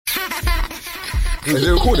Is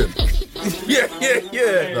it recording? Yeah.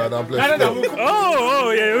 Nah, I'm blessed. No.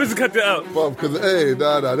 Oh, yeah, let's cut that out. Because,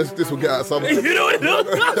 this will get out something. You know what?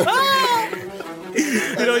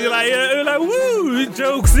 You're like, woo,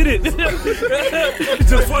 jokes, innit?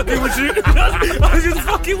 Just fucking with you. I was just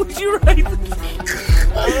fucking with you, right?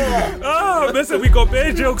 Oh, listen, we got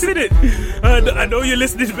bad jokes, innit? I know you're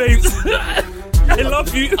listening, babes. I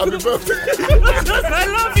love you. Happy birthday. I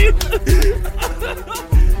love you.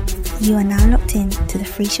 You are now locked in to the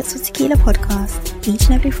Free Shots of Tequila podcast each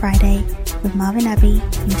and every Friday with Marvin Abbey,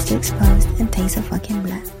 Mr. Exposed, and Taser fucking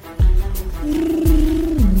Black.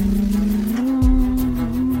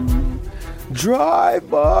 Drive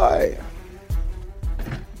by.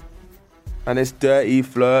 And it's dirty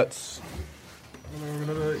flirts.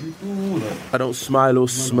 I don't smile or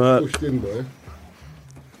smirk. Pushed in, boy.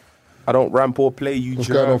 I don't ramp or play you What's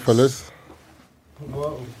jerks. going on, fellas?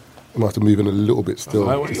 I might have to move in a little bit still.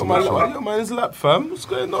 Your man's lap, fam. What's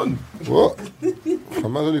going on? What? My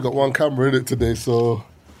man's only got one camera in it today, so...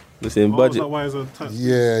 Listen, budget.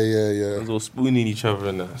 Yeah. It's all spooning each other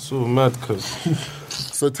and that. So mad, cuz.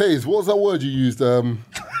 So, Taze, what was that word you used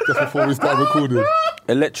just before we started recording?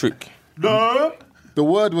 Electric. No. The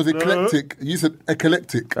word was eclectic. You said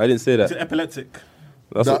eclectic. I didn't say that. It's epileptic.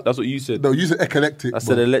 That's what you said. No, you said eclectic. I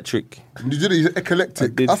said electric. You did it, you said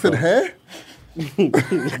eclectic. I said fam. hair?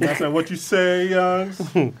 I said, what you say, youngs?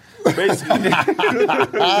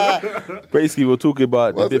 Basically, we're talking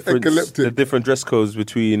about What's the different dress codes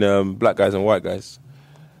between black guys and white guys.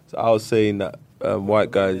 So I was saying that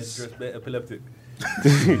white guys... Epileptic.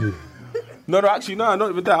 No, actually, no,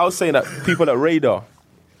 not even that. I was saying that people at Radar,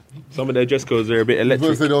 some of their dress codes are a bit You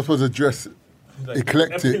electric. said they were supposed to dress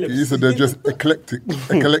eclectic. You said they're just eclectic.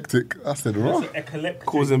 Eclectic. I said wrong.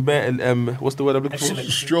 Causing better, what's the word I'm looking for?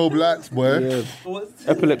 Strobe lights, boy. Yeah.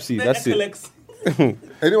 Epilepsy, that's it.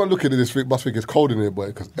 Anyone looking at this must think it's cold in here, boy,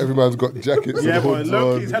 because every man's got jackets Yeah, and boy, hoods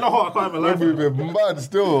look, on. he's hella hot. I can't even lie. We've been mad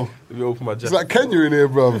still. Let me open my jacket. It's like Kenya in here,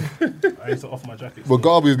 bruv. I used to off my jacket.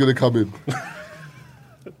 Mugabe's going to come in.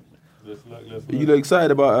 Are you excited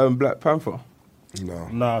about Black Panther? No.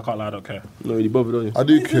 No, I can't lie, I don't care. Not really bothered, are you? I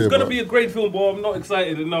do It's care, going to but be a great film, but I'm not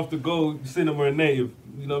excited enough to go cinema and native.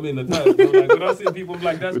 You know what I mean? The time. Like, when I see people I'm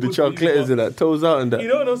like, that's With the good for you, chocolates but- and that, toes out and that. You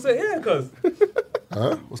know what I'm saying? Yeah, cuz.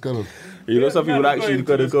 huh? What's going on? You know, some people actually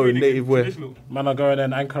got to go in native wear. Man, I go in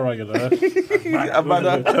Ankara, you know. A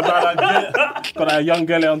Got a young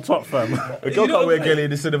girl on top, fam. girl can't wear gelly in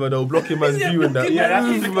the cinema though, blocking man's view and that.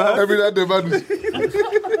 Every night, man.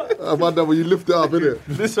 Amanda, when you lift it up, innit?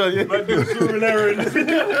 This one, yeah. Remember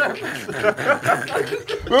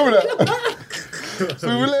that?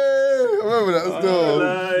 Remember that still?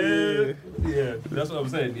 Yeah, that's what I'm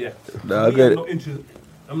saying. Yeah. Nah, I Me, get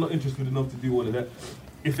I'm not interested enough to do all of that.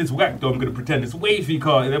 If it's whack, though, I'm gonna pretend it's wavy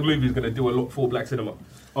car. That movie's gonna do a lot for black cinema.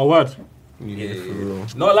 Oh, word. Yeah.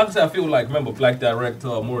 No, like I said, I feel like remember black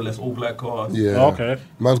director, more or less all black cars. Yeah. Oh, okay.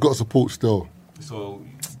 Man's got support still. So.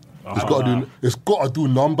 It's got to do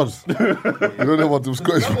numbers. You don't know what the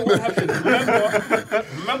Scottish. Remember what happened?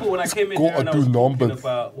 Remember when I came in here and I was talking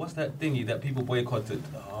about what's that thingy that people boycotted?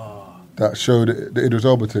 That show, the Idris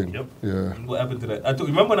Elba thing. Yep. Yeah. What happened to that?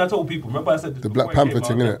 Remember when I told people? Remember I said The Black Panther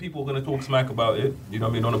thing, innit? People are gonna talk smack about it. You know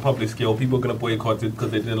what I mean? On a public scale, people are gonna boycott it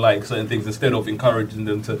because they didn't like certain things instead of encouraging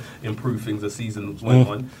them to improve things as seasons went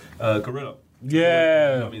on. Gorilla.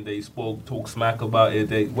 Yeah. You know what I mean, they talk smack about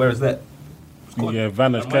it. Where is that? Yeah,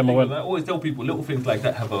 Vanish came I away. always tell people little things like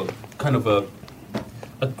that have a kind of a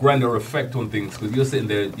grander effect on things because you're sitting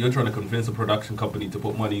there, you're trying to convince a production company to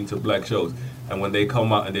put money into black shows, and when they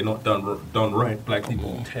come out and they're not done right, black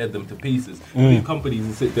people tear them to pieces. These companies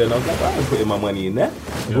will sit there and I'm like, I ain't putting my money in that.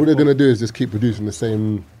 All they're gonna do is just keep producing the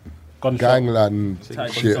same gangland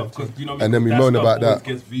Type shit, of stuff, you know what I and mean? then we That moan stuff about always that.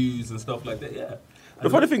 gets views and stuff like that. Yeah. The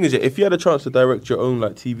funny thing is, if you had a chance to direct your own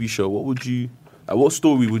like TV show, what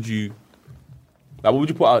story would you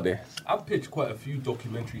put out there? I've pitched quite a few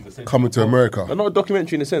documentaries. Essentially. Coming to America. Not a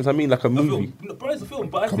documentary in a sense. I mean like a movie. Film. No, but it's a film.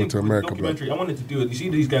 But I Coming think to with America, documentary, I wanted to do it. You see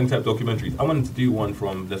these gang type documentaries. I wanted to do one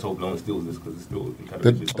from. Let's hope no one steals this because it's still in kind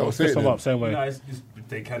of. Don't say it Some then. up, same way. No, it's just,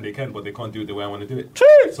 they can, but they can't do it the way I want to do it.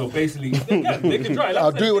 So basically, they can try.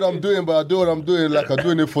 I'll do what I'm doing, but I do what I'm doing like I'm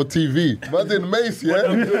doing it for TV. Man's in Mace, yeah?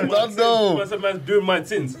 I know. Man's doing my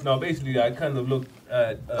sins. No, basically, I kind of look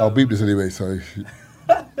at. I'll beep this anyway, sorry.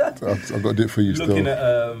 I've got to do it for you Looking still.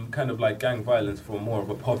 at kind of like gang violence from more of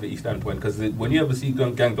a poverty standpoint, because when you ever see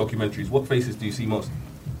gang documentaries, what faces do you see most?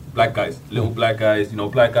 Black guys, little black guys, you know,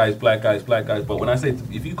 black guys. But when I say,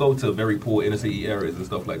 if you go to very poor inner city areas and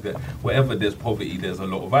stuff like that, wherever there's poverty, there's a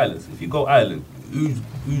lot of violence. If you go Ireland, who's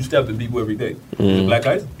stabbing people every day? Is it black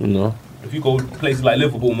guys? No. If you go places like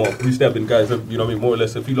Liverpool, more who's stabbing guys, you know what I mean, more or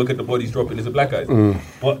less. If you look at the bodies dropping, it's a black guys.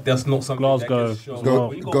 But that's not something Glasgow. that gets shown. Go-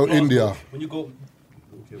 When you go Glasgow, India. When you go,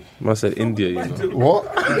 I said India, you know.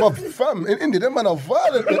 What? But fam, in India, them man are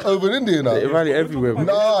violent over in India now. They rally everywhere.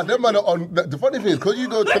 Nah, them man are on. The funny thing is, cause you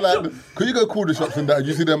go to like, cause you go corner shops and that, and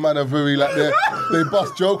you see them man are very like they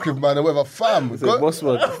bust joke with man or whatever. Fam, Say, boss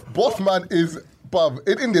man. boss man is. Bruv,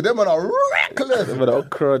 in India, them man are reckless. But I'll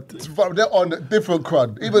crud. Bruv, they're on different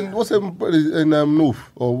crud. Even what's them in North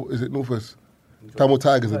or is it Northwest? Tamil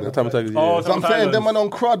Tigers in there. Tamil Tigers, Oh, yeah. So I'm saying them man on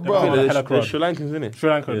crud, Yeah, bro. hella They're crud. Sri Lankans, isn't it? Sri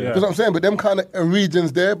Lanka, yeah. That's what I'm saying. But them kind of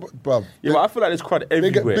regions there, bruv. Yeah, but I feel like there's crud everywhere.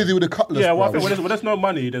 They get busy with the cutlass. Yeah, well, I bruv. think when there's no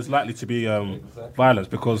money, there's likely to be violence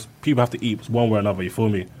because people have to eat one way or another, you feel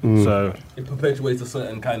me? So, it perpetuates a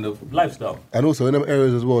certain kind of lifestyle. And also in them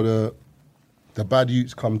areas as well, the bad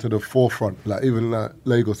youths come to the forefront. Like even like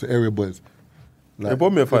Lagos, the area boys. Like, Hey,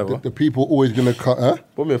 bought me a fiver. The people always gonna cut. Huh?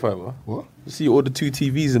 Bought me a fiver. What? You see all the 2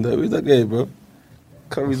 TVs in there. Where's that guy, bro?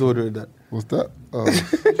 Curry's ordering that. What's that? Oh.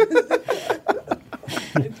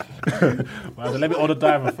 well, let me order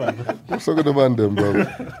diver first. What's up with the man then, bro?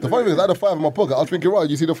 The funny thing is, I had a 5 in my pocket. I was thinking, right,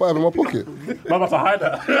 you see the 5 in my pocket? I'm about to hide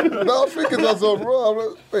that. No, I was thinking, I was like,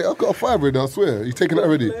 bro, wait, I've got a 5 in there, I swear. You taking it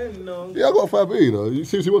already? Yeah, I got a 5 here, you know. You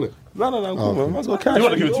seriously want it? No, come on. Man's got cash. You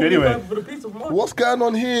want to give it to you anyway. For the piece of mind. What's going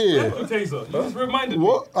on here? Taser, you just reminded me.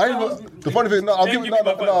 What? I ain't even, the funny thing, no, I'll give you, no,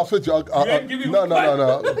 I'll switch you. You ain't give me No.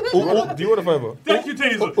 Do you want a fiver? Thank you,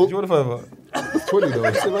 Taser. Do you want a fiver? It's 20 though.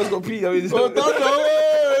 Man's got P. I mean, it's Oh,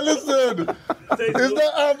 no, listen. Is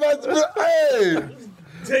that how much? Hey!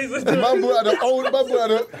 Taser. Man brought out the old, man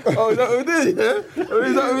brought out the, Oh, is that what we did? Yeah? Is that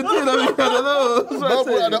what we did? I don't know. What's man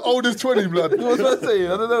brought out the oldest 20, blood. What's that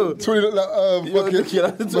saying? I don't know. 20 look like,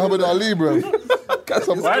 fucking Muhammad Ali, bro.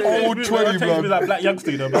 Some old 20, Takes me bro. like black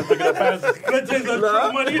youngster, you know, man. Picking up bands.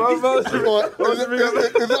 Taser, money. What? Is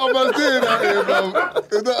that what man's doing out here, bro?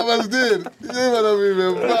 Is that what man's doing? You know what I mean,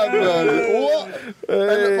 man? Mad, man. What?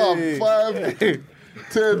 Hey. 5,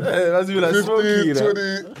 10, Hey, that's even like 15, smoky, you know.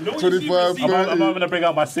 20, 25, I'm 30, going to bring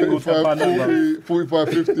out my single 35, £10 note, 40,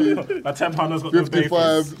 45, 50, bro. My £10 got no 55,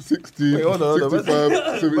 basis. 60, Wait, hold on.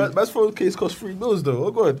 65, 70. That's phone case cost $3 though.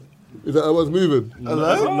 Oh, God. Is that how I was moving? No,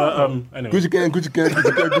 anyway. Gucci gang, Gucci gang,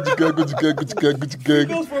 Gucci gang, Gucci gang, Gucci gang, Gucci gang, Gucci gang.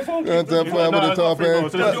 Goes for a phone And call. then five with the top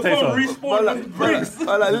end. So Your that's phone Taser. respawn with bricks.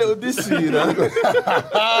 I like little dissy, you know.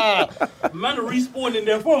 Man are respawning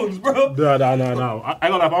their phones, bro. No. I ain't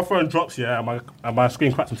gonna lie, if my phone drops, yeah, and my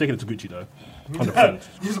screen cracks, I'm taking it to Gucci, though. 100%.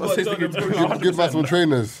 You just gotta tell them, Give us some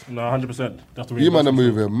trainers. No, 100%. That's the You man are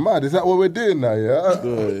moving mad. Is that what we're doing now,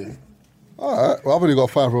 yeah? Alright, well, I've only got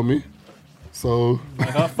 5 on me. So, I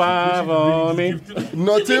got 5 on me.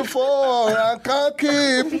 nothing for I can't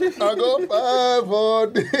keep. I got 5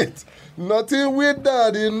 on it. Nothing with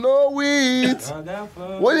daddy, no wheat.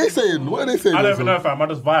 What are they saying? What are they saying? I don't even know, fam. I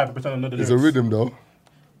just vibe and pretend I know the It's lyrics. a rhythm, though.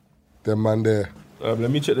 Them man there.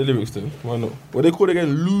 Let me check the lyrics then. Why not? What they call it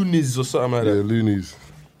again? Loonies or something like Yeah, that. loonies.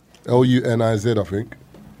 Luniz, I think.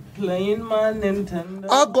 playing my Nintendo.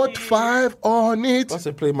 I got 5 on it. I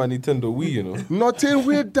said play my Nintendo Wii, you know. Nothing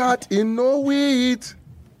with that in no wheat.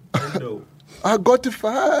 Nintendo. I got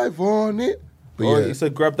 5 on it. But Oh, yeah, he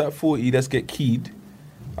said grab that 40, let's get keyed.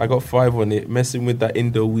 I got 5 on it. Messing with that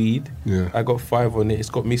Indo weed. Yeah. I got 5 on it. It's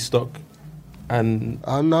got me stuck. And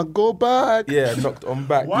and I go back. yeah, knocked on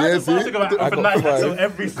back. Why Yeah, is the see? about I got overnight 5. on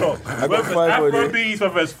every song? got Whether it's 5 on it. Afrobeats,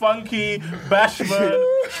 whether it's funky,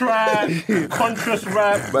 bashment, trad, conscious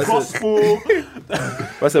rap, But I said- gospel.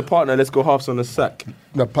 I said partner, let's go halves on the sack.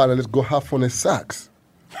 Now, partner, let's go half on the sax.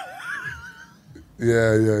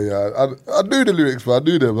 Yeah. I knew the lyrics, but I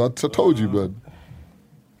knew them. I told you, man.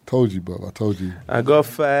 Told you, bro. I told you. I got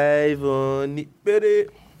 5 on it, baby.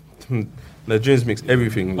 The Jones mix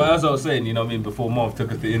everything. But as I was saying, you know what I mean, before Marv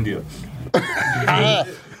took us to India. But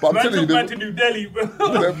I'm Man telling you, took man to them, New Delhi, bro.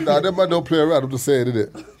 them man don't play around. I'm just saying,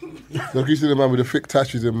 innit? Look, you see the man with the thick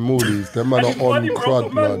tashes and moolies. Them man are And it's on funny, bro,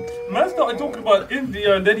 crud, man, blood. man started talking about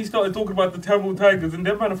India and then he started talking about the Tamil Tigers and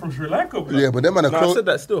them man are from Sri Lanka, bro. Yeah, but them man are No, I close. said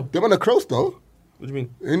that still. Them man are close, though. What do you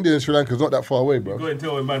mean? India and Sri Lanka is not that far away, Go bro. and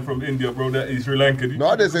tell a man from India, bro, that he's Sri Lankan. No,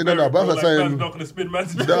 I didn't say no, but I was Like, saying- man's not gonna spin man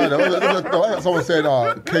to No, I heard someone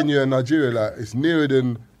saying, Kenya and Nigeria, like, it's nearer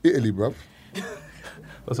than Italy, bruv.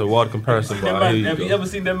 That's a wild comparison, but Them I man, hear have you you. ever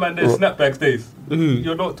seen them man their snapbacks days?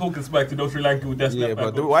 You're not talking smack to those Sri Lankan with that Yeah, snapback.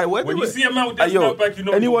 but bro. why when you see a man with that snapback, you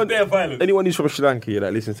know anyone, they're violent. anyone who's from Sri Lanka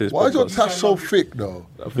that listens to this Why is your podcast, tash so thick, though?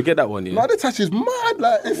 forget that one, yeah. No, the tash is mad,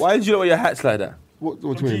 like, it's... Why did you wear your hats like that? What do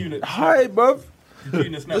you mean? G-Unit. Hi, bruv.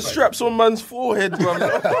 G-Unit The snapback. straps on man's forehead, bruv.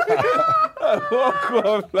 Walk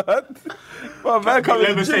on, lad. Bruv, man, come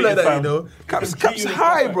in the gym like that, you know. Caps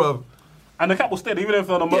high, bruv. And the cap will stay. Even if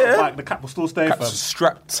they're on the motorbike, the cap will still stay. Caps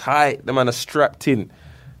strapped tight. The man are strapped in.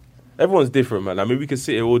 Everyone's different, man. I mean, we can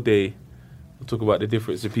sit here all day and talk about the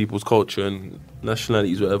difference in people's culture and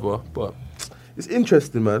nationalities, whatever. But it's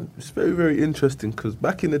interesting, man. It's very, very interesting because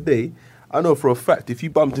back in the day, I know for a fact, if you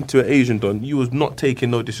bumped into an Asian don, you was not taking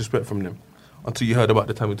no disrespect from them until you heard about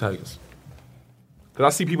the Tamil Tigers.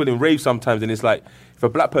 Because I see people in raves sometimes, and it's like, if a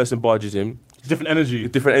black person barges in, It's different energy.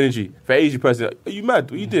 it's different energy. For an Asian person, like, are you mad?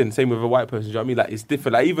 What are you doing? Same with a white person. Do you know what I mean? Like, it's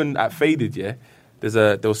different. Like, even at Faded, yeah,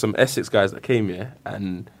 there was some Essex guys that came here,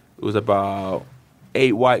 and it was about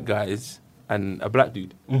 8 white guys and a black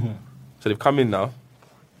dude. Mm-hmm. So they've come in now,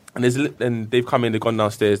 and they've come in, they've gone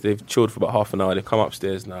downstairs, they've chilled for about half an hour, they've come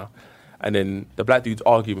upstairs now, and then the black dude's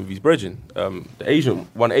arguing with his brethren, the Asian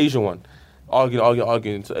one,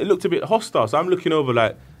 arguing. So it looked a bit hostile, so I'm looking over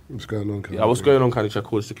like, What's going on? what's going on? Kind of, should I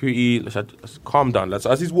call the security? Should I calm down, lads?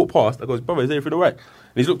 So as he's walked past, I goes, brother, is everything all right?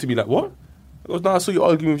 And he's looked at me like, what? I goes, nah, I saw you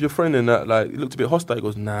arguing with your friend and that. Like, it looked a bit hostile. He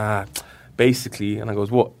goes, nah, basically. And I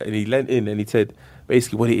goes, what? And he leant in and he said,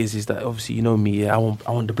 basically what it is that obviously, you know me, yeah, I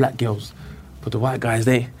want the black girls. But the white guys,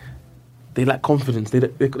 they lack confidence. They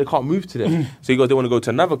can't move to them. So he goes, they want to go to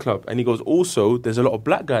another club. And he goes, also, there's a lot of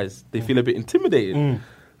black guys. They feel a bit intimidated.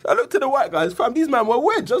 So I looked at the white guys, fam, these men were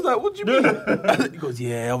wedge. I was like, what do you mean? He goes,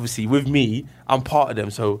 yeah, obviously, with me, I'm part of them,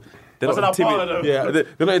 so they're not intimidated. Yeah,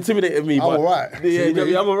 they're not intimidating me. I'm all right.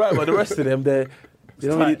 Yeah, I'm all right, but the rest of them, they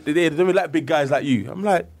don't really like big guys like you. I'm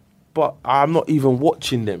like, but I'm not even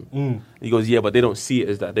watching them. He goes, yeah, but they don't see it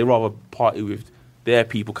as that. They rather party with their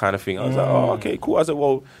people kind of thing. I was like, oh, okay, cool. I said,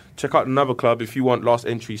 well, check out another club. If you want last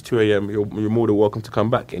entries 2 a.m., you're more than welcome to come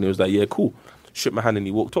back. And he was like, yeah, cool. Shook my hand and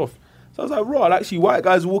he walked off. So I was like, right, actually, white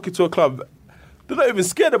guys walking to a club, they're not even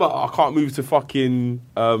scared about, I can't move to fucking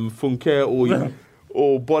Funke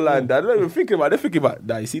or Bolland. They're not even thinking about it. They're thinking about,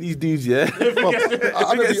 nah, you see these dudes, yeah?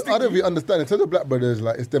 I don't really understand. In terms of Black Brothers,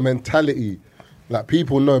 like, it's the mentality. Like,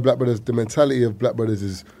 people know Black Brothers, the mentality of Black Brothers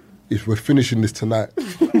is we're finishing this tonight.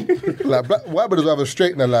 Like, white brothers have a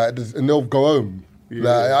straightener, like, and they'll go home.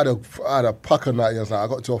 Like, I had a pucker night. Like, I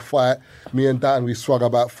got to a fight. Me and Dan, we swung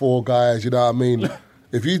about 4 guys. You know what I mean?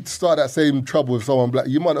 If you start that same trouble with someone black,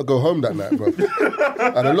 you might not go home that night, bro.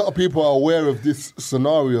 And a lot of people are aware of this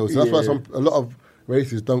scenario. So that's why a lot of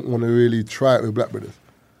racists don't want to really try it with Black Brothers.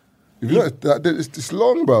 If you notice, it's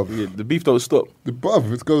long, bruv. Yeah, the beef don't stop. It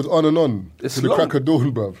goes on and on. It's to the crack of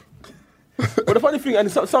dawn, bruv. But the funny thing,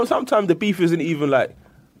 and sometimes the beef isn't even like,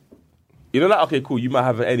 you know, like, okay, cool, you might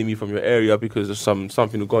have an enemy from your area because of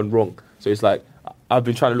something has gone wrong. So it's like, I've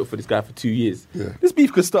been trying to look for this guy for 2 years. Yeah. This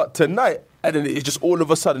beef could start tonight, and then it's just all of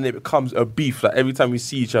a sudden it becomes a beef. Like, every time we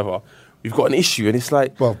see each other, we've got an issue, and it's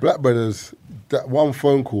like... Well, Black Brothers, that one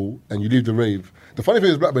phone call, and you leave the rave. The funny thing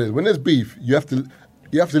is, Black Brothers, when there's beef, you have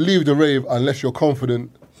to leave the rave unless you're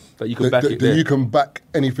confident that you can back it there. You can back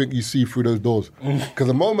anything you see through those doors. Because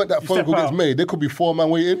the moment that phone call gets made, there could be 4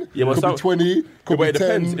 men waiting. Yeah, could be 20, could be 10. It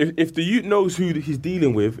depends. If the youth knows who he's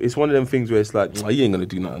dealing with, it's one of them things where it's like, oh, he ain't going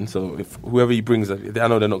to do nothing. So if whoever he brings, I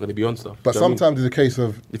know they're not going to be on stuff. But sometimes it's a case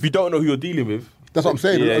of... If you don't know who you're dealing with... That's what I'm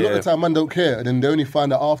saying. A lot of the time, man don't care. And then they only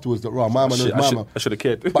find out afterwards that, right, mama knows mama. I should have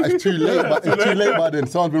cared. But it's too late. It's too late by then.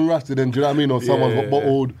 Someone's been rusted, and do you know what I mean? Or someone's got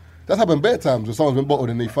bottled. That's happened bare times where someone's been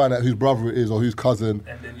bottled and they find out whose brother it is or whose cousin.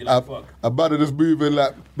 And then you're like, fuck. A brother just moving,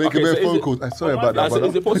 like, making bare phone calls. Sorry about that, brother.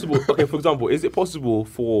 Is it possible, okay, for example, is it possible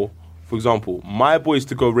for example, my boys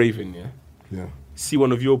to go raving, Yeah. See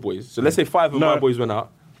one of your boys. So let's say 5 of my boys went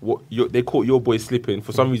out. They caught your boy slipping.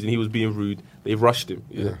 For some reason, he was being rude. They rushed him.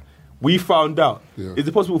 Yeah. We found out. Yeah. Is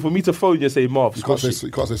it possible for me to phone you and say, Marv, you can't say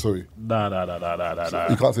sorry. Nah.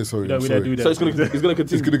 You can't say sorry. We don't do that. So it's going to continue.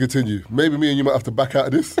 It's going to continue. Maybe me and you might have to back out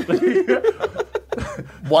of this.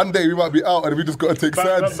 One day we might be out and we just got to take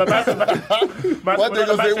sides. One day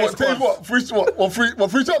you'll say, what, take what?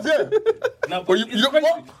 Free shots, yeah. No, but it's crazy.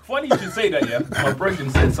 Funny you should say that, yeah. My brother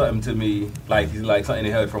said something to me, like something he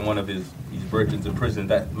heard from one of his brothers in prison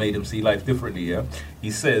that made him see life differently, yeah. He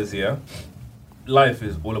says, yeah, life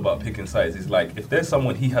is all about picking sides. He's like, if there's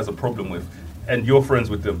someone he has a problem with and you're friends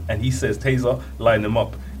with them and he says, Taser, line them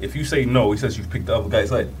up. If you say no, he says you've picked the other guy's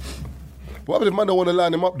side. What happens if man don't want to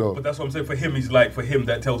line him up though? But that's what I'm saying. For him, he's like, for him,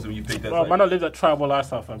 that tells him you picked that side. Man don't live that tribal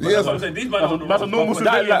lifestyle, fam. Yeah, that's what I'm saying. These men are that's a normal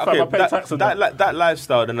civilian, fam. I pay tax on that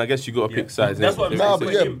lifestyle, then I guess you got to pick sides. That's what I'm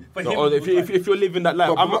saying. If you're living that life,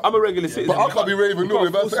 I'm a regular citizen. But I can't be raving no way.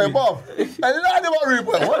 Hey, Bob. And line him up, Reed.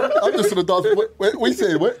 I'm just going to dance. We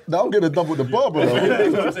say, now I'm getting a double the bar, bro.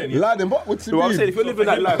 Line him up. What's it mean? I'm saying, if you're living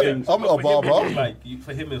that life, I'm not a barber.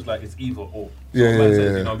 For him, it's like it's either or. Yeah. You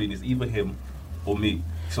know what I mean? It's either him or me.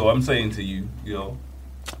 So I'm saying to you, you know,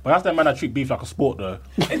 But that's that man that treat beef like a sport, though.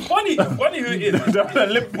 It's funny who it is. It's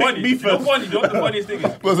Olympic funny. beefers. You know funny. You know what the funniest thing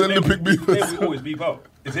is? Was it Olympic beefers? We always beef out.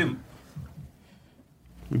 It's him.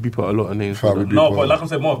 We beep out a lot of names. Fam, we beep No, out. but like I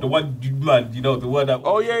said, Marv, the one man, you know, the one that.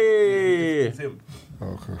 Oh yeah. It's him.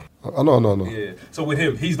 Okay. No. Yeah. So with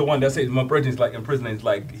him, he's the one that says my brother's like in prison. And it's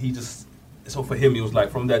like he just. So for him, he was like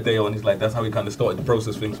from that day on. He's like that's how he kind of started the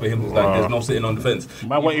process things. For him, it was like there's no sitting on the fence.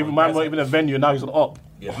 Man wasn't even a venue, now he's on op.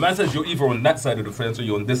 Yeah, man says you're either on that side of the fence or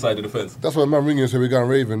you're on this side of the fence. That's why man ringing and say we're going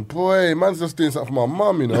raving. Boy, man's just doing something for my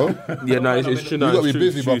mum, you know. Yeah, no, it's true. You No, got to it's be true,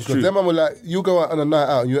 busy, it's bro. true, it's Because true. them man will like, you go out on a night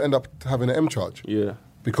out and you end up having an M charge. Yeah.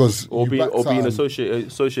 Because Or you being backside.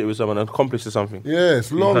 associated with someone, an accomplice or something. Yeah,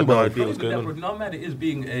 it's long, had no bro. idea what's going on. No matter it is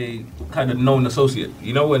being a kind of known associate.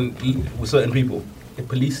 You know when with certain people, if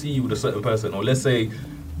police see you with a certain person, or let's say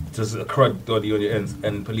just a crud dodgy on your ends,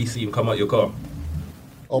 and police see you come out your car.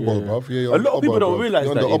 Obo, bruv. Yeah, you're A lot of people don't realise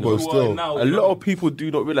you're that, on the you know. obo still. Now, A lot of people do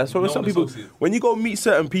not realize. So when No some one people, associates. when you go meet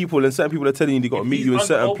certain people and certain people are telling you they got to If meet he's you in under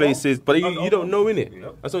certain obo, places, but under you don't know, innit?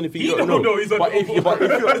 Yep. That's the only thing He you don't don't know. know he's But under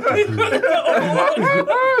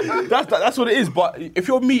if that's what it is. But if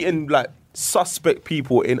you're meeting like suspect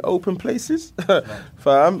people in open places,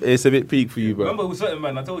 fam, it's a bit peak for you, bro. Remember with certain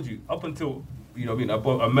man, I told you up until. You know what I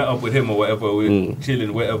mean? I met up with him or whatever, we're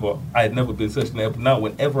chilling, whatever. I had never been searching there. Now,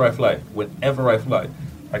 whenever I fly,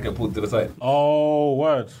 I get pulled to the side. Oh,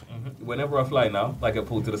 word. Whenever I fly now, I get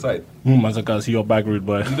pulled to the side. Man's like, guys, see your bag, rude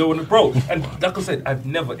boy. You know what, bro? And like I said, I've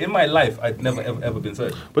never, in my life, I've never ever been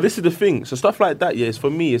searched. But this is the thing. So stuff like that, yeah, it's for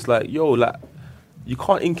me. It's like, yo, like you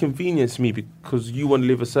can't inconvenience me because you want to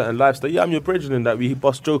live a certain lifestyle. Yeah, I'm your brethren that we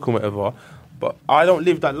bust joke and whatever, but I don't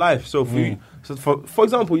live that life. So for you, so for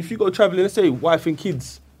example, if you go traveling, let's say wife and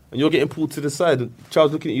kids, and you're getting pulled to the side, and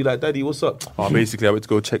child's looking at you like, Daddy, what's up? Oh, basically, I went to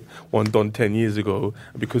go check one done 10 years ago,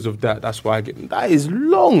 and because of that, that's why I get. That is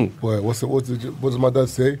long. Boy, what does my dad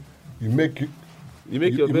say? You make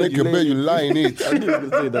your bed, you lie in it. I knew he was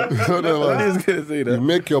gonna say that. I knew he was gonna say that. You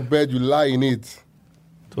make your bed, you lie in it.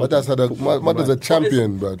 My dad's a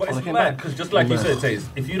champion, bro. But it's mad because just like you said, Taze,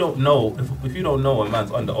 if you don't know, if you don't know a man's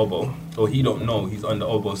under obo, or he don't know he's under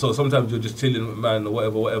obo, so sometimes you're just chilling with a man or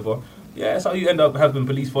whatever. Yeah, that's how you end up having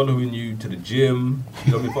police following you to the gym.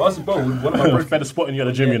 You know what I mean? For us, bro, one of my friends Fed a spot in you at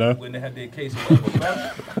the gym, you know. when they had their case or whatever,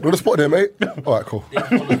 man, You know the spot there, mate? All right, cool. they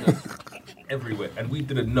followed us everywhere, and we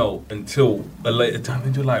didn't know until a later time.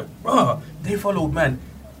 And you're like, bruh, they followed man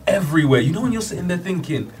everywhere. You know when you're sitting there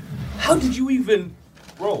thinking, how did you even,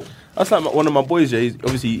 bro? That's like one of my boys, yeah.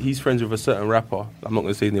 He's friends with a certain rapper. I'm not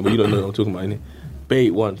going to say his name, but you don't know what I'm talking about, innit?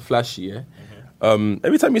 Bait one, Flashy, yeah.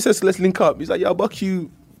 Every time he says, let's link up, he's like, yeah, I'll buck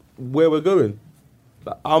you where we're going.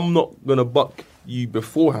 Like, I'm not going to buck you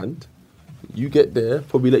beforehand. You get there,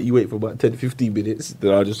 probably let you wait for about 10, 15 minutes,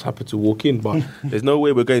 then I'll just happen to walk in. But there's no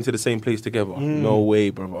way we're going to the same place together. No way,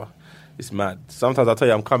 brother. It's mad. Sometimes I'll tell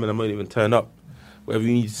you I'm coming, I won't even turn up. Whatever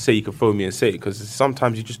you need to say, you can phone me and say it, because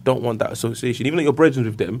sometimes you just don't want that association. Even though you're brethren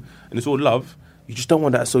with them, and it's all love, you just don't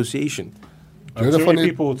want that association. You know the Too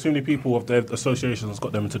funny- many people of their associations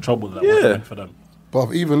got them into trouble that Yeah. wasn't meant for them.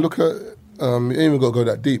 Bruv, even look at, you ain't even got to go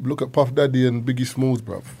that deep. Look at Puff Daddy and Biggie Smalls,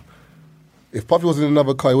 bruv. If Puffy was in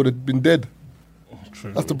another car, he would have been dead.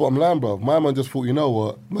 True. That's the bottom line, bruv. My man just thought, you know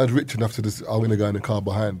what? Man's rich enough to just, I'm going to go in the car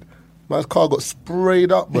behind. Man's car got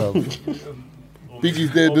sprayed up, bruv.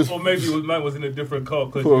 Biggie's there. Or maybe man was in a different car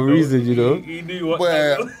because For a reason, you know. he knew what.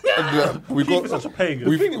 Where we got Such a pagan.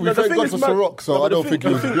 we The thank No, the thing God is for mad- Ciroc, so No, I but the don't thing- think he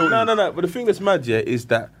was the thing- guilty. No. But the thing that's mad, yeah, is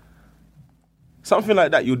that something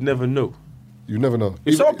like that you'd never know. You never know.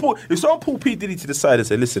 If someone pulled P. Diddy to the side and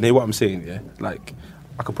said, listen, hear what I'm saying, yeah? Like,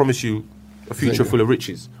 I can promise you a future full of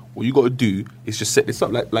riches. What you got to do is just set this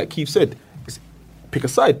up. Like Keith said, is pick a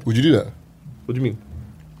side. Would you do that? What do you mean?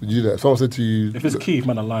 Would you do that? If someone said to you, If it's Keith,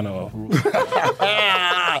 man, I line her off.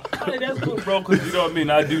 Hey, that's good, bro, because you know what I mean?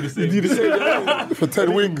 I do the same. for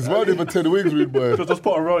 10 wings, why did for 10 wings, rude boy? Just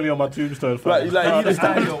put a rollie on my tombstone. Like, fam. like he just,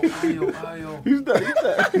 Ayo. who's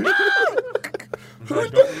that?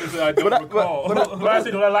 I don't recall. When I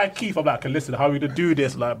say, when I like Keith, I'm like, okay, listen, how are we going to do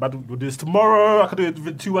this? Like, man, we'll do this tomorrow. I can do it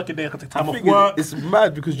within 2 working days. I can take time off work. It's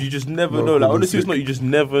mad because you just never No, know. Like, I'm honestly, it's sick. not. You just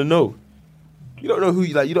never know. You don't know who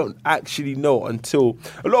you like. You don't actually know until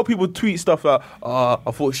a lot of people tweet stuff like, I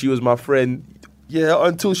thought she was my friend. Yeah,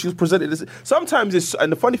 until she was presented as. Sometimes it's,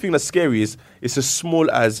 and the funny thing that's scary is it's as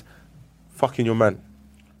small as fucking your man.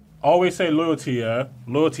 I always say loyalty, yeah.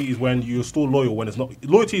 Loyalty is when you're still loyal when it's not.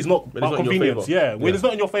 Loyalty is not When it's about not in your convenience, favour. yeah. When Yeah. it's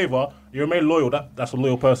not in your favour, You're made loyal. That's a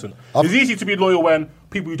loyal person. It's easy to be loyal when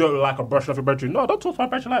people you don't like are brushing off your brethren. No, don't talk to my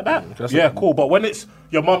brethren like that. Cool. But when it's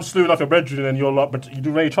your mum slewing off your brethren and you're like, but you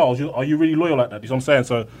do Ray Charles, are you really loyal like that? You know what I'm saying?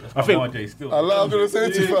 So I think. I'm going to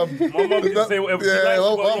say to you, fam. My mum can say whatever she likes.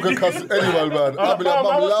 I'm going to cuss anyone, man. I'll be like,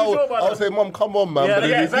 Mum, loud. I'll say, Mum, come on, man.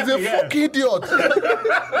 He's a fucking idiot.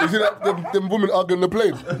 You see that? Them women arguing the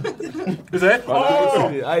plane. Is it?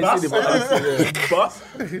 I see the Bus?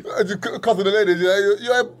 Cussing the ladies,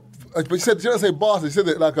 you're but she didn't say bastard, she said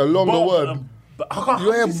it like a longer word.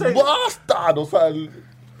 You're a bastard or something.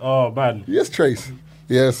 Oh, man. Yes, Trace.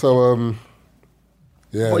 Yeah, so,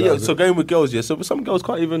 yeah. But yeah, so going with girls, yeah. So some girls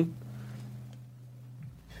can't even.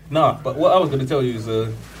 Nah, but what I was going to tell you is,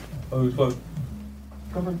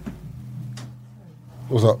 come on.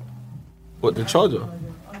 What's up? What, the charger?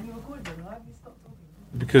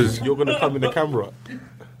 Because you're going to come in the camera.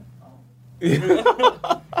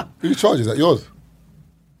 Whose charge is that? Yours?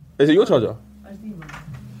 Is it your charger?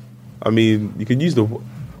 I mean, you can use the.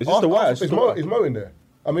 It's just the wire. Is Mo in there?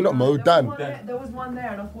 I mean, not Mo, Dan. There was one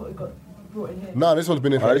there, and I thought it got brought in here. Nah, this one's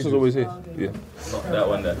been in for This was always here. Yeah. Not that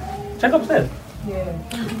one there. Check upstairs. Yeah.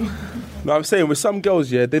 No, I'm saying with some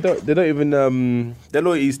girls, yeah, they don't even their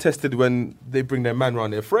loyalty is tested when they bring their man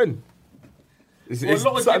around their friend. It's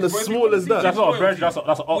something as small as that. That's not a bridge. That's an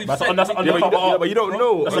op. That's undercover op. But you don't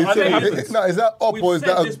know. Now, is that up or is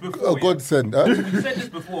that a godsend? Huh? We've said this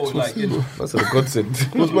before, like. That's a godsend.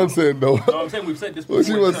 What's man saying though? No, I'm saying we've said this before. What's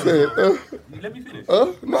she was saying? Let me finish.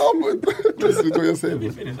 No, I'm listening to what you're saying. Let me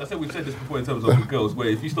finish. I said we've said this before in terms of the girls, where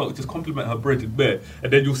if you start just compliment her bread and bare,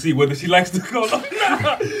 and then you'll see whether she likes the girl or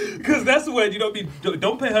not. Because that's when you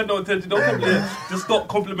don't pay her no attention. Don't compliment. Just stop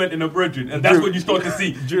complimenting her brethren, and that's when you start to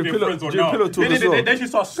see if they're friends or not. Then she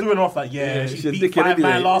starts slewing off like, she beat 5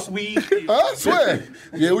 man last week. I swear.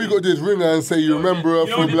 Yeah, we got this ring her and say you remember her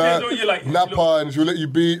from like Napa and she'll let you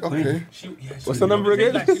beat. Okay. What's the number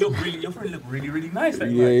again? Like, your friend looked really, really nice. Like,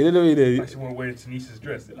 yeah, you know what I mean? Like she want to wear Tanisha's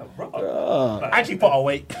dress. They're like, bro. Like, actually put her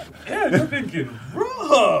weight. Yeah, you're thinking, bro.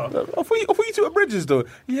 I thought you two were bridges though.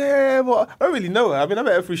 Yeah, but I don't really know her. I mean, I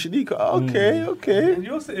met her through Shanika. Okay. And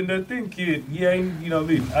you're sitting there thinking, you know what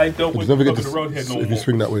I mean? I don't want never to get go to the road here no more. if you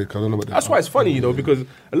swing that way, because I don't know what that's why it's funny, because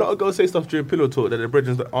a lot of girls say stuff during pillow talk that their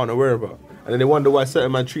brethren aren't aware about. And then they wonder why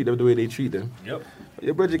certain men treat them the way they treat them. Yep.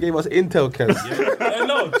 Your brethren gave us intel, Kaz.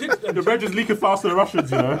 No, the bridge is leaking faster than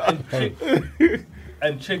Russians,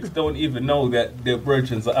 And chicks don't even know that their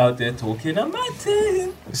brethren are out there talking a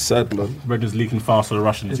thing. It's sad, man. Bridge is leaking faster than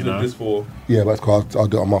Russians, This for Yeah, but it's cool. I'll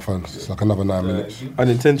do it on my phone. It's like another 9 minutes.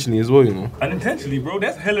 Unintentionally as well, Unintentionally, bro.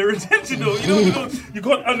 That's hella intentional. You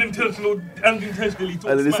can't unintentionally talk.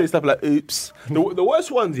 And then they say stuff like, oops. The worst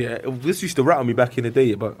ones, this used to rattle me back in the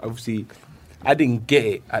day, but obviously I didn't get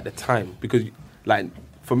it at the time because, like,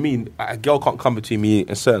 for me, a girl can't come between me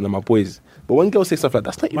and certain of my boys. But when girls say stuff like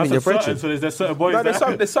that, that's not even your brethren. So there's certain boys. No,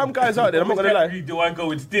 there's some guys out there. I'm not gonna lie. Do I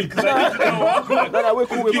go and steal? Because I need to know. No, we're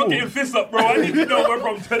cool. You're getting fists up, bro. I need to know where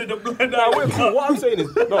I'm turning the blind. Nah, we're cool. What I'm saying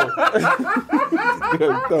is no.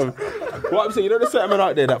 What I'm saying, there's certain men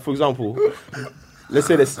out there that, for example, let's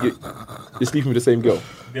say you're sleeping with the same girl.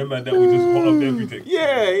 Them man that would just hold up everything.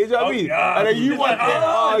 Yeah, you know what I mean? Yeah, and then you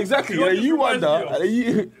wonder, exactly. And then you wonder,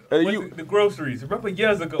 the groceries. Remember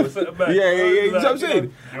years ago, a certain man. Yeah, you know what I'm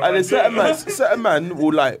saying? And then certain man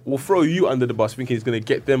will throw you under the bus thinking he's gonna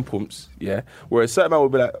get them pumps, yeah. Whereas certain man will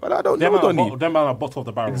be like, well, I don't know, Donny. Them man are bottom of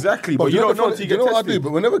the barrel. Exactly, but you don't know until you get tested. You know what I do?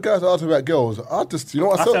 But whenever guys are asking about girls, I just, you know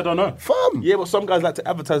what I say? I don't know. Fam. Yeah, but some guys like to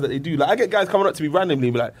advertise that they do. Like I get guys coming up to me randomly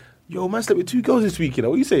and be like, yo, man, slept with 2 girls this week, What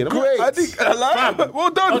are you saying? Great. I think, well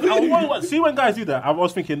done. See, when guys do that, I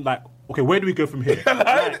was thinking, like, okay, where do we go from here?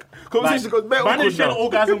 Conversation goes better. Man is sharing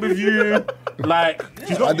orgasm with you. Like,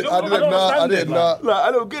 I didn't know. Like,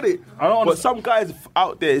 I don't get it. But some guys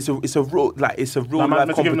out there, it's a real life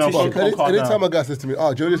competition. Anytime a guy says to me, do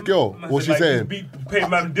you know this girl? What's she saying? Pay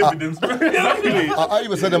man dividends. I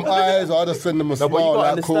either send them eyes or I just send them a smile. But you gotta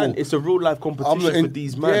understand, cool. it's a real life competition for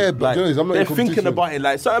these men. Yeah, but I'm not they're in competition. thinking about it.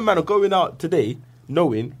 Like, certain men are going out today,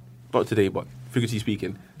 knowing, not today, but figuratively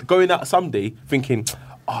speaking, going out someday thinking,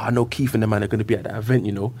 I know Keith and the man are going to be at that event,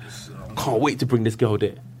 Can't wait to bring this girl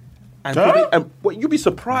there. And you'll be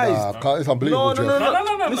surprised. It's unbelievable,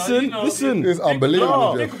 No. Listen. It's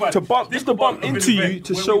unbelievable, Jeff. To bump into you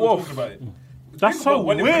to show off. That's so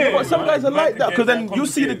weird. But some guys are like that because then you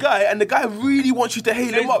see the guy and the guy really wants you to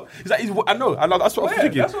hail him up. He's like, I know, that's what I'm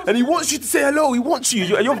thinking. And he wants you to say hello. He wants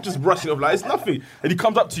you, and you're just brushing off like it's nothing. And he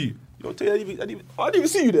comes up to you. I didn't even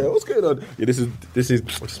see you there. What's going on? Yeah, this is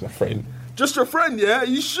just my friend. just your friend, yeah? Are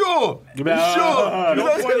you sure? You sure? You know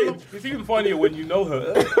what I'm saying? It's even funnier when you know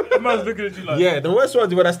her. The man's looking at you like... Yeah, the worst one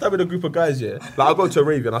is when I stand with a group of guys, yeah. Like, I'll go to a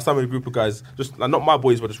rave and I stand with a group of guys, just like, not my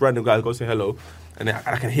boys, but just random guys, go say hello. And then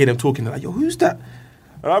I can hear them talking. They're like, yo, who's that?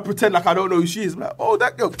 And I pretend like I don't know who she is. I'm like, oh,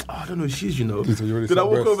 that girl. Oh, I don't know who she is, you know. Then I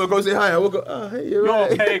walk over and go say hi. I walk over, oh, hey, you're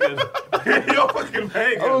right. You're pagan. You're fucking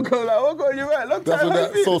pagan. I walk over like, oh, God, you're right. Long That's time.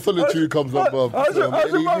 when that soul solitude comes up, bruv. How's your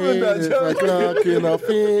mum and that? Cracking our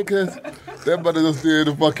fingers. Them brothers just doing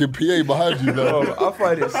the fucking PA behind you, man. I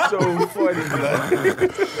find it so funny,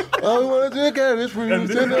 man. I want to drink out this fruit.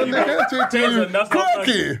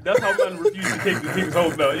 Cracky. That's how man refuse to take the things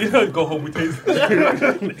home now. You know, go home with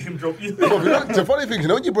Taser. Let him drop you. The funny thing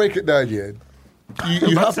is, when you break it down, yeah,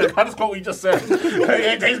 you have to... I just got what you just said.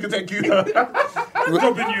 Hey, Taser can take you. I'm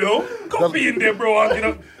dropping you, though. Copy in there,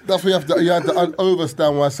 bro. That's why you have to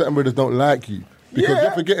understand why certain brothers don't like you. Because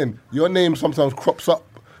you're forgetting, your name sometimes crops up.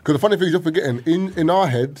 Because the funny thing is, you're forgetting, in our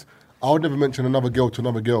heads, I would never mention another girl to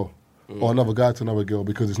another girl. Or another guy to another girl,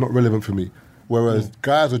 because it's not relevant for me. Whereas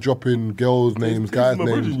guys are dropping girls' names, guys' names.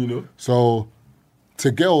 Brother, you know? So,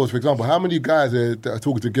 to girls, for example, how many guys that are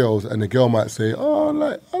talking to girls and the girl might say, oh,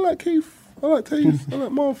 I like Keith, I like Taze, I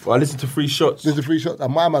like Marv. Well, I listen to 3 shots. Listen to 3 shots,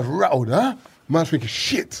 and my man's rattled, huh? Man's thinking,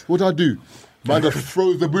 shit, what do I do? Man just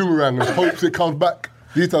throws the boomerang and hopes it comes back.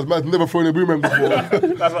 These times, man's never thrown a boomerang before.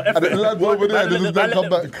 That's what effort. And it lands over there and it doesn't come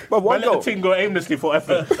back. But Why let the thing go aimlessly for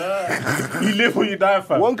effort? You live or you die,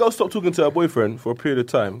 fam. One girl stopped talking to her boyfriend for a period of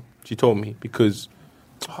time, she told me, because,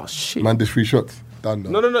 oh, shit. Man did 3 shots, done though.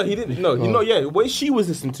 No, he didn't. No, you know, yeah, when she was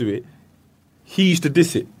listening to it, he used to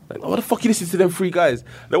diss it. Like, oh, what the fuck you listen to them 3 guys?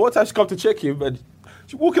 Like, one time she come to check him, and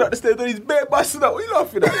she walking out the stairs and he's bare busting out. What are you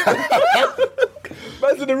laughing at?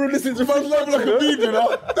 Man's in the room listening to man's laughing like a bean, you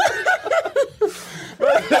know?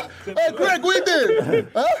 Hey, Greg, what you doing?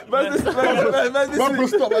 Huh? Man,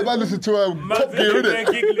 Stop, man, listen to Top Gear, innit?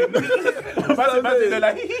 They're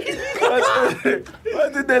like, Man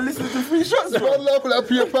did they listen to 3 shots, bro? Man laughing at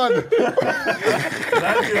Peter Pan.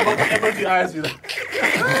 empty eyes, you know.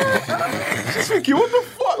 She's thinking, what the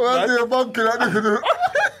fuck, Man man? did a monkey like this.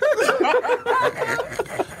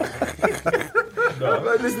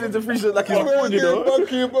 Man listening to 3 shots like it's porn, you know?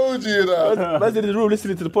 Monkey emoji, you know? Man's in the room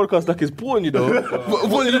listening to the podcast like it's porn, you know?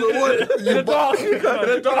 What? In the dark.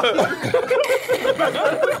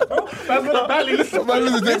 That's what badly listen. Man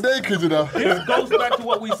listening to naked, you know? This goes back to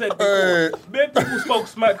what we said before. Many people spoke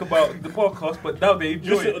smack about the podcast, but now they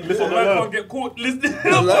enjoy it. Listen, So man can't get caught listening to the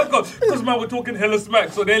podcast because man, we're talking hella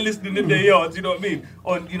smack, so they're listening in their yards. You know what I mean?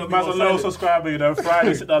 On Man's a low subscriber, you know.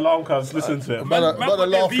 Friday, sit the alarm comes, listen to it. Man are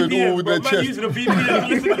laughing all with their Man chest. using a VPN to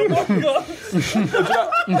listen to the podcast.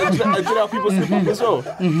 Do you know how people slip up as well?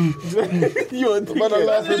 You're a Man are dickhead.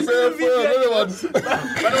 laughing bare first, other ones.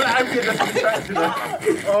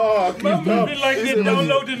 Man moving like they're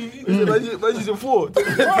downloading. Man using 4.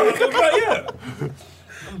 Yeah.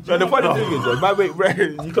 No, the funny thing is, man, wait,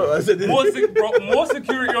 you can't, I said this. More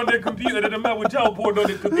security on their computer than a man with child porn on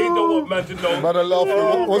it because they don't want man to know. Man are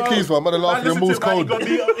laughing. What keys, man? Man are laughing in Morse code.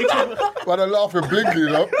 Man are laughing blinky, you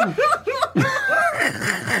know?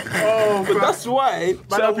 But that's why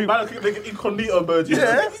certain people, Man, they get incognito birds.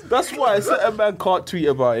 yeah, that's why certain man can't tweet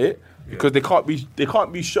about it. Because they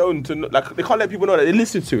can't be shown to like they can't let people know that they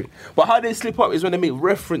listen to it. But how they slip up is when they make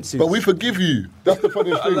references. But we forgive you. That's the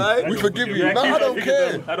funniest thing. Like- We forgive you. Yeah, No, I don't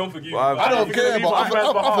care. I don't forgive you. I don't care, but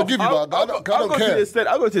I forgive you, but I don't I go care. to the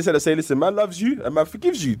instead and say, listen, man loves you and man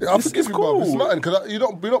forgives you. I This forgive is you, bro. It's cool. nothing, because you're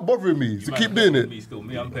not bothering me. So keep doing it. Me still,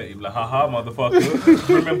 me, I'm petty. Like, haha, motherfucker.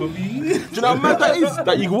 Remember me? Do you know how mad that is?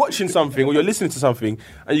 That you're watching something or you're listening to something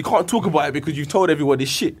and you can't talk about it because you've told everyone this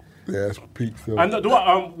shit. Yeah, it's peak. So. And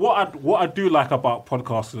what I do like about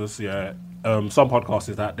podcasters, yeah, some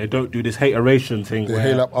podcasters that they don't do this hateration thing. They where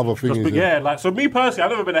hate up other things. just, yeah, like so me personally,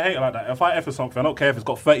 I've never been a hater like that. If I F something, I don't care if it's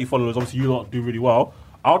got 30 followers. Obviously, you lot do really well.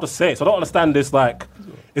 I'll just say it. So I don't understand this. Like,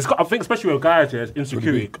 it's got. I think especially with guys, yeah, it's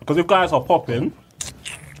insecurity because if guys are popping,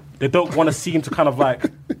 they don't want to seem to kind of like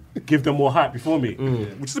give them more hype before me,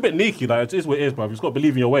 which is a bit sneaky. Like it is what it is, bro. You've just got to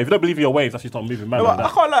believe in your wave. If you don't believe in your waves, that's just not moving, man. No, Like I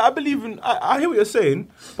that. can't lie. I believe in. I hear what you're saying,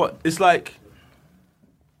 but it's like,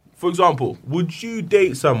 for example, would you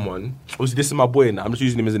date someone? Obviously, this is my boy now. I'm just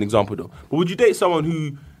using him as an example, though. But would you date someone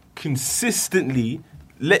who consistently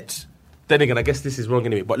lets? Then again, I guess this is wrong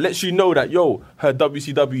anyway. But lets you know that her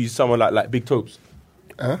WCW is someone like Big Topes.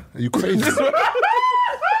 Huh? Are you crazy?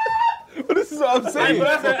 But this is what I'm saying.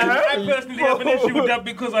 I personally have an issue with that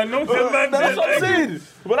because I know some man. That's what I'm saying.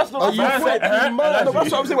 But that's not Are you fucking mad? No,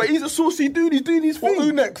 that's what I'm saying. Like, he's a saucy dude. He's doing his Well, thing.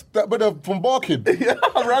 who next? That brother from Barking.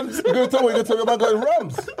 Rams. You're going to tell me your man got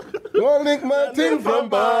Rams. One link my thing from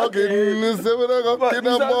bargain. 7 o'clock in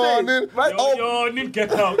the morning. Yo,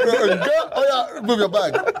 get out. Oh yeah, move your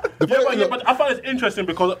bag. But I find it's interesting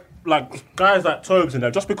because like guys like Tobes and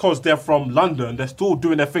that, just because they're from London, they're still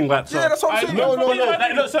doing their thing. Like, so Yeah, that's what I'm saying.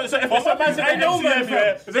 No. So if it's a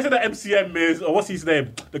MCM, if they say that MCM is, or what's his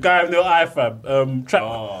name, the guy with the IFAB, Trap.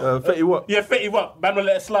 Fetty what? Yeah, Fetty what? Man will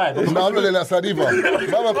let it slide. No, I'm not letting that slide either.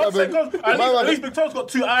 At least Big Toe's got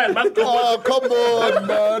 2 irons. Man, Oh, come on,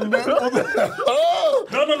 man. Oh.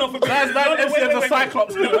 No, for MCM's a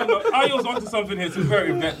Cyclops. I was onto something here. It's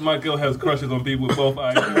imperative that my girl has crushes on people with both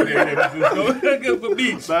eyes. For me, that's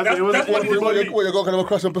what it is. What, you got kind of a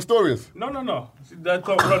crush on Pistorius? No. That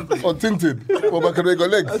can't run for me. On Tinted? What, man, can they got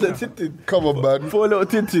legs? Tinted. Come on, man. 4 little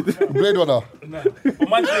tinted. Blade Runner. Nah. But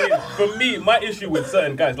my thing is, for me, my issue with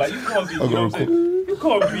certain guys, like, you can't be, you know what I'm saying? You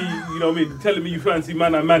can't be, you know what I mean, telling me you fancy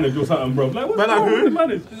man I manage or something, bro. Like, Man I who?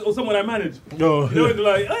 manage? Or someone I manage. No. You know,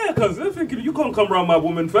 they're like, cuz they're thinking you can't come around my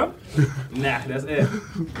woman, fam. Nah, that's it.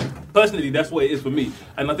 Personally, that's what it is for me.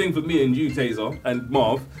 And I think for me and you, Taser, and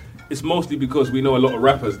Marv, it's mostly because we know a lot of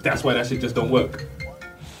rappers. That's why that shit just don't work.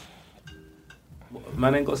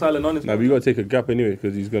 Man ain't got silent on his. Nah, but you gotta take a gap anyway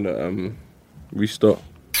because he's gonna restart.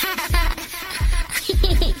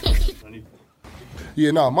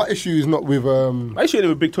 Yeah, no, my issue is not with I actually ain't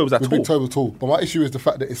with Big Tobes at all. Big Toe at all. But my issue is the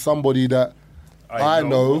fact that it's somebody that I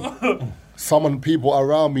know, people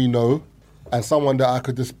around me know, and someone that I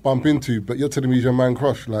could just bump into. But you're telling me he's your man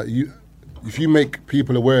crush. Like, if you make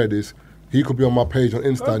people aware of this, he could be on my page on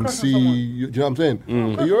Insta and see. Do you know what I'm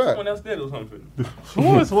saying? Are you alright? Someone else dead or something.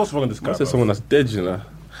 What's wrong with this guy? I said someone that's dead, you know.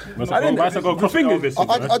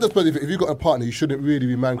 I just believe if you got a partner, you shouldn't really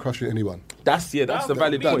be man crushing anyone. That's the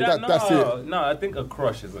valid point. That's it. No, I think a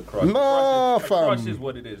crush is a crush. Nah, a fam. crush is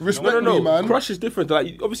what it is. Respect me, man. Crush is different.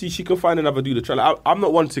 Like, obviously, she can find another dude to try. Like, I'm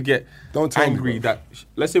not one to get Don't tell me, angry bro. that.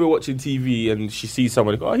 Let's say we're watching TV and she sees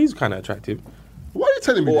someone. Go, oh, he's kind of attractive. Why are you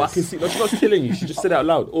telling me Or I this? can see. No, she's not killing you. She just said it out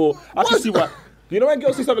loud. Or I can see why. You know when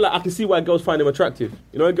girls say something like, I can see why girls find him attractive.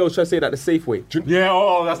 You know when girls try to say that the safe way.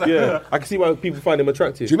 Yeah, that's like, Yeah, I can see why people find him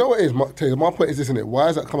attractive. Do you know what it is? My point is this, isn't it? Why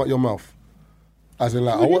does that come out your mouth? As in,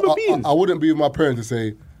 like, Human beings. I wouldn't be with my parents to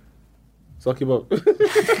say, Suck him up.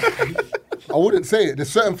 I wouldn't say it. There's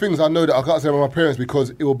certain things I know that I can't say with my parents because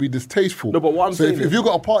it will be distasteful. No, but what I'm so saying if is- you've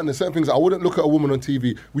got a partner, certain things I wouldn't look at a woman on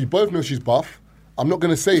TV. We both know she's buff. I'm not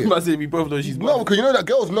going to say it. I say we both know she's No, because you know that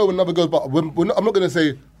girls know when another girl's buff. I'm not going to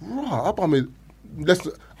say, rah, that bum is...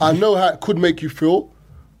 I know how it could make you feel.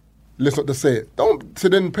 Let's not just say it. So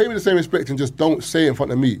then pay me the same respect and just don't say it in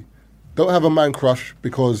front of me. Don't have a man crush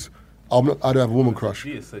because I don't have a woman crush.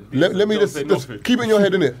 Let me just keep it in your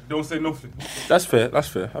head, innit? Don't say nothing. That's fair. I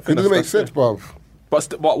think It doesn't make that's sense, fair.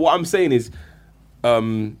 bruv. But what I'm saying is,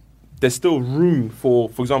 there's still room for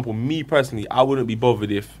example, me personally, I wouldn't be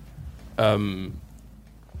bothered if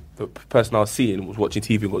the person I was seeing was watching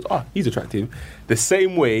TV and goes, oh, he's attractive. The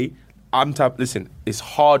same way, listen, it's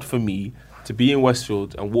hard for me to be in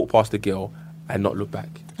Westfield and walk past a girl and not look back.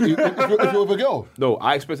 If you're with a girl. No,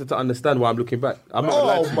 I expect her to understand why I'm looking back. I'm not gonna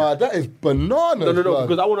lie to Oh, you. man, that is bananas. No, blood.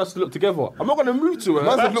 because I want us to look together. I'm not going to move to her.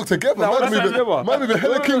 Man said look together. No, Man moving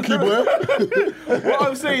hella kinky, boy. What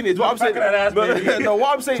I'm saying is, what I'm saying,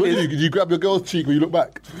 what I'm saying So is, you grab your girl's cheek when you look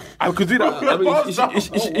back. I could do that. I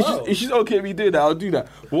mean, if she's okay with me doing that, I'll do that.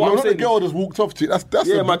 But what No, I'm not the saying girl just walked off to you. That's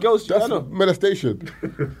Yeah, my girl's cheek, I That's know. molestation.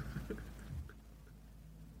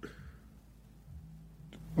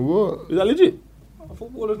 What? is that legit?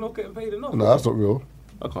 Footballers not getting paid enough. No, that's not real.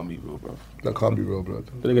 That can't be real, bro. That can't be real, blood.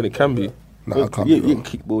 Then again, it can be. Nah, it can't you be real. can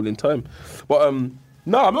kick ball in time. But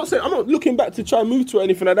no, I'm not looking back to try and move to or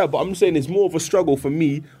anything like that. But I'm saying it's more of a struggle for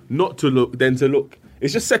me not to look than to look.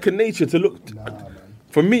 It's just second nature to look.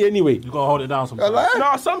 For me, anyway. You gotta hold it down sometimes.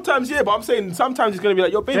 No, sometimes yeah, but I'm saying sometimes it's gonna be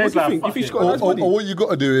like, yo, babe, what James do you like, think? You fuck think she's it. got a nice body? Or what you got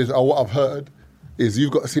to do is, or what I've heard, is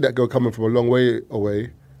you've got to see that girl coming from a long way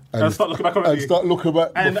away. And start looking back at and you. start looking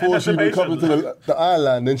back And before she even comes into the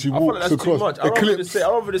island. Then she I feel like walks that's too across. much. I'd Eclipse.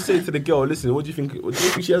 rather just say to the girl, listen, what do you think? Do you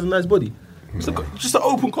think she has a nice body? Just an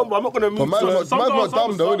open combo. I'm not gonna move. man's to her. not- man's not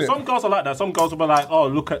dumb though, innit? Some girls are like that. Some girls will be like, oh,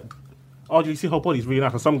 look at... Oh, do you see her body's really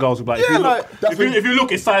nice? And some girls will be like, Yeah, like, if you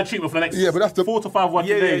look, it's side treatment for the next Yeah, but that's the- 4 to 5 working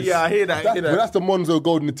Yeah, days. I hear that. But that's the Monzo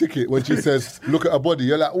golden ticket when she says, "Look at her body."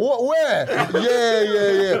 You're like, "What? Where?"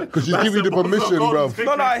 Yeah. Because she's giving you the permission, bro.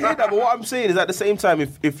 No, I hear that. But what I'm saying is, at the same time,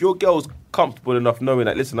 if your girl's comfortable enough knowing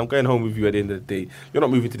that, listen, I'm going home with you at the end of the day. You're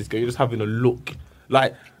not moving to this girl. You're just having a look.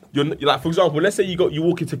 Like you're like, for example, let's say you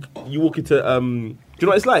walk into. Do you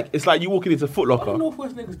know what it's like? It's like you walking into Foot I Locker. don't know if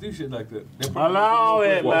West niggas do shit like that. Allow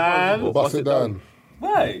it, man. Bust it down.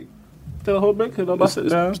 Why? Tell the whole bank, and I bust it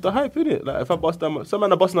down. It's the hype, innit? Like, if I bust down, some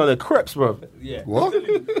man are busting out their crepes, bro. Yeah. What?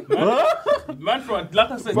 Man from,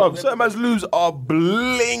 like I said, Bro, certain man's lubes are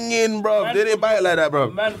blinging, bro. Man They didn't from- buy it like that,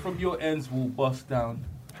 bro. Man from your ends will bust down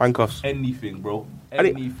Handcuffs. anything, bro. I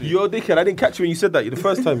didn't, Anything. you're a dickhead. I didn't catch you when you said that the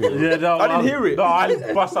first time. Yeah, no, I didn't hear it. No,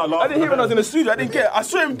 I bust out I didn't hear it when I was in the studio. I didn't get it. I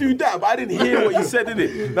saw him do that, but I didn't hear what he said,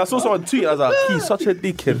 innit? And I saw someone tweet. I was like, he's such a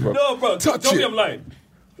dickhead, bro. No, bro. Touch Tell me it. I'm lying.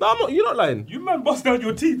 No, I'm not. You're not lying. You man bust down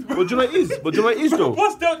your teeth, bro. But do you know what it is? But do you know what it is, though?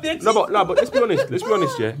 Bust down their teeth. No, but let's be honest. Let's be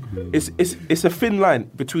honest, yeah. It's a thin line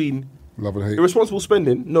between Love and hate. irresponsible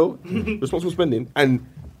spending, responsible spending, and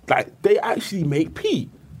like they actually make pee.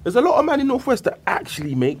 There's a lot of man in Northwest that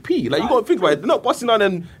actually make pee. Like you got to think about it. They're not busting out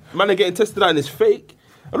and man are getting tested out and it's fake.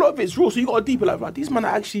 A lot of it's real. So you got to deeper like, right, these men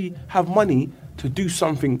actually have money to do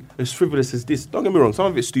something as frivolous as this. Don't get me wrong. Some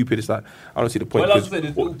of it's stupid. It's like I don't see the point. Well, I 'cause said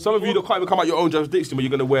it's- some of you that can't even come out your own jurisdiction, but you're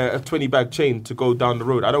gonna wear a 20 bag chain to go down the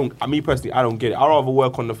road. Me personally, I don't get it. I rather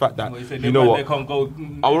work on the fact that you know what. They can't go.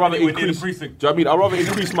 I would rather anywhere near the increase. Do you precinct. know what I mean? I'd rather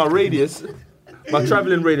increase my radius, my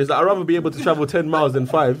traveling radius. Like, I'd rather be able to travel 10 miles than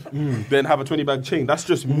 5 than have a 20 bag chain. That's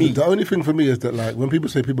just me. The only thing for me is that, like, when people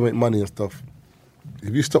say people make money and stuff,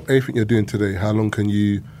 if you stop everything you're doing today, how long can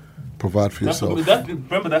you provide for yourself?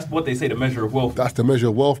 Remember, that's what they say, the measure of wealth. That's the measure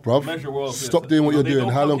of wealth, bruv. Measure of wealth. Stop yes. doing what you're They doing.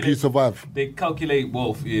 don't How long can you calculate- survive? They calculate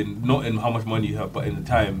wealth in not in how much money you have, but in the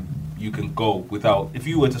time you can go without. If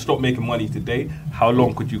you were to stop making money today, how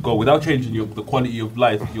long could you go without changing the quality of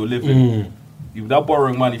life you're living? Without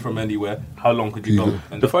borrowing money from anywhere, how long could you go?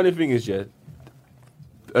 And The funny thing is, yeah,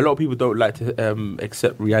 a lot of people don't like to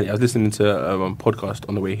accept reality. I was listening to a podcast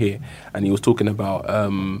on the way here, and he was talking about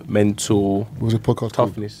mental What was the podcast called?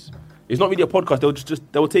 toughness. It's not really a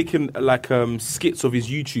podcast. They were taking like skits of his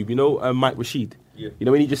YouTube. You know, Mike Rashid. Yeah. You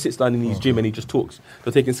know when he just sits down in his gym and he just talks.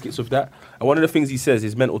 They're taking skits of that. And one of the things he says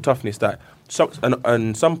is mental toughness. That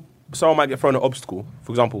someone might get thrown an obstacle.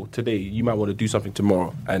 For example, today you might want to do something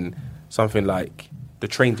tomorrow, and something like the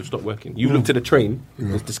trains have stopped working. You look to the train,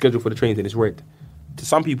 it's the schedule for the trains, and it's red. To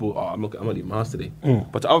some people, I'm not leaving my house today.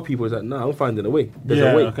 But to other people, it's like, nah, I'm finding a way. There's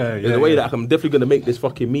Yeah, a way. okay, There's yeah, a way yeah. that I'm definitely going to make this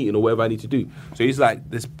fucking meeting or whatever I need to do. So he's like,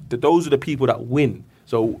 those are the people that win.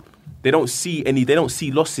 So they don't see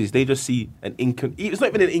losses. They just see it's not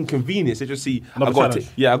even an inconvenience. They just see, Another I got challenge.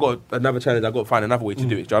 I got another challenge. I got to find another way to do it.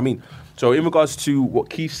 Do you know what I mean? So in regards to what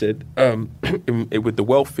Keith said with the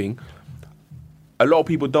wealth thing, a lot of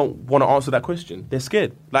people don't want to answer that question. They're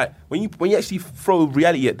scared. Like when you actually throw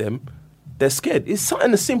reality at them, they're scared. It's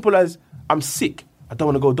something as simple as I'm sick. I don't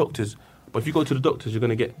want to go to doctors. But if you go to the doctors, you're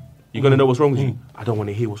gonna know what's wrong with you. I don't want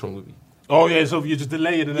to hear what's wrong with me. Oh yeah, so you're just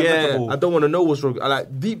delaying the inevitable. I don't want to know what's wrong.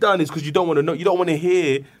 Like deep down is because you don't want to know. You don't want to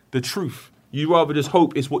hear the truth. You rather just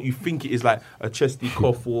hope it's what you think it is, like a chesty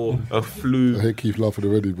cough or a flu. I hate Keith laughing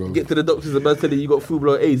already, bro. Get to the doctors and man telling you got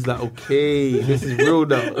full-blown AIDS. Like, okay, this is real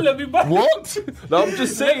now. let me buy. What? No, I'm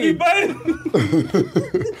just Let me saying. buy.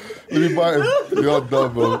 Let me bite him. You're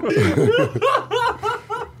dumb, bro.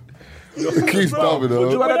 Keith's dumb, you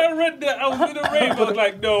know. When I read that, I was in a rave. I was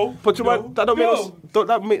like, no. But you no, might,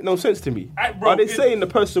 that make no sense to me. Bro, Are they it- saying the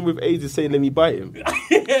person with AIDS is saying let me bite him?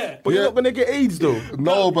 Yeah. But you're Yeah. not gonna get AIDS though.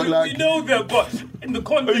 No, but we like, know that, but in the Are you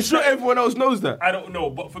context, sure everyone else knows that? I don't know,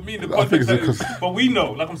 but for me, in the I think context, it's that because- but we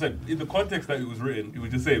know, like I'm saying, in the context that it was written, it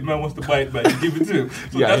was just saying, man wants to bite, man, you give it to him.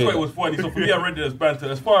 So Yeah, I that's hear why it that. was funny. So for me, I read it as banter.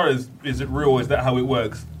 As far as, is it real, is that how it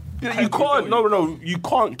works? You can't. No. You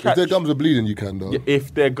can't if catch. their gums are bleeding, you can, though.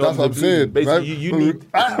 If their gums That's what are I'm saying. bleeding. Basically, man. you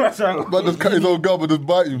need. Man just cut his own gum and just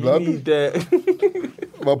bite you, You man. need.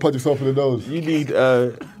 Man, punch yourself in the nose. You need.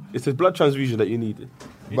 It's a blood transfusion that you need.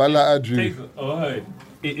 Man like Andrew. Taser. Oh, hey.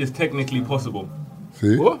 It is technically possible,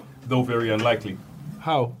 See? What? though very unlikely.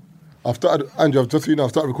 How? I've started, Andrew, I've just seen I've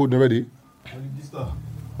started recording already.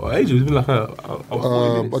 Well, ages. It's been like a.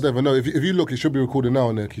 Oh, I don't even know. If you look, it should be recording now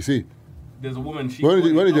on there. Can you see? There's a woman, she... We're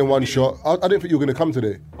only doing one shot. I didn't think you were going to come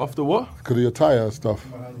today After what? because of your tyre stuff.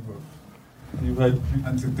 You've had...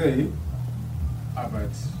 And today, I've had,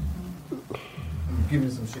 I'm giving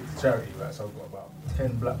some shit to charity, right? So I've got about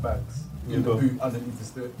 10 black bags in the boot underneath the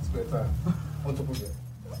spare tire. On top of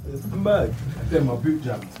it. Mad. And then my boot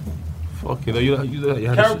jammed. Fuck you know. You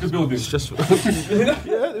had Character building. It's just.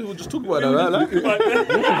 Yeah, we'll just talk about that,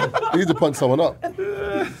 right? You need to punch someone up.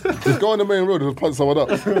 Just go on the main road and just punch someone up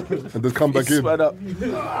and just come back in. Spread up.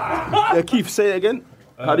 Yeah, Keith, say it again.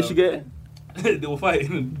 How did she get it? They were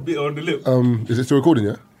fighting and bit on the lip. Is it still recording,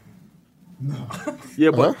 yeah?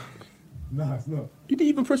 Yeah, but Huh? No, it's not. you didn't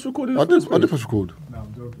even press record. In the I first did place. press record. No,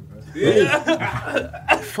 I'm joking,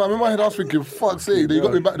 man. Fam, in my head I was thinking, fuck's sake, you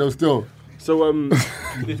got me back though still. So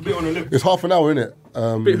It's bit on the lip. It's half an hour, innit?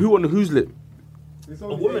 who on whose lip? It's A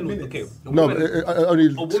only woman 8 was minutes. okay. No, it only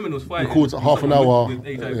A woman was fighting. records half an hour. with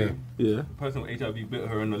HIV. Yeah. The person with HIV bit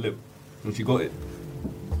her in the lip, and she got it.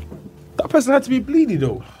 That person had to be bleeding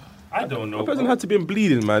though. I don't know. That person had to be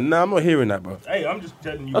bleeding, man. Nah, I'm not hearing that, bro. Hey, I'm just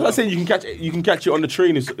telling you. I'm not saying you can catch it on the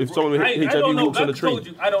train if someone with I HIV don't know. walks on the I train. told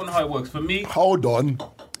you, I don't know how it works. For me, Hold on.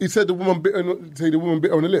 He said the woman bit her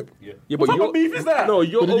on the lip. yeah. Yeah, but What you're, type of beef is that? No,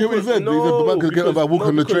 you're But did you hear what he said? He said the man could get her by walking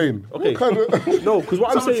on the train. Okay. What kind of... No, because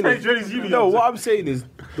what I'm Some saying trade is, journeys you no, need. what I'm saying is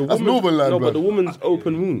the That's woman. Northern land, No, blood. but the woman's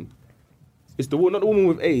open wound. It's not the woman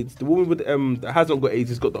with AIDS. The woman with that hasn't got AIDS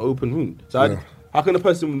has got the open wound. So Yeah. how can a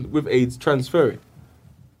person with AIDS transfer it?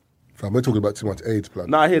 Fam, we're talking about too much AIDS, blood.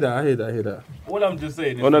 Nah, I hear that. What I'm just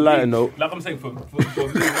saying is, On a for lighter me, note. like I'm saying, for me, when I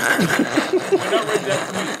read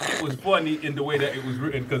that tweet, it was funny in the way that it was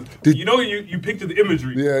written because you picture the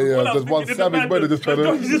imagery. Yeah. What I'm There's one thinking is savage the man brother just trying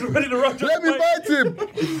to... he's just ready to rush. Let me bite him!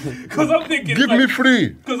 Because I'm thinking, Give me free!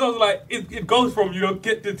 Because I was like, it goes from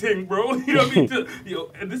get the thing, bro. You know what I mean? To,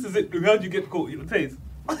 and this is it. How'd you get caught? Taste.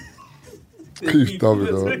 Keith David,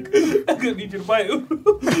 though. I could need you to bite him.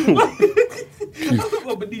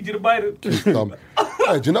 I would need you to bite him.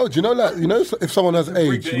 Hey, do you know that if someone has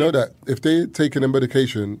AIDS, you know that if they're taking a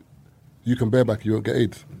medication, you can bareback, you won't get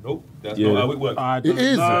AIDS. Nope, that's Yeah. not how it works. It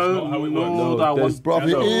is. That's not how it works. No, that there's- was Bruv, it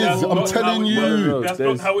is. That's I'm not telling how it you. works. No, That's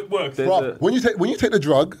there's- not how it works. there's- Bruv, when you take the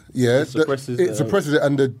drug, yeah, suppresses it the- suppresses it,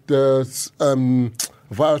 and the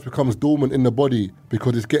virus becomes dormant in the body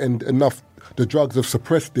because it's getting enough. The drugs have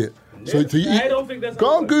suppressed it. So you I don't think that's go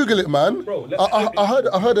how it on works. Google it, man. Bro, I heard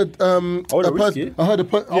I wouldn't risk it. I heard a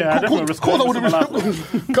Yeah, I definitely risk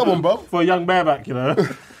it. Come on, bro. for a young bareback, you know.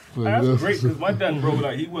 That's great because my dad, bro,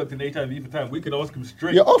 like he worked in HIV for time. We could ask him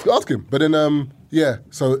straight. Yeah, ask him. But then,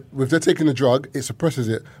 so if they're taking the drug, it suppresses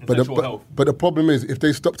it. But Sexual health. but the problem is, if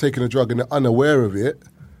they stop taking the drug and they're unaware of it,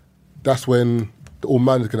 that's when all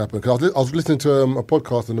madness can happen. Because I was listening to a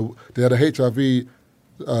podcast and they had a HIV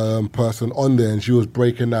person on there, and she was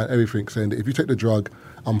breaking down everything, saying that if you take the drug,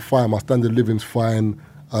 I'm fine. My standard of living's fine.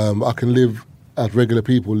 I can live as regular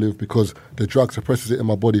people live because the drug suppresses it in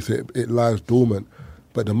my body, so it lies dormant.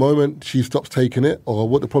 But the moment she stops taking it, or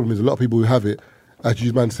what the problem is, a lot of people who have it, as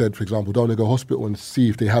you man said, for example, don't want to go to hospital and see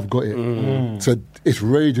if they have got it. So it's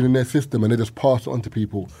raging in their system, and they just pass it on to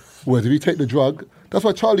people. Whereas if you take the drug, that's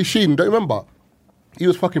why Charlie Sheen, don't you remember? He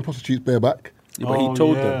was fucking prostitutes bareback. Yeah, but he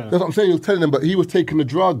told them. That's what I'm saying. He was telling them, but he was taking the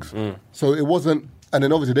drugs. So it wasn't. And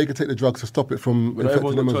then obviously they could take the drugs to stop it from But infecting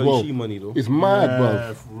everyone's them got as Charlie well. Sheen money, though. It's mad,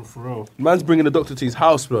 Yeah, bro. for real. Man's bringing the doctor to his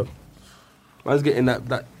house, bro. Man's getting that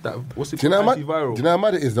what's it Do you know called? how Antiviral. mad? Do you know how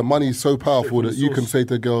mad it is? The money is so powerful that you can say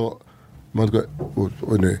to a girl, "Man's got." Or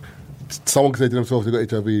no, someone can say to themselves, "They got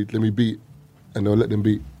HIV. Let me beat," and they'll let them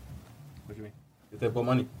beat. What do you mean? If they've got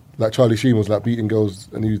money. Like Charlie Sheen was like beating girls,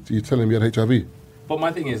 and you telling him he had HIV. But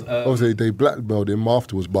my thing is, Obviously they blackmailed him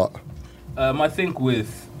afterwards, but my thing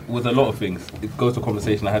with a lot of things, it goes to a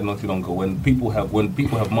conversation I had not too long ago. When people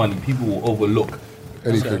have money, people will overlook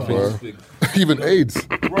anything, certain bro. things. Even AIDS.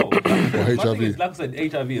 Bro, my thing HIV. is, like I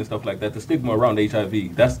said, HIV and stuff like that. The stigma around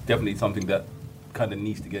HIV, that's definitely something that kind of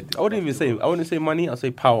needs to get. I wouldn't say money. I'd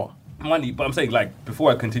say power. money, but I'm saying, like,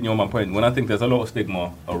 before I continue on my point, when I think there's a lot of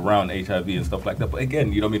stigma around HIV and stuff like that, but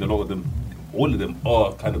again, you know what I mean, a lot of them, all of them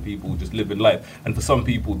are kind of people just living life. And for some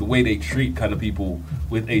people, the way they treat kind of people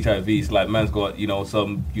with HIV is like, man's got, you know,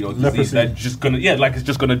 some, you know, disease that's just gonna, like it's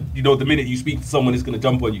just gonna, you know, the minute you speak to someone, it's gonna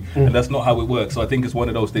jump on you. And that's not how it works. So I think it's one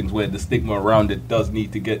of those things where the stigma around it does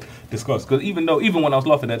need to get discussed. Because even when I was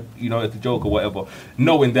laughing at, you know, at the joke or whatever,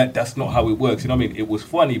 knowing that that's not how it works, you know what I mean? It was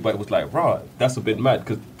funny, but it was like, rah, that's a bit mad.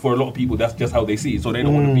 Because for a lot of people, that's just how they see it. So they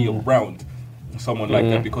don't want to be around someone like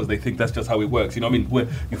that because they think that's just how it works. You know what I mean? Where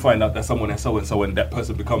you find out that someone has so-and-so and that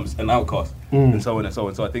person becomes an outcast and so on and so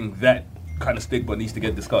on. So I think that kind of stigma needs to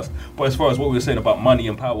get discussed. But as far as what we were saying about money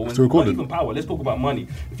and power, not even power, let's talk about money.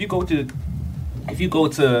 If you go to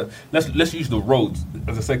let's use the roads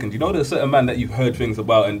as a second. You know, there's a certain man that you've heard things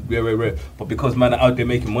about and rare, but because man are out there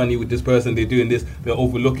making money with this person, they're doing this, they'll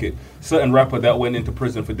overlook it. Certain rapper that went into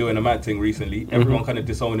prison for doing a mad thing recently, everyone kind of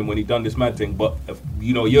disowned him when he done this mad thing, but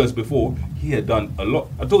you know, years before, he had done a lot.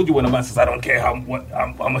 I told you when a man says, I don't care how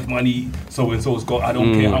much money so-and-so's got, I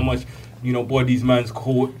don't care how much, you know, bodies man's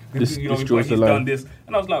caught, you know, but he's done this.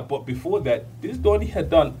 And I was like, but before that, this Donny had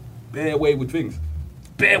done bare wayward things.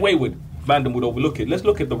 Bare wayward. Mandem would overlook it. Let's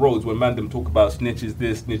look at the roads when Mandem talk about snitches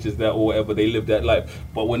this, snitches that, or whatever. They live that life.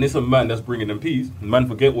 But when it's a man that's bringing them peace, man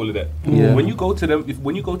forget all of that. Yeah. When you go to them,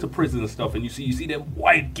 when you go to prison and stuff, and you see them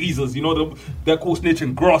white geezers, you know them that call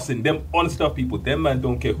snitching, grossing, them honest stuff people. Them man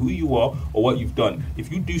don't care who you are or what you've done.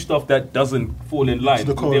 If you do stuff that doesn't fall in line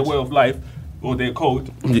with their way of life, or their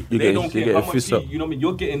code, they don't care how much you know what I mean.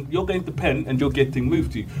 You're getting the pen and you're getting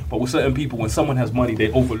moved to. But with certain people, when someone has money,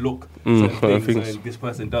 they overlook certain things. And this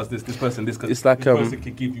person does this person this. It's like this person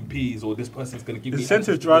can give you peas, or this person's going to give you.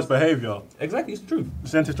 Incentive drives behavior. Exactly, it's true.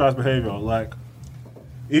 Incentive drives behavior. Like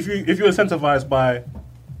if you're incentivized by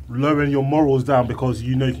lowering your morals down because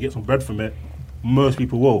you know you can get some bread from it, most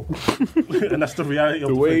people will, and that's the reality of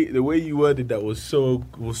the way you worded that was so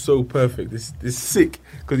perfect. It's sick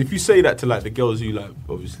because if you say that to like the girls who like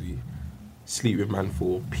obviously sleep with man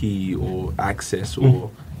for pee or access or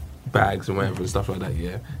bags and whatever and stuff like that,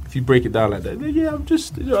 yeah. If you break it down like that, yeah, I'm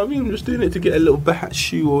just, you know what I mean, I'm just doing it to get a little bat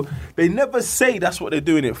shoe. Or they never say that's what they're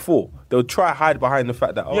doing it for. They'll try to hide behind the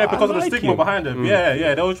fact that because of the stigma behind them.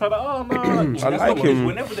 Yeah, they'll try to I like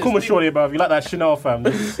him. Come and shorty about you like that Chanel fam.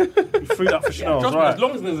 You free up for Chanel, right? As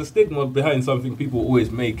long as there's a stigma behind something, people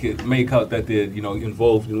always make out that they're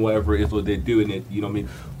involved in whatever it is or they're doing it, you know what I mean,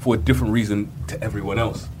 for a different reason to everyone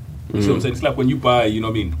else. You see what I'm saying? It's like when you buy, you know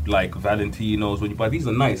what I mean, like Valentinos, when you buy, these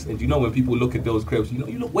are nice. And when people look at those crepes,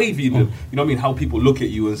 you look wavy. You know what I mean? How people look at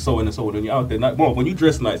you and so on and so on. When you're out there, when you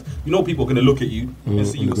dress nice, people are going to look at you and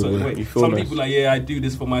see you a certain way. Some people are like, I do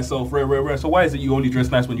this for myself, rare. So why is it you only dress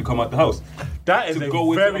nice when you come out the house? That is a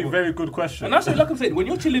very, very good question. And that's it, like I'm saying, when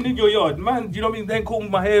you're chilling in your yard, man, you know what I mean, then comb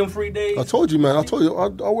my hair in 3 days. I told you, man. I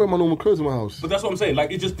wear my normal clothes in my house. But that's what I'm saying.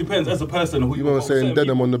 Like, it just depends as a person. Who you know what I'm saying?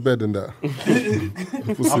 Denim on the bed and that.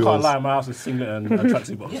 I can't lie, my house is singlet and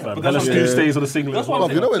tracksuit box, fam. Hella Tuesdays on the singlet. That's what I'm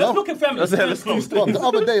saying. Let's look at family. The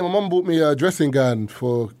other day, my mum bought me a dressing gown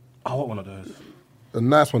for... I want one of those. A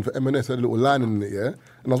nice one for M&S, had a little lining in it, yeah?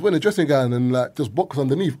 And I was wearing a dressing gown and, like, just boxes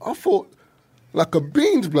underneath. I thought... like a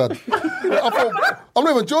beans, blood. I'm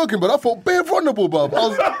not even joking, but I felt bare vulnerable, bruv. I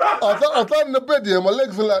was lying in the bed, yeah, my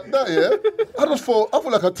legs were like that, yeah. I felt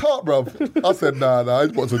like a tart, bruv. I said, nah, I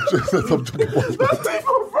just put some jogging balls,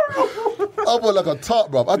 I felt like a tart,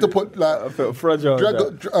 bruv. I had to put like... I felt fragile.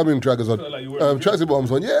 Draggers on. Tracksuit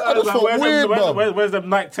bottoms on. Yeah, I just felt weird, bruv. Where's the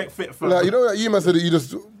Nike Tech Fit for? Like, you know that you man said that you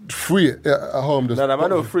just free it at home. Just I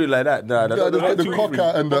don't free like that. The cock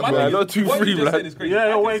out and that, man. Not too free, man. Yeah,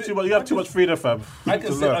 you're way too much. You have too much freedom, fam. I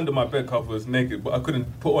can sit under my bed covers naked, but I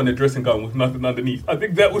couldn't put on a dressing gown with nothing underneath. I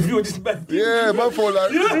think that would feel just bad. Yeah, man felt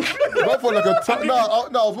like a tart. No, I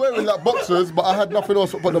was wearing like boxers, but I had nothing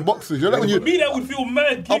else but the boxers. You know, for me, that would feel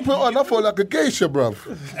mad. I felt like a geisha, bruv.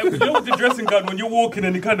 And you know with the dressing gown, when you're walking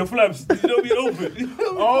and it kind of flaps, you don't be open.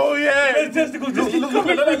 Oh, yeah. The testicles just keep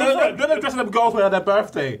coming. They're dressing them girls on their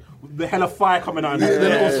birthday. The hell of fire coming out. Yeah, the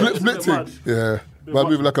little split thing. Yeah. Man,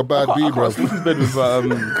 moving like a bad bee, bro. I can't sleep in bed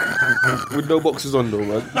with no boxes on, though,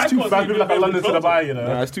 man. It's too bad, moving like a London to the Bay, you know.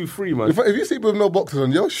 Nah, it's too free, man. If you sleep with no boxes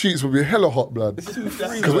on, your sheets will be hella hot, blood. It's too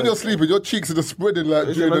free. Because when you're sleeping, your cheeks are just spreading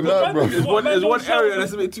like during the night, bro. There's one area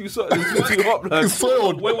that's a bit too hot, blood. It's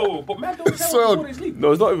soiled. Wait. But man, don't shower before they sleep.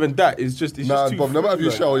 No, it's not even that. It's just too free. Nah, no matter if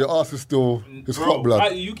you shower, your ass is still... It's hot,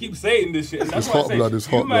 blood. You keep saying this shit. It's hot, blood. It's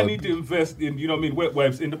hot, blood. You man need to invest in, you know what I mean, wet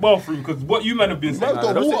wipes in the bathroom, because what you man have been saying... Man's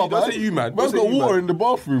got water, man. Don't say you, man. Man's got water in the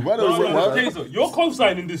bathroom. No, you're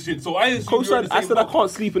co-signing this shit, so I assume I said I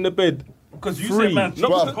can't sleep in the bed. Because you said, man,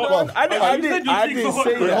 I didn't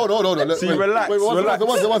say that. Hold on. See, relax.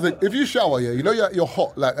 One thing. If you shower, yeah, you know you're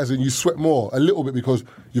hot, like as in you sweat more a little bit because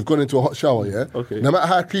you've gone into a hot shower, yeah? Okay. No matter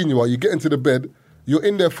how clean you are, you get into the bed, you're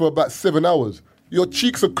in there for about 7 hours. Your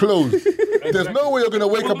cheeks are closed. There's no way you're going to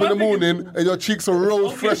wake up in the morning and your cheeks are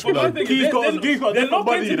rose fresh, blood. They're not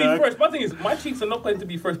going to be fresh. My thing is, my cheeks are not going to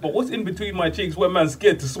be fresh, but what's in between my cheeks where man's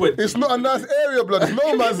scared to sweat? It's not a nice area, blood. It's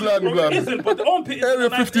no man's land, blood. It isn't, but the armpit is Area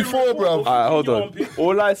 54, bro. Alright, hold on.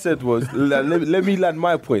 All I said was, let me land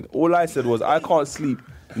my point. All I said was, I can't sleep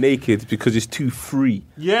naked because it's too free.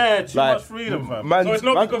 Yeah, too much freedom, fam. Man's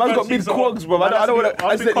got big quags, bro. I don't want to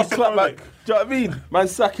accidentally clap back. Do you know what I mean?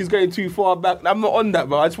 Man's sack is going too far back. I'm not on that,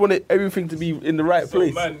 bro. I just want everything to be in the right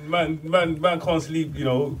place. Man can't sleep,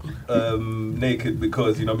 naked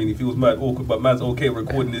because, you know what I mean, he feels mad awkward, but man's okay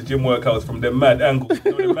recording his gym workouts from them mad angles.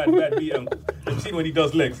 You know, them mad beat angles. You've seen when he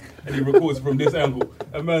does legs and he records from this angle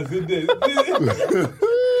and man's in there.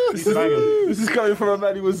 This is coming from a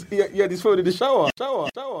man who had his phone in the shower.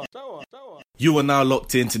 You are now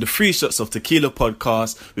locked into the Free Shots of Tequila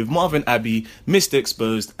podcast with Marvin Abbey, Mr.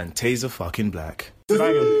 Exposed, and Taser fucking Black.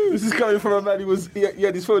 This is coming from a man who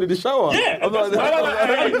had his phone in the shower. Yeah. I'm not.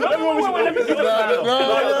 Let me get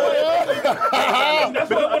That's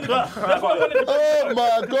what I wanted. Oh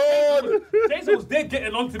my God! Jason was there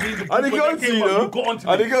getting onto me. I didn't get onto you, though. You got onto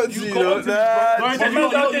me. I didn't get onto you, though. I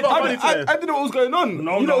didn't know what was going on.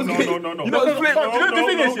 No. You know the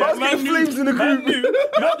thing is, I was getting flames in the group.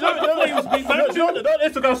 No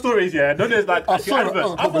Instagram stories, yeah. No, there's like actually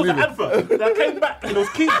adverts. I thought the advert that came back and it was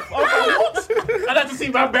Keith. I was like, what? I had to see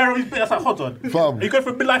man bury his bit. I was like, hold on. Are you going for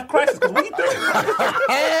a midlife crisis? Because what are you doing?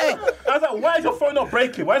 I was like, why is your phone not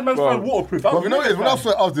breaking? Why is man's phone waterproof? Well, you know what it is? When I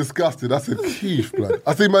was disgusted, I said, Keith, blood.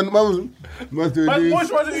 I said, man doing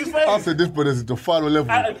this. I said, this brother is the final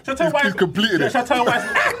level. He's completed it. Shall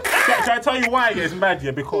I tell you why it's mad,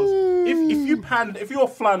 yeah? Because if you're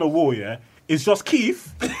flying a wall, yeah, it's just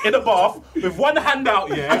Keith in the bath with one hand out,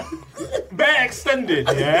 yeah, bare extended,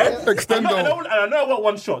 yeah. Extendo. And I know I want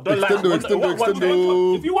one shot. Don't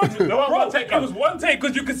Extendo. If you want to, it was one take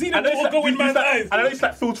because you can see the ball go in man's eyes. And I know you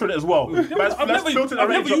start filtering it as well. I've never used it.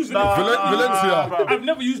 Valencia. I've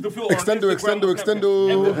never used the filter. Extendo.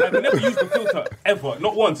 I've never used the filter ever,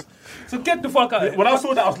 not once. So get the fuck out of here. When I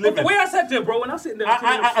saw that, I was living. The way I sat there, bro, when I was sitting there,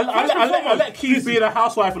 I let Keith be the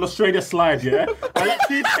housewife in Australia slide, yeah? I let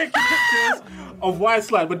Keith take the pictures of wide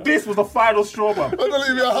slide, but this was the final straw, man. I don't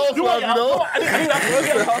even be a housewife, you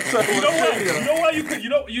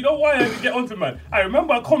know? You know why I had to get onto man? I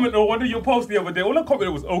remember I commented on one of your posts the other day. All I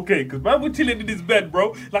commented was okay, because man was chilling in his bed,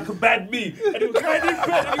 bro, like a bad me. And he was lying in his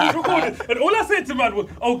bed and he was recording. And all I said to man was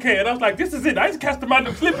okay. And I was like, this is it. I used to catch the man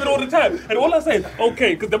and flip it all the time. And all I said,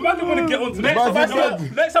 okay, because the man didn't want to get onto next time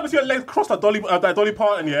I see your legs crossed at Dolly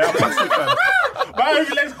Parton, yeah, I'm not sleeping. My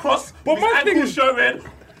only legs crossed, but my thing is showing.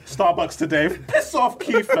 Starbucks today. Piss off,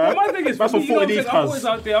 Keith, man. My thing is, that's what 40 these I'm always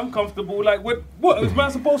out there, I'm comfortable. Like, what is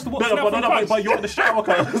man supposed to watch? But you're in the shower,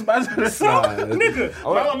 cuz. Nigga.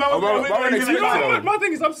 My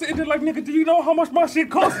thing is, I'm sitting there like, nigga, do you know how much my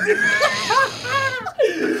shit costs?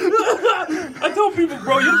 I told people,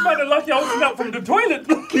 bro, you're kind of lucky I wasn't out from the toilet.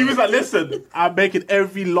 Keith was like, listen, I'm making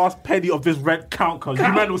every last penny of this rent count, cuz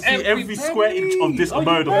you man will see every square inch of this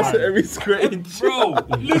mode of mine. Every square inch. Bro,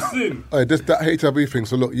 listen. Just that HIV thing.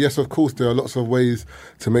 So look, yes, of course, there are lots of ways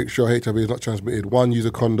to make sure HIV is not transmitted. 1, use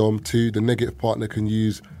a condom. 2, the negative partner can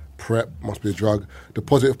use PrEP, must be a drug. The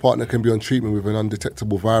positive partner can be on treatment with an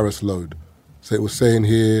undetectable virus load. So it was saying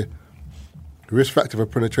here, risk factor for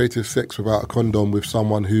penetrative sex without a condom with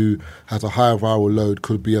someone who has a higher viral load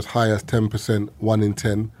could be as high as 10%, 1 in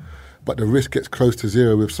 10. But the risk gets close to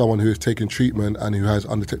 0 with someone who is taking treatment and who has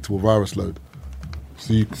undetectable virus load.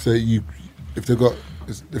 So you say if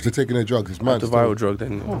they're taking their drugs, it's mad. The viral drug,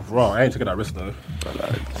 then. Oh, bro, I ain't taking that risk though.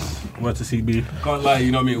 Word to CB. Can't lie,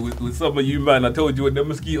 you know what I mean? With some of you, man, I told you when the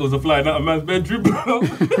mosquitoes are flying out of man's bedroom, bro.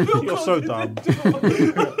 You're so dumb.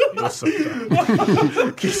 You're so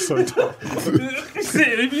dumb. He's so dumb.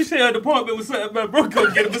 Shit, if you share an apartment with certain man, bro, go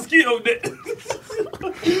get a mosquito net.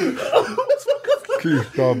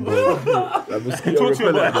 Keith dumb, bro. That mosquito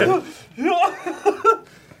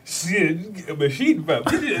Shit, get a machine, fam.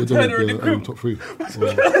 You need to turn her in the crib. Top 3. I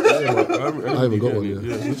haven't got one yet.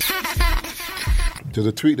 There's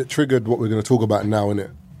a tweet that triggered what we're going to talk about now,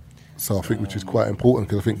 innit? So I think, which is quite important,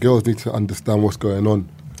 because I think girls need to understand what's going on.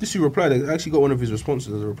 This you replied. I actually got one of his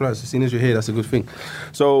responses as a reply. So, seeing as you're here, that's a good thing.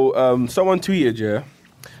 So, someone tweeted, yeah,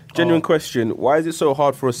 genuine question: why is it so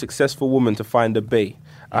hard for a successful woman to find a bae?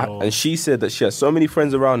 And she said that she has so many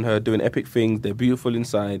friends around her doing epic things. They're beautiful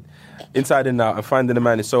inside and out, and finding a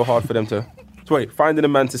man is so hard for them to. Finding a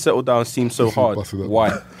man to settle down seems so hard.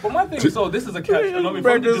 Why? But my thing is, this is a catch. And I mean,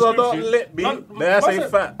 Brenda's are not lit me. They say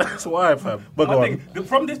fat. That's why, fam. But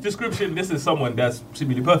from this description, this is someone that's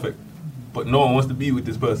seemingly perfect. But no one wants to be with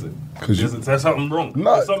this person. There's something wrong.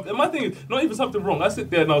 No. And my thing is, not even something wrong. I sit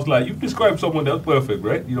there and I was like, you've described someone that's perfect,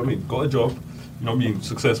 right? You know what I mean? Got a job. You know what I mean?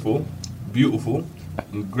 Successful. Beautiful.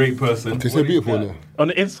 Great person. They say beautiful now. On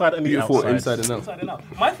the inside and the outside. Inside and out. Inside and out.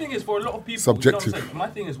 My thing is, for a lot of people, subjective. You know what I'm saying? My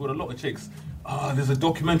thing is with a lot of chicks. There's a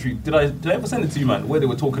documentary. Did I ever send it to you, man? Where they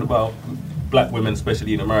were talking about black women,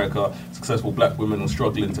 especially in America, successful black women, are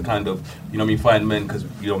struggling to kind of, you know what I mean, find men, because,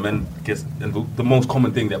 you know, men guess, and the most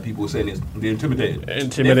common thing that people are saying is they're intimidated.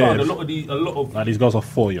 They found a lot of these girls are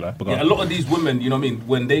for you, like. Yeah, a lot of these women, you know what I mean,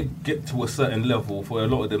 when they get to a certain level, for a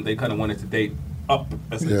lot of them, they kind of wanted to date up.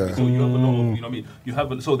 Yeah. So you have a lot of, you know what I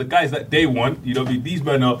mean, so the guys that they want, you know what I mean, these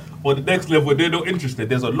men are on the next level, they're not interested.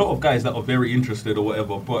 There's a lot of guys that are very interested or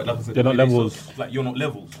whatever, but like I said, they're not levels. So, like, you're not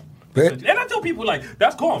levels. And I tell people, like,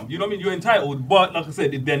 that's calm, you know what I mean, you're entitled, but like I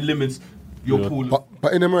said, it then limits your pool.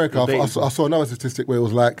 But in America, I saw another statistic where it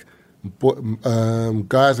was like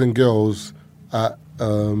guys and girls at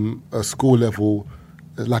a school level,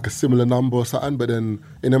 like a similar number or something, but then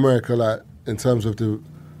in America, like, in terms of the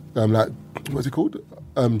like what's it called?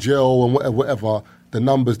 Jail and whatever, the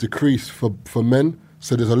numbers decrease for men.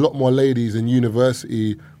 So there's a lot more ladies in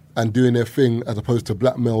university and doing their thing as opposed to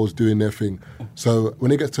black males doing their thing. So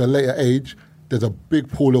when it gets to a later age, there's a big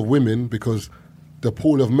pool of women because the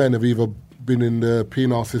pool of men have either been in the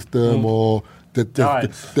penal system or they're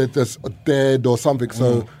just dead or something.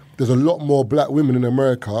 So there's a lot more black women in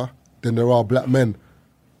America than there are black men.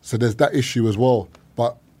 So there's that issue as well.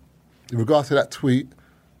 But in regards to that tweet,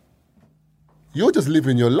 you're just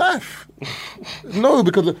living your life. No,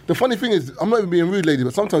 because the funny thing is, I'm not even being rude, lady,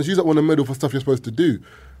 but sometimes you don't want a medal for stuff you're supposed to do.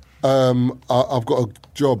 I've got a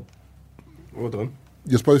job. Well done.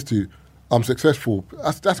 You're supposed to. I'm successful.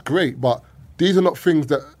 That's great, but these are not things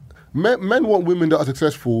that... Men want women that are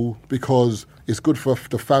successful because it's good for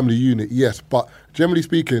the family unit, yes, but generally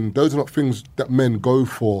speaking, those are not things that men go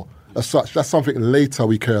for as such. That's something later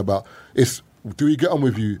we care about. It's, do we get on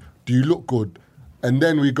with you? Do you look good? And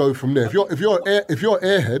then we go from there. If you're an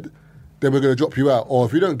airhead, then we're going to drop you out. Or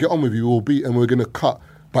if we don't get on with you, we'll beat and we're going to cut.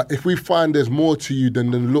 But if we find there's more to you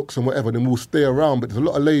than looks and whatever, then we'll stay around. But there's a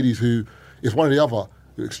lot of ladies who, it's one or the other.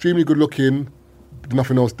 You're extremely good looking,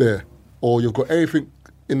 nothing else there. Or you've got everything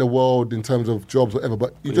in the world in terms of jobs, whatever,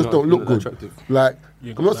 but you just don't look good. Attractive. Like,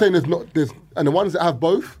 I'm not saying there's, and the ones that have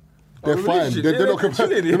both, they're fine. They're not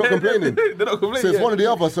complaining. They're not complaining. They're not complaining. So it's one or the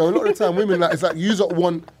other. So a lot of the time, women, like, it's like, you don't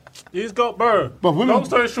want... These girls, bro. But women, long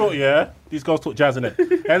story short, yeah, these girls talk jazz in it.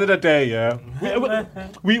 End of the day, yeah,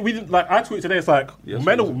 we like I tweeted today. It's like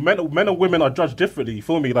men and women are judged differently. You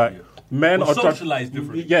feel me? Like men are socialized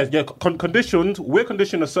differently. Yeah. Conditioned. We're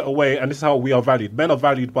conditioned a certain way, and this is how we are valued. Men are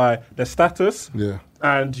valued by their status,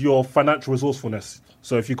 and your financial resourcefulness.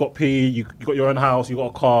 So if you got P, you got your own house, you got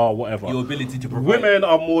a car, whatever. Your ability to provide. Don't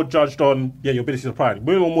are more judged on your ability to provide.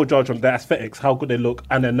 Women are more judged on their aesthetics, how good they look,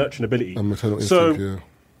 and their nurturing ability. And maternal instinct,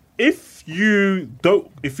 If you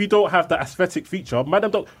don't have that aesthetic feature,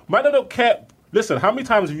 madam don't care. Listen, how many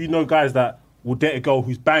times have you know guys that will date a girl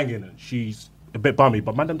who's banging and she's a bit bummy,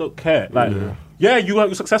 but madam don't care. Like,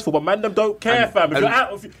 you're successful, but madam don't care, fam.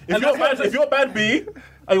 If you're bad B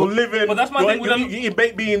and you're living, but that's my thing. You're eating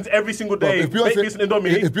baked beans every single day. If baked beans and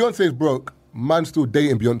Indomie. If Beyonce's broke, man's still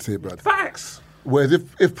dating Beyonce, bruv. Facts. Whereas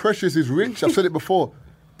if Precious is rich, I've said it before.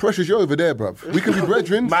 Precious, you're over there, bruv. We can be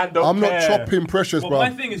brethren. I'm not chopping Precious, bruv. My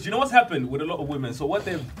thing is, you know what's happened with a lot of women? So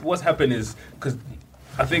what's happened is, because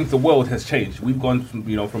I think the world has changed. We've gone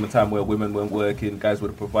from a time where women weren't working, guys were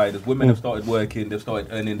the providers. Women have started working, they've started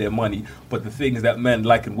earning their money. But the things that men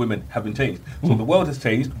like in women haven't changed. So the world has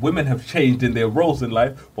changed. Women have changed in their roles in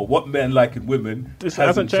life, but what men like in women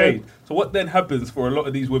hasn't changed. So what then happens for a lot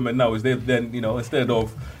of these women now is they've then, instead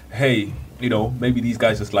of, hey, maybe these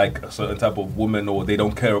guys just like a certain type of woman or they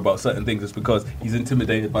don't care about certain things, it's because he's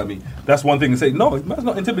intimidated by me. That's one thing to say. No, man's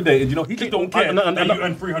not intimidated, he just don't care that you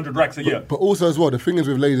earn 300 racks a year. But also as well, the thing is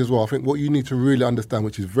with ladies as well, I think what you need to really understand,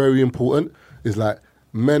 which is very important, is like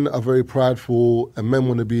men are very prideful and men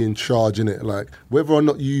want to be in charge, innit? Like whether or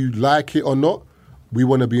not you like it or not, we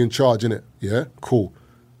want to be in charge, innit? Yeah? Cool.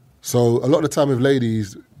 So a lot of the time with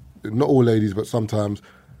ladies, not all ladies, but sometimes,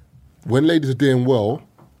 when ladies are doing well,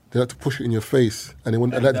 they like to push it in your face, and they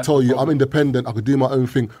like to tell you, I'm independent, I could do my own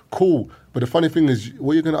thing. Cool. But the funny thing is,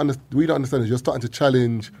 what we don't understand is you're starting to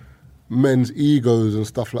challenge men's egos and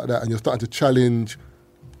stuff like that, and you're starting to challenge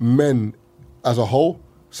men as a whole.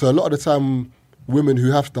 So a lot of the time, women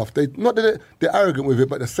who have stuff, they're arrogant with it,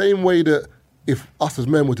 but the same way that if us as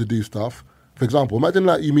men were to do stuff, for example, imagine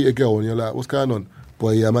like you meet a girl and you're like, what's going on?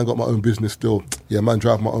 Boy, yeah, man got my own business still. Yeah, man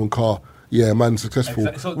drive my own car. Yeah, man, successful.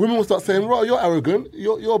 Exactly. So women will start saying, "Right, you're arrogant.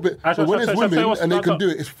 You're a bit." But when it's women and they can do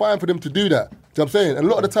it, it's fine for them to do that. Do you know what I'm saying? And a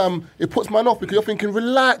lot of the time, it puts man off because you're thinking,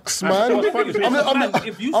 "Relax, man.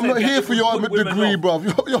 I'm not here for your degree, bruv.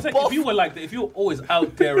 You're if you were like that, if you're always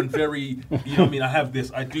out there and very, I have this,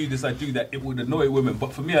 I do this, I do that, it would annoy women.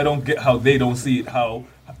 But for me, I don't get how they don't see it. How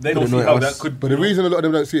they don't see how that could. But the reason a lot of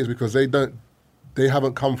them don't see it is because they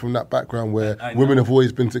haven't come from that background where women have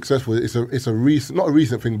always been successful. It's a recent, not a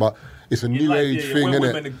recent thing, but it's a new age thing,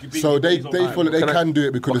 innit? So they feel that they can do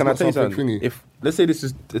it because it's not something thingy. If let's say this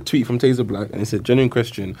is a tweet from Taser Black and it's a genuine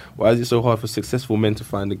question: why is it so hard for successful men to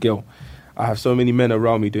find a girl? I have so many men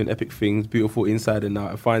around me doing epic things, beautiful inside and out,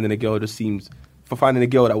 and finding a girl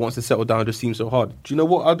that wants to settle down just seems so hard. Do you know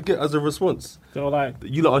what I'd get as a response? So like,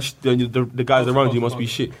 you lot are the guys around you must be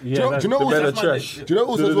shit. Yeah, do you know also trash? Do you know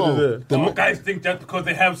also as well? Guys think that because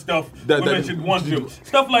they have stuff, women should want them.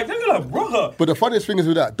 Stuff like that, you're like, brother. But the funniest thing is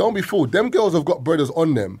with that, don't be fooled. Them girls have got brothers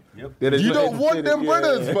on them. Yep. You don't want them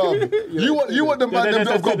brothers, fam. You want the man that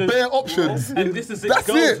have got bare options. And this is it. That's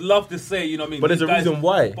Girls it. love to say, you know what I mean? But there's these a reason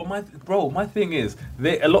why. But my thing is,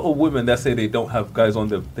 a lot of women that say they don't have guys on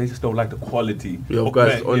them, they just don't like the quality of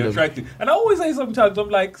guys men on they're them. attracted. And I always say sometimes, I'm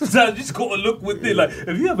like, sometimes you just got to look with it. Like,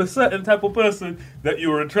 if you have a certain type of person that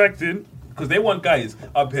you're attracting, because they want guys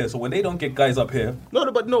up here, so when they don't get guys up here, No,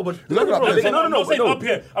 but I'm not saying up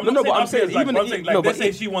here. I'm not saying up here. I'm saying like, let's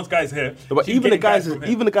say she wants guys here. But she's even the getting guys, from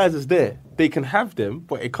here. even the guys that's there, they can have them,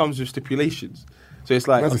 but it comes with stipulations. So it's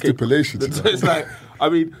like That's a stipulation. So it's like, I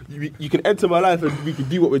mean, you can enter my life and we can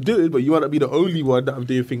do what we're doing, but you want to be the only one that I'm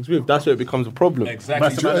doing things with. That's where it becomes a problem.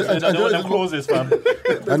 Exactly. Them clauses, fam.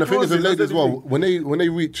 And the thing is, with ladies as well, when they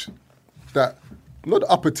reach that, not the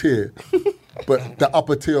upper tier, but the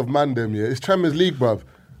upper tier of mandem, yeah, it's Champions League, bruv.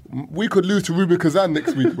 We could lose to Ruben Kazan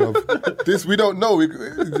next week, bruv. This we don't know.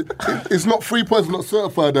 It's not 3 points, not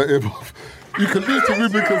certified out here, bruv. You can lose to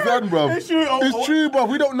Ruben Kazan, bruv. It's true. It's true, bruv.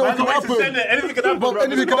 We don't know what can happen. Anything can happen. Bruv,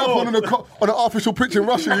 anything can happen on an artificial pitch in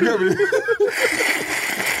Russia. You get me?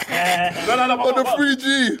 On the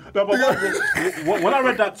 3G. No, but when I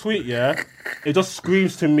read that tweet, yeah, it just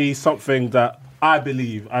screams to me something that I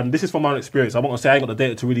believe, and this is from my own experience. I'm not gonna say I ain't got the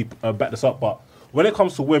data to really back this up, but when it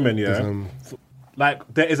comes to women, yeah, like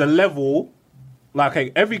there is a level, like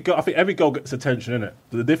hey, I think every girl gets attention,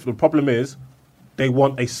 innit? The problem is they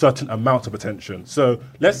want a certain amount of attention. So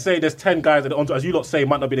let's say there's 10 guys that are onto, as you lot say,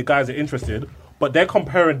 might not be the guys that are interested, but they're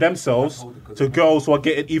comparing themselves to girls who are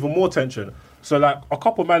getting even more attention. So like a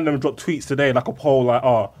couple of man them dropped tweets today, like a poll, like,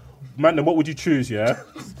 man, then what would you choose? Yeah,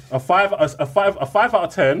 a 5 out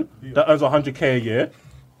of 10 that earns 100k a year,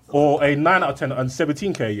 or a 9 out of 10 that earns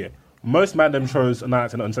 17k a year. Most man them chose a 9 out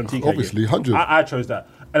of 10 that earns 17k. Obviously, 100. I chose that,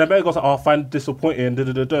 and then man goes like, I find it disappointing.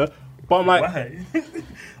 But I'm like, why?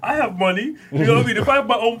 I have money. You know what I mean? If I have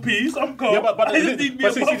my own piece, I'm cool. yeah, but I just need me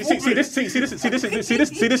a this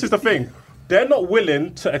is the thing. They're not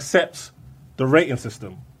willing to accept the rating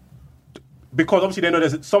system. Because obviously they know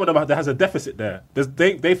there's some of them that has a deficit there.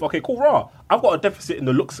 Okay, cool, raw. I've got a deficit in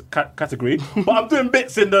the looks category, but I'm doing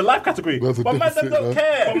bits in the life category. That's a But man, deficit, them don't man.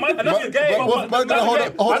 care. But man, And that's a game.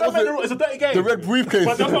 It's a dirty game. The red briefcase.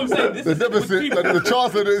 But that's what I'm saying. This The is with deficit, people. like the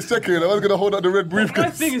chancellor is checking. I was going to hold out the red But my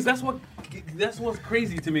briefcase. thing is, that's what's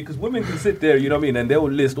crazy to me, because women can sit there, you know what I mean, and they'll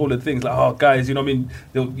list all the things like, oh, guys, you know what I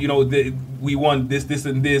mean, we want this,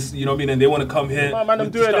 and this, you know what I mean, and they want to come here Man, them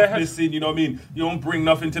with do it, stuff they missing, you know what I mean, you don't bring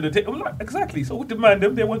nothing to the table. I'm like, exactly. So with the man,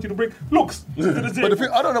 they want you to bring looks to the table. But the thing,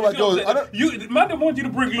 I don't know about You know girls. what I'm saying? Man, they want you to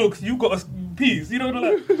bring looks. You got a piece, you know what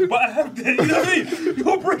I mean? But I have, you know what I mean?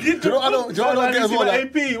 You're bringing. Do you know what I don't get as well?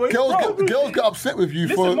 Like, girls get upset with you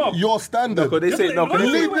Listen, for Mom. your standard. Because they say no. Listen,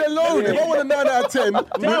 because Leave me alone. If I want a 9 out of 10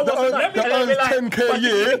 that earns 10k a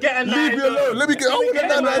year, leave me alone. I want a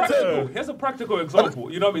 9 out of 10. Here's a practical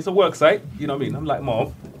example. You know what I mean? It's a work site. You know what I mean? I'm like,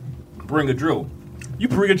 Mom, bring a drill. You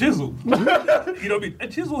bring a chisel. You know what I mean? A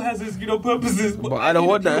chisel has its, purposes. But I don't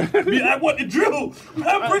want that. I want the drill.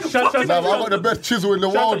 Man, bring a fucking Nah, drill. I got the best chisel in the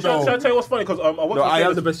world, Shall I though. tell you what's funny? Because I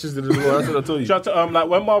have the best chisel in the world. That's what I told you. like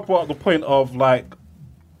when Mark brought up the point of like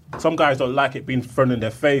some guys don't like it being thrown in their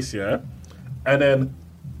face, yeah, and then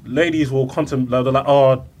ladies will contemplate, they're like,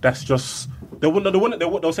 oh, that's just. They'll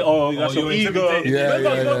say, oh, that's your ego. Yeah.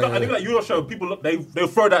 And even like Euro show, people they'll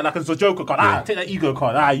throw that like as a joker card. Take that ego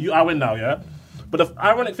card. I win now, yeah. But the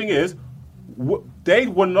ironic thing is, they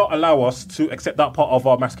will not allow us to accept that part of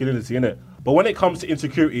our masculinity, innit? But when it comes to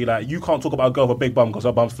insecurity, like you can't talk about a girl with a big bum because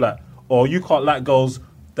her bum's flat, or you can't like girls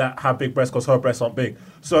that have big breasts because her breasts aren't big.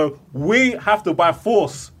 So we have to, by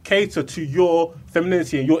force, cater to your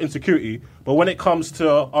femininity and your insecurity. But when it comes to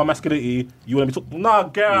our masculinity, you want to be talking, nah,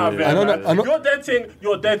 get out of here, man. I know. You're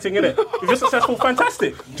denting, innit? If you're successful,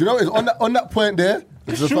 fantastic. Do you know what it is? On that point there,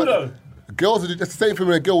 It's true, though. Girls, it's the same thing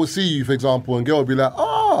when a girl will see you, for example, and girl will be like,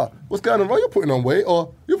 what's going on? Well, you're putting on weight,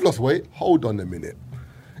 or you've lost weight. Hold on a minute.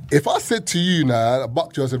 If I said to you now, I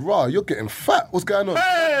bucked you, I said, rah, you're getting fat. What's going on?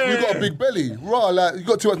 Hey! You got a big belly. Rah, like, you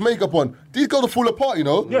got too much makeup on. These girls will fall apart, you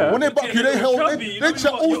know? Yeah. When they buck you, they chat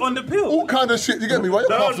You're on the pill. all kind of shit. You get me, right?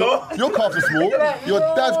 Your calves are small. Your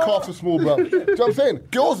dad's calves are small, bro. Do you know what I'm saying?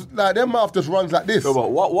 Girls, like, their mouth just runs like this. No,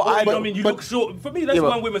 but what I mean, you look short. For me, that's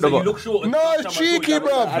one women say you look short. No, it's cheeky,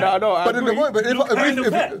 bro. I know. But then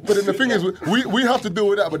the thing is, we have to deal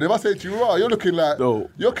with that. But if I say to you, rah, you're looking like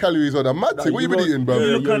your calories are the mad thing. What you been eating, bro?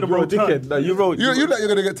 You look kind of You're a dickhead. No, you wrote. You like you're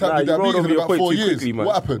gonna get tapped with diabetes in about 4 years. Quickly, man.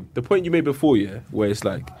 What happened? The point you made before, yeah, where it's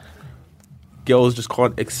like girls just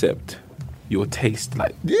can't accept your taste.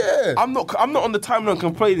 Like, Yeah. I'm not on the timeline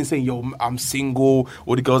complaining saying, yo, I'm single,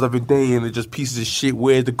 all the girls I've been dating are just pieces of shit,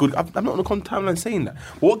 where's the good. I'm not on the timeline saying that.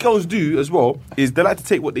 But what girls do as well is they like to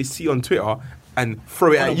take what they see on Twitter and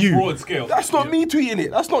throw it On at a you. broad scale. That's not me tweeting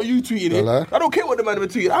it. That's not you tweeting it. Hello? I don't care what the man ever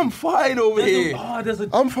tweeted. I'm fine over here.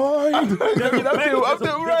 I'm fine. I'm doing right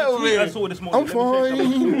over I here. saw this morning. I'm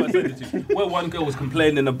fine. Where one girl was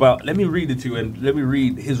complaining about. Let me read it to you and let me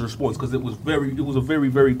read his response because it was a very,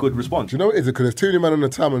 very good response. Do you know what it is? Because there's too many men on the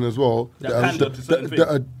timeline as well that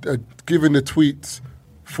are giving the tweets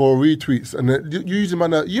for retweets, and you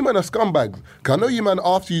man are scumbags. Cause I know you man,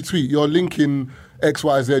 after you tweet, you're linking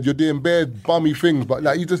XYZ, you're doing bare bummy things, but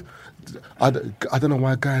like you just, I don't know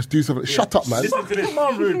why guys do something. Shut up, man. Listen to this. Come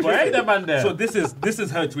on, rude boy. Ain't that man there? So this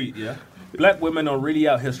is her tweet, yeah? Black women are really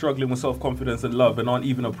out here struggling with self-confidence and love and aren't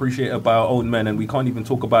even appreciated by our own men, and we can't even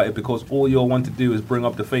talk about it because all y'all want to do is bring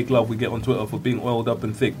up the fake love we get on Twitter for being oiled up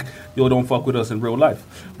and thick. Y'all don't fuck with us in real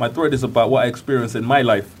life. My thread is about what I experienced in my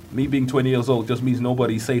life. Me being 20 years old just means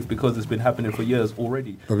nobody's safe because it's been happening for years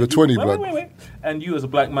already. But you're 20, blood. Wait. And you as a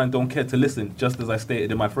black man don't care to listen, just as I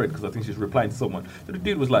stated in my thread, because I think she's replying to someone. So the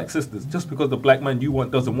dude was like, sisters, just because the black man you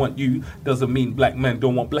want doesn't want you, doesn't mean black men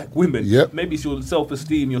don't want black women. Yep. Maybe it's your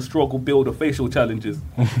self-esteem, your struggle build, or facial challenges.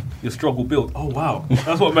 Your struggle build. Oh, wow.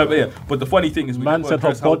 That's what I remember here. But the funny thing is... Man said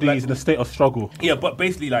her body is in a state of struggle. Yeah, but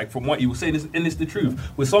basically, like, from what you were saying, and it's the truth.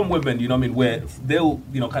 With some women, you know what I mean, where they'll,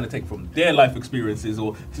 you know, kind of take from their life experiences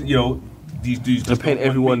or, you know... These dudes They paint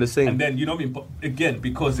everyone the same. And then, you know what I mean? But again,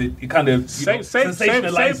 because it kind of Same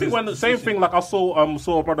thing. Like I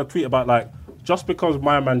saw a brother tweet about like, just because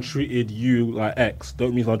my man treated you like X,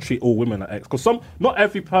 don't mean I'll treat all women like X. Because not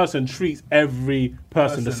every person treats every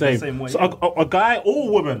person the same way, so yeah. a guy or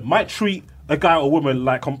woman might treat a guy or woman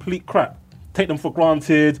like complete crap, take them for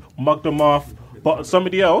granted, mug them off. But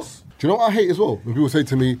somebody else. Do you know what I hate as well? When people say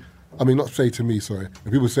to me, when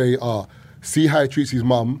people say, see how he treats his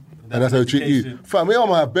mum, and that's how he treat you. Fam, me and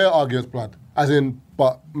mum have bare arguments, blood. As in,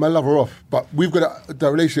 but man love her off. But we've got that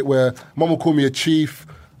relationship where mum will call me a chief.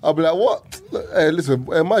 I'll be like, what? Hey, listen,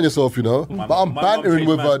 mind yourself, you know. But I'm bantering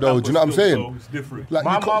with her, though. Do you know what I'm saying? So it's different. Like,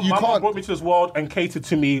 My you mum can't. brought me to this world and catered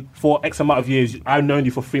to me for X amount of years. I've known you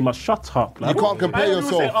for 3 months. Shut up. Like, You can't compare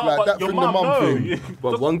yourself, like, but that your thing, the mum thing.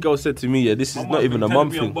 But one girl said to me, yeah, this is not even a mum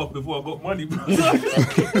thing. Before I got money, bro.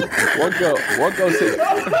 One girl said...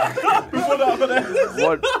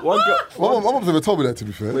 My mum's never told me that, to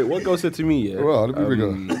be fair. Wait, one girl said to me, yeah... Well, let me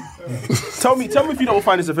bring her. Tell me if you don't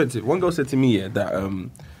find this offensive. One girl said to me, yeah, that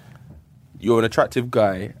you're an attractive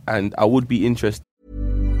guy and I would be interested.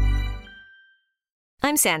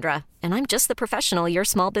 I'm Sandra, and I'm just the professional your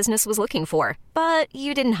small business was looking for. But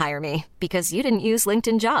you didn't hire me because you didn't use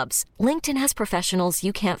LinkedIn Jobs. LinkedIn has professionals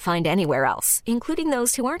you can't find anywhere else, including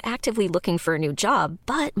those who aren't actively looking for a new job,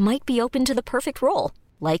 but might be open to the perfect role,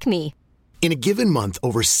 like me. In a given month,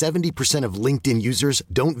 over 70% of LinkedIn users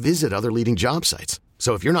don't visit other leading job sites.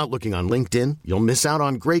 So if you're not looking on LinkedIn, you'll miss out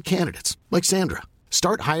on great candidates like Sandra.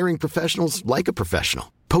 Start hiring professionals like a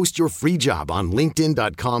professional. Post your free job on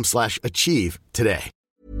linkedin.com/achieve today.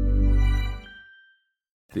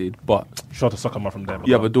 But Sure to suck 'em up from there.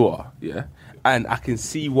 you have a daughter, yeah? And I can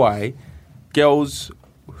see why girls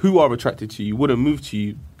who are attracted to you wouldn't move to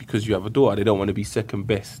you because you have a daughter. They don't want to be second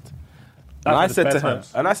best. And I said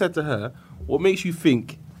to her, what makes you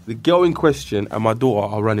think the girl in question and my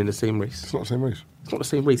daughter are running the same race? It's not the same race. It's not the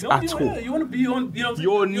same race at all. You want to be on.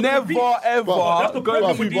 You're never ever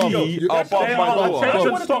going to be above my daughter.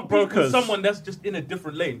 Attention stockbrokers. Someone that's just in a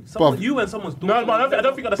different lane. You and someone's No, I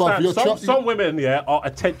don't think you understand. Some women, yeah, are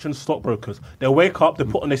attention stockbrokers. They wake up, they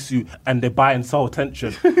put on their suit, and they buy and sell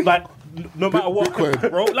attention. Like, no matter what, bro.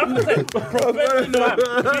 Like I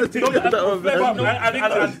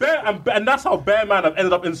said, and that's how bare man have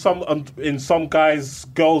ended up in some girls'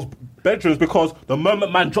 bedrooms, because the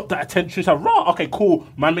moment man dropped that attention, it's like, right, okay, cool.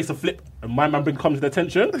 Man makes a flip, and my man comes to the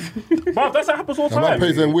attention. But that's what happens all the time. Man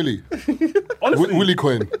pays them Willie. Honestly. Willie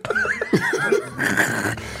coin.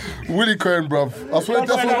 Willie coin, bruv. I swear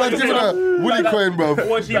that's what man's giving her. Willie coin, bruv.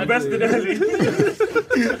 Or she invested early.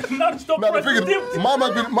 Now the thing is, my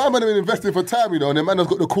man have been investing for time, you know, and the man has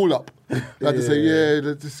got the call up. They had to say,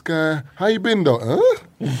 this guy, how you been though?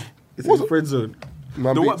 Huh? It's a friend zone.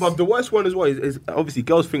 But the worst one as well is obviously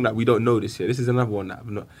girls think that we don't know this here. This is another one that I've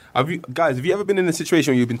not. Have you ever been in a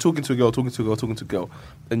situation where you've been talking to a girl,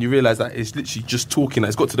 and you realise that it's literally just talking?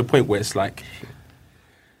 It's got to the point where it's like,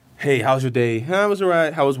 hey, how's your day? I was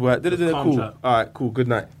alright. How was work? Cool. Alright, cool. Good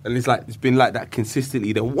night. And it's been like that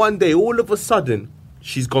consistently. Then one day, all of a sudden,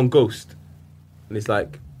 she's gone ghost, and it's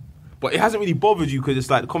like, but it hasn't really bothered you because it's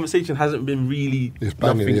like the conversation hasn't been really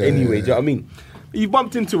nothing anyway. Do you know what I mean? You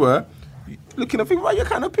bumped into her. Looking, I think, right, you're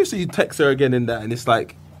kind of pissed. So you text her again in that, and it's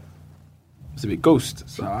like, it's a bit ghost.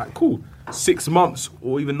 So, alright, cool. 6 months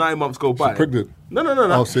or even 9 months go by. She's pregnant. No.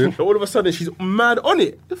 Oh, see? And all of a sudden she's mad on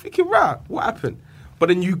it. You're thinking, right, what happened? But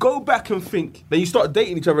then you go back and think, then you start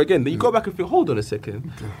dating each other again. Then you go back and think, hold on a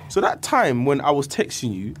second. So that time when I was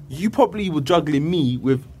texting you, you probably were juggling me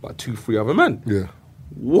with like 2-3 other men. Yeah.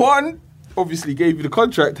 One obviously gave you the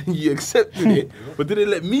contract and you accepted it, but didn't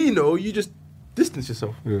let me know. You just distanced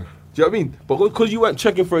yourself. Yeah. Do you know what I mean? But because you weren't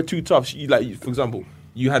checking for her too tough, for example,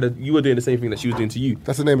 you were doing the same thing that she was doing to you.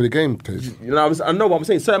 That's the name of the game, Taze. You know, I know what I'm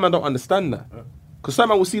saying. Certain men don't understand that. Because some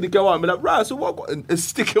man will see the girl out and be like, right, so what? And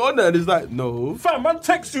stick it on her. And it's like, no. Fam, man,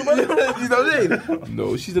 text you, man. You know what I'm saying?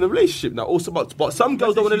 No, she's in a relationship now. Also, but some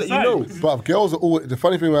girls don't want to let you know. But girls are always, the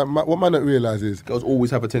funny thing, what man don't realise is, girls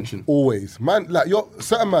always have attention. Always. Man, like, your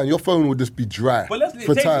phone will just be dry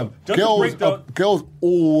for time. Girls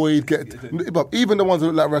always get, bruv, even the ones that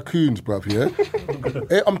look like raccoons, bruv, yeah?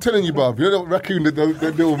 I'm telling you, bruv, you know the raccoon, the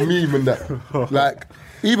little meme and that. Like,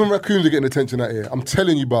 even raccoons are getting attention out here. I'm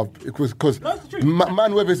telling you, bruv, because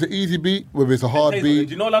man, whether it's an easy beat, whether it's a hard beat.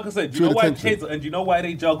 Do you know, like I said, do you know why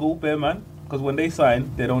they juggle, bear man? Because when they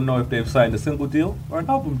sign, they don't know if they've signed a single deal or an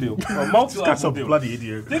album deal or a multi-album deal. Bloody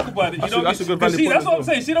idiot. Think about it. That's a good valid point. That's what I'm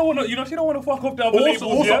saying. She don't want to. You know, she don't want to fuck up the other labels.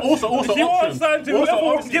 Also, she wants to sign to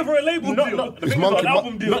whoever give her a label deal. An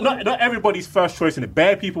album deal. Not everybody's first choice in it.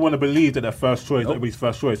 Bare people want to believe that their first choice, everybody's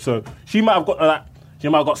first choice. So she might have got She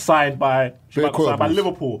might have got signed by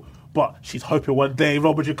Liverpool, but she's hoping one day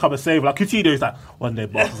Robert should come and save her. Like Coutinho is like, one day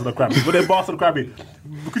Barca's on the Grammy. One day Barca's on the Grammy.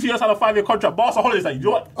 Coutinho's had a 5-year contract. Barca Holland's like, you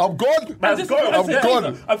know what? I'm gone. I'm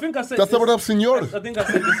gone. I think I said that's what I'm senor. I think I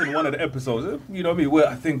said this in one of the episodes. You know what I mean? Where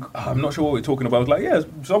I think I'm not sure what we're talking about. I was like, yeah,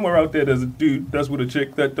 somewhere out there there's a dude that's with a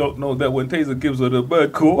chick that don't know that when Taser gives her the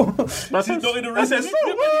bird call, she's not in the relationship.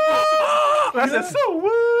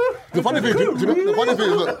 The funny thing,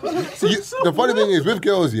 the funny thing is with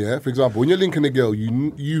girls, yeah. For example, when you're linking a girl,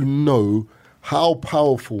 you know how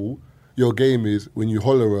powerful your game is when you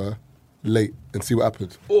holler her late and see what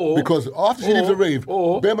happens. Because after she leaves a rave, you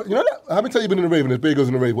know that? How many times you been in a rave and there's big girls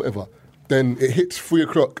in a rave, whatever? Then it hits 3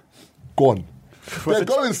 o'clock, gone. They're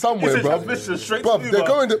going somewhere, bruv. They're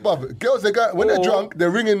going to, bruv. Girls, when they're drunk, they're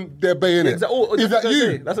ringing their bay in it. Is that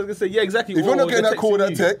you? That's what I was going to say. Yeah, exactly. If you're not getting that call,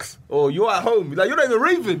 that text. Or you're at home. Like, you're not even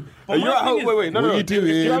raving. You're at home. Wait. No. What are you doing?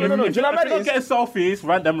 Do you know how mad it is? If you're not getting selfies,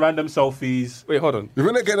 random selfies. Wait, hold on. If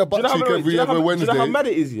you're not getting a butt cheek every Wednesday. Do you know how mad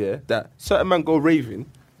it is, yeah? That certain men go raving.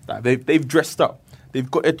 Like, they've dressed up. They've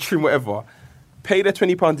got their trim, whatever. Pay their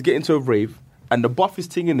 £20 to get into a rave. And the buff is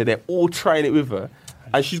thing in there. They're all trying it with her.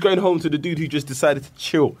 And she's going home to the dude who just decided to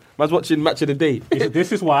chill. Man's watching Match of the Day.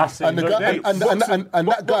 This is why I say. And the guy, and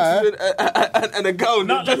that guy, and a girl,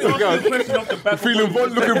 let me ask you a question off the back.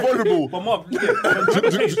 looking vulnerable. But Marv,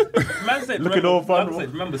 man said, looking all vulnerable.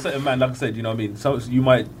 Remember, certain man, like I said, you know what I mean. So you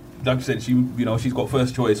might, like I said, she's got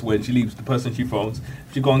first choice when she leaves the person she phones.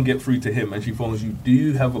 She go and get through to him, and she phones you. Do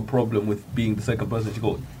you have a problem with being the second person she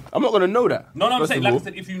called? I'm not going to know that. No, I'm saying, like I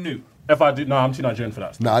said, if you knew. If I did, I'm too Nigerian for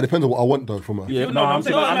that. Nah, it depends on what I want though from her. Yeah, I'm too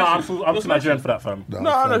Nigerian for that, fam.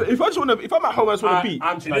 No. If I'm at home, I just want to beat.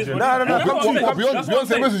 I'm too Nigerian. No.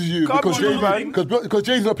 Beyonce messages you because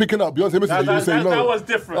Jay's not picking up. Beyonce messages you, you say no. That was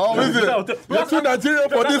different. Oh, is it? You're too Nigerian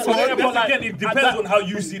for this one. Again, it depends on how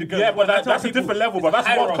you see the girl. Yeah, but that's a different level. But that's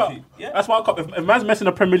World Cup. That's World Cup. If man's messing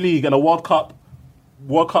the Premier League and a World Cup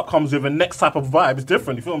comes with a next type of vibe, it's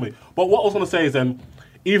different. You feel me? But what I was gonna say is then,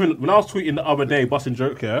 even when I was tweeting the other day, busting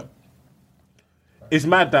joke here. It's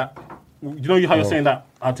mad that, you know how you're saying that,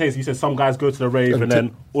 Taze, you said some guys go to the rave and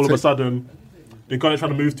then all of a sudden the guy they're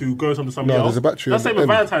trying to move to goes on to somebody else. There's a battery. That's the same with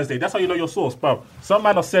Valentine's Day. That's how you know your source, bro. Some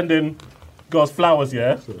man are sending girls flowers,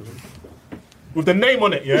 yeah? With the name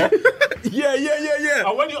on it, yeah? Yeah.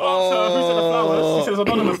 And when you ask her who sent the flowers, she says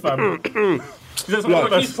anonymous, fam.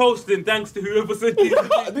 She's posting thanks to whoever said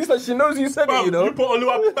it. This like she knows you said it, you know. You put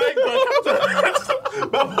Oluwa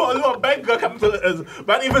Benga capital letters.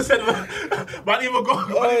 Man even said, man even got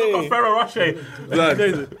Ferrero Rocher.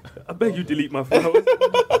 I beg you delete my flowers.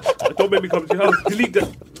 Don't make me come to your house. Delete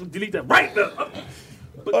that right now.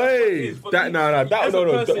 That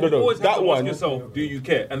one. Yourself, do you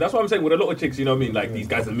care? And that's what I'm saying with a lot of chicks. You know what I mean? Like these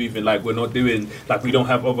guys are moving like we're not doing. Like we don't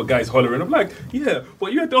have other guys hollering. I'm like, yeah,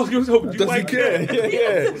 but you have to ask yourself, do I care?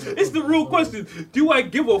 Yeah. It's the real question. Do I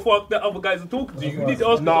give a fuck that other guys are talking to you? You need to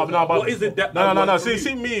ask. No, but what is it that? No.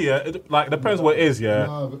 See me. Yeah, it depends what it is. Yeah,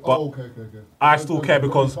 but okay. I still care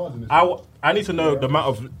because I need to know the amount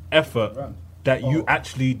of effort that you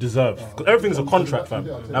actually deserve. Because everything's a contract, fam.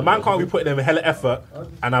 Now, man can't be putting in a hell of effort,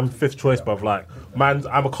 and I'm 5th choice, bruv. Like, man,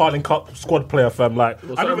 I'm a Carling Cup squad player, fam. Like,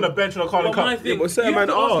 I'm even a bench in a Carling Cup. You have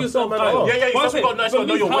to ask yourself, you also got to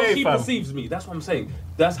know your way, how she fam. perceives me. That's what I'm saying.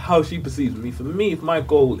 That's how she perceives me. For me, if my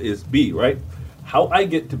goal is B, right? How I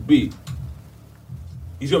get to B.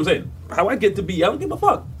 You see what I'm saying? How I get to B, I don't give a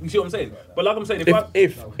fuck. You see what I'm saying? But like I'm saying,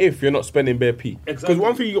 if you're not spending bare P, because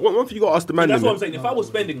one thing you got to ask the man. That's what I'm saying. If I was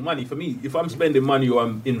spending money, for me, if I'm spending money or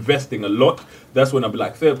I'm investing a lot, that's when I'll be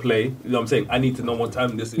like, fair play. You know what I'm saying? I need to know what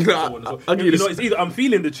time this is. It's either I'm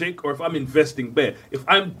feeling the chick or if I'm investing bare. If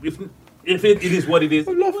it is what it is.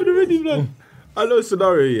 I'm laughing already, man. I know a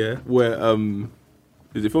scenario, where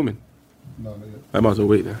is it filming? No, not yet. I might as well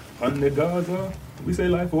wait there. On the Gaza, we say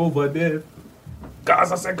life over there.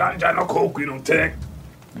 Gaza say ganja no coke, we don't take.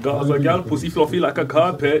 Gaza girl pussy fluffy like a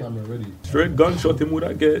carpet. Straight gunshot him would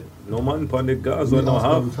I get. No man pon the Gaza no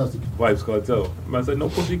have. Vibes cartel. Man said no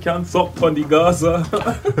pussy can't suck pon the Gaza.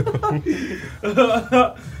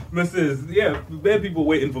 Mrs. Yeah, bare people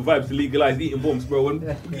waiting for Vibes to legalize eating pumps, bro.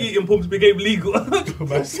 When eating pumps became legal.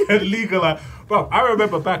 Man said legal, like, bro. I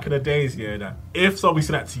remember back in the days, that if somebody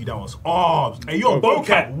said that to you, that was hey, you're a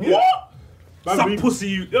bocat. What? Some pussy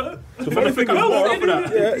you. So funny thing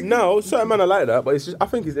is, now certain men are like that, but it's just I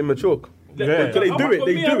think it's immature. Yeah. So they do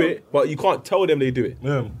it, but you can't tell them they do it.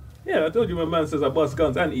 Yeah, I told you my man says I bust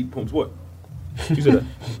guns and eat pumps. What? You said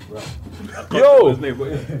that? Yo! His name,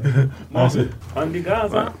 but Andy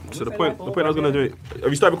Gaza. So the point I was gonna do it.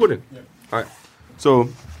 Have you started recording? Yeah. Alright. So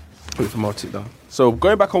wait for my tick down. So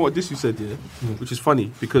going back on what you said, which is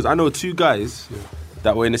funny because I know two guys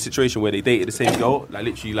that were in a situation where they dated the same girl, like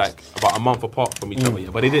literally like about a month apart from each other,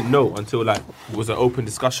 but they didn't know until like it was an open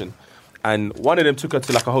discussion. And one of them took her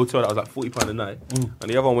to like a hotel that was like £40 a night, and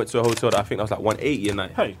the other one went to a hotel that I think that was like 180 a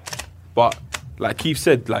night. Hey, but like Keith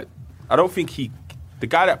said, like I don't think the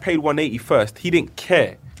guy that paid 180 first, he didn't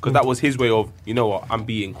care because that was his way of, you know what, I'm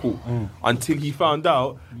being cool. Until he found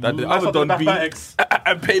out that the other Don B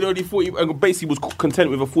and paid only 40, and basically was content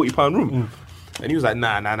with a £40 room. And he was like,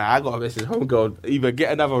 nah, I got to message home girl, either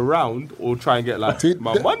get another round or try and get like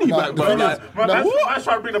my money back. But I'm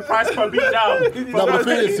trying to bring the price per beat down. No, but the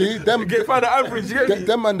thing is, see, find the average.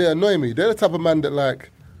 Them man, they annoy me. They're the type of man that like,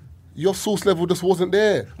 your source level just wasn't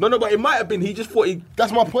there. No, but it might have been. He just thought he.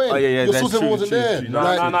 That's my point. Oh, yeah, your source level wasn't there. No.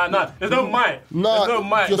 There's no might. No,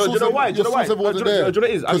 there's no might. Your source level wasn't there. Do you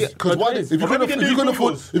know what it is? Because why? If you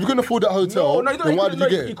couldn't afford that hotel, then why did you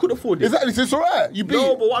get it? He could afford it. Exactly. So it's alright. You beat.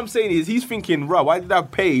 No, but what I'm saying is, he's thinking, right? Why did I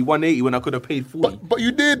pay 180 when I could have paid 40? But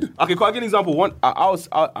you did. Okay, can I give an example? I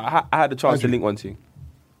had the chance to link one to you.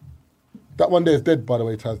 That one there is dead, by the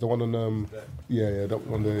way, Taz. The one on that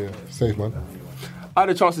one there. Yeah. Safe, man. I had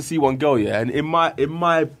a chance to see one girl, and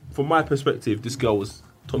from my perspective, this girl was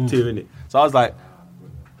top tier, innit? So I was like,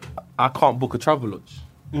 I can't book a travel lodge.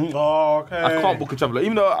 Okay. I can't book a travel lodge,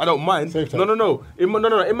 even though I don't mind. No. In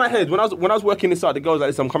my head, when I was working this out, the girl was like,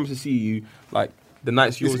 listen, I'm coming to see you, like the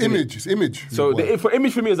night's yours. It's image. So the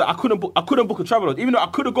image for me is that I couldn't book a travel lodge, even though I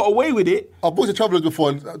could have got away with it. I booked a travel lodge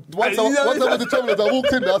before. And once I went to travel lodge, I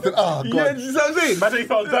walked in there. I said, God. Yeah, you know what I'm saying? Imagine he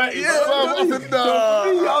felt dirty. Yeah, I said, nah. So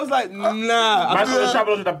for me, I was like, nah. Imagine the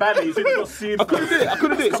travel lodge with a baddie. You see, you got seen. I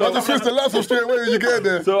couldn't do it. So I just switched the laptop straight away when you get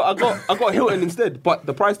there. So I got Hilton instead, but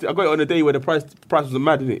the price I got it on a day where the price was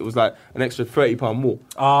mad, didn't it? It was like an extra £30 more.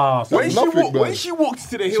 So when she walked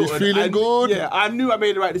to the Hilton, she's feeling good. Yeah, I knew I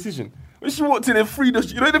made the right decision. When she walked in and freed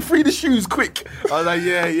the shoes quick. I was like,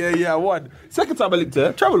 yeah, I won. Second time I linked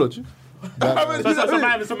her, travel lodge.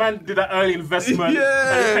 So man did that early investment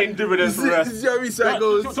and paying dividends for the rest.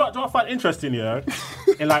 Do I find interesting,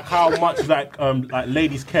 in like how much like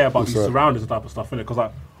ladies care about these surroundings and type of stuff, innit? Because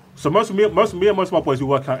like, so most of my boys, we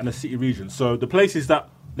work out in the city region. So the places that,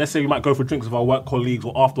 let's say we might go for drinks with our work colleagues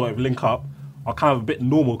or after work, link up, are kind of a bit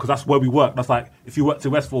normal because that's where we work. That's like, if you work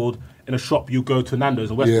to Westfield in a shop, you go to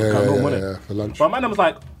Nando's or Westfield. Kind of normal, innit? For lunch. But my man was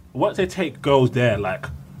like, what they take girls there, like,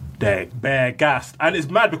 they're bare gassed. And it's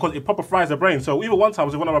mad because it proper fries their brain. So even one time, I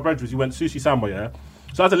was with one of my brothers, we went sushi samba,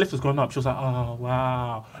 So as the lift was going up, she was like, oh,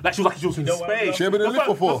 wow. Like, she was in space. She ain't been in the lift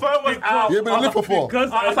before. The phone was out. You ain't been in the lift before.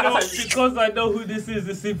 Because I know who this is,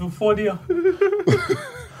 it's even funnier.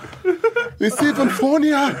 It's even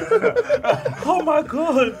funnier. Oh my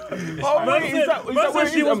God. Oh, wait, is that where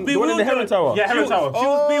she was bewildered? The one in the Heron Tower? Yeah, Heron Tower. She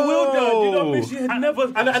was bewildered, you know She had never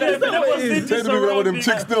And seen Say this to me one of them surrounding.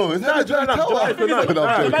 chicks though. Is that a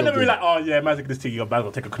joke? man, never be like, oh yeah, man's like this tea, your bag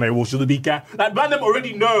will take a Canary Wharf, she'll be cat. Like, man, them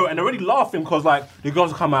already know and they're already laughing because like the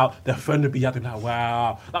girls will come out, their friend will be acting like,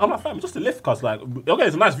 wow. Like, I'm like, fam, it's just a lift, cause like, okay,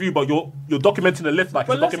 it's a nice view, but you're documenting the lift like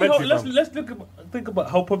But it's a documentary. let's think about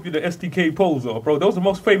how popular STK poles are, bro. Those are the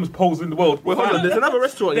most famous poles in the world. Wait, hold on. There's another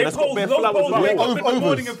restaurant here They that's got pose, bare those flowers. poles, they got Overs. them in the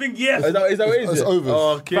morning and think, yes. Is that what it is? It's Overs.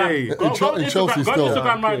 Okay. Go on Chelsea Instagram, go still. on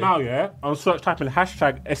Instagram right now, yeah, and search, type in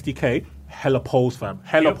hashtag STK, hella poles, fam.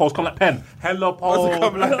 Hella poles, come like pen. Hella poles.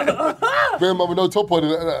 Bear man with no top on it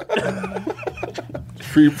like that.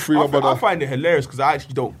 Free one I brother. find it hilarious because I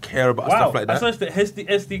actually don't care about stuff like I that. searched the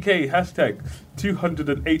SDK hashtag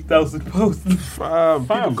 208,000 posts.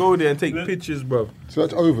 People go there and take pictures, bro. So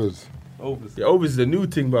that's Overs. Overs. Yeah, Overs is the new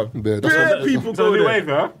thing, bro. Yeah, that's Bare what- people It's a go new there. wave,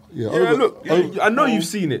 yeah? Yeah, Yeah, Overs- look, I know you've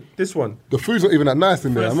seen it. This one. The food's not even that nice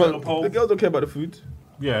in there. First I'm set not, of poles. The girls don't care about the food.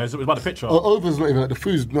 Yeah, it's about the picture. Overs not even. The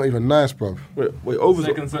food's not even nice, bro. Wait, Overs.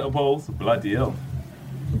 Second set of poles. Bloody hell.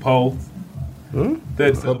 Poles.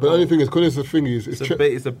 Third set But of the only poles. thing is, because it's a thingy, It's a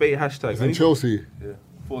bait. It's a bait hashtag. it's in Chelsea.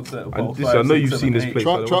 Fourth set of And poles. this, Five, I know six, you've seven, seen this eight. place.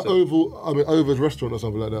 Try What's that? Overs restaurant or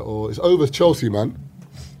something like that, or it's Overs Chelsea, man.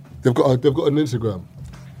 They've got an Instagram.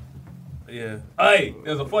 Yeah. Hey,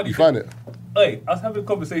 there's a funny You thing. find it? Hey, I was having a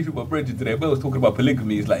conversation with Bridget today. We was talking about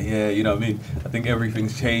polygamy. He's like, yeah, you know what I mean? I think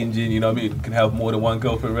everything's changing, you know what I mean? You can have more than one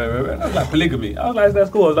girlfriend, rah, rah, rah. And I was like, polygamy. I was like, that's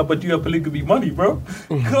cool. I was like, but do you have polygamy money, bro?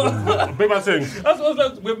 Big man thing. That's what I was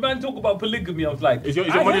like, when man talk about polygamy, I was like, Is your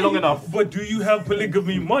I money hear long you, enough? But do you have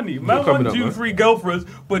polygamy money? Man coming want up, 2 man. free girlfriends,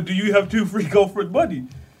 but do you have 2 free girlfriend money?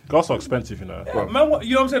 Girls are expensive, you know. Man want,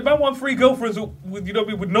 you know what I'm saying? Man want 3 girlfriends with, you know what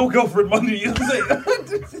I mean, with no girlfriend money, you know what I'm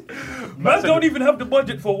saying? Man don't even have the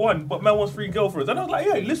budget for one, but man wants 3 girlfriends. And I was like,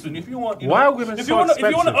 hey, listen, if you want, you Why know, are women if so you want to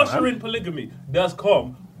expensive, usher man? in polygamy, that's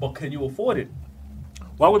calm, but can you afford it?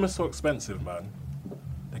 Why are women so expensive, man?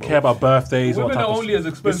 They care about birthdays. Women are what type only as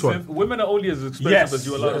expensive. Women are only as expensive Yes. as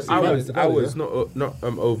you allow to see. Hours, not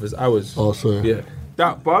Overs. Hours. Oh, sorry. Yeah.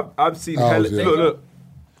 That, but I've seen Hours, hella. yeah. Look.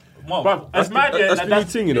 Mom, Bruv, it's mad, yeah. that's the new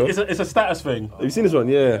thing, you know. It's a status thing. Have you seen this one?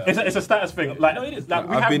 Yeah. It's a status thing. Like, no, it is. like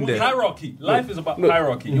I've been there. Hierarchy. Life is about Look.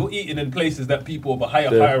 hierarchy. You're eating in places that people of a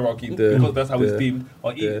higher There. hierarchy, There. because that's how it's There. deemed,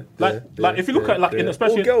 are eating. Like if you look at like in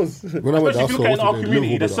especially All girls. When I went Especially if you look at in our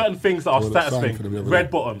community, there's certain things that are Well, status sign thing. for them the other Red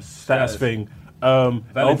day. bottoms, status Status. thing. LV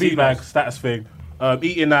Valentinos. bag, status thing.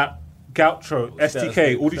 Eating at Gaucho, STK,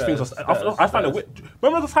 thing, all these things. status, I find it.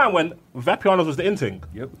 Remember the time when Vapianos was the in thing?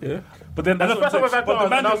 Yep. Yeah. But then That's the first time what I I'm saying. But the Vapianos,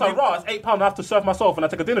 man and I was like, don't "Raw, it's £8. I have to serve myself, and I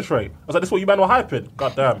take a dinner tray." I was like, "This is what you man were hyping."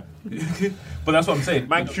 God damn, But that's what I'm saying.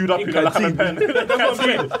 man queued up, you know, like I'm a pen. That's what I'm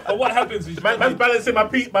saying. But what happens is, Man's balancing my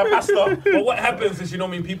pasta. but what happens is, you know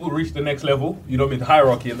what I mean, people reach the next level, you know what I mean,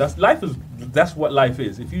 hierarchy, and that's what life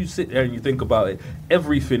is. If you sit there and you think about it,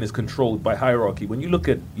 everything is controlled by hierarchy. When you look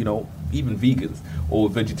at, you know, even vegans or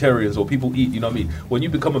vegetarians or people eat, you know what I mean, when you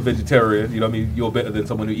become a vegetarian, you know what I mean, you're better than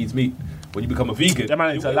someone who eats meat. When you become a vegan, That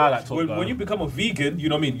man needs to allow that talk, when you become a vegan, you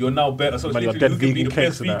know what I mean, you're now better. So Man, it's you're literally dead you can be vegan the cakes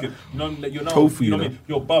best and that. vegan. You know, you're now, Tofu, you know you what I know. mean,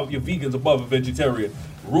 you're above, you're vegan's above a vegetarian.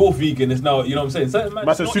 Raw vegan is now, you know what I'm saying? So, man,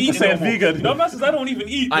 That's a not Super eating Saiyan no more. vegan. You know, man says I don't even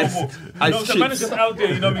eat no Ice- more. You ice know, so man is chips. just out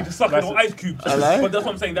there, you know what I mean, just sucking on ice cubes. like. But that's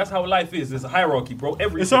what I'm saying. That's how life is. There's a hierarchy, bro.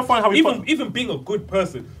 It's so funny how we even being a good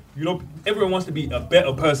person, you know, everyone wants to be a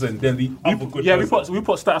better person than the other good Yeah, person. we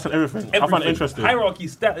put stats on everything. I find it interesting. Hierarchy,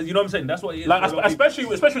 status, you know what I'm saying? That's what it is. Like, for a lot of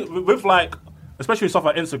people. especially with like, especially with stuff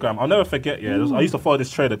like Instagram. I'll never forget. Yeah, I used to follow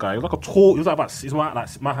this trader guy. He was like a tall. He was like about. He's man like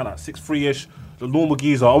 6'3" the normal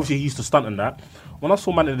geezer. Obviously, he used to stunt in that. When I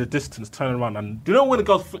saw man in the distance turning around, and do you know when the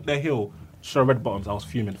girls flick their heel, show red bottoms? I was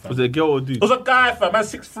fuming, fam. Was it a girl or dude? It was a guy, fam. Man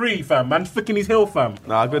 6'3", fam. Man flicking his heel, fam.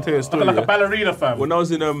 Nah, I'm gonna tell you a story. Looking like yeah. a ballerina, fam. When I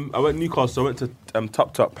was in I went to Newcastle. I went to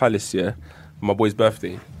Top Palace, yeah, for my boy's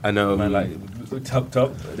birthday, and Man, like, tucked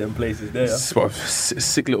up, them places there. it's a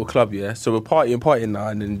sick little club, yeah. So we're partying now,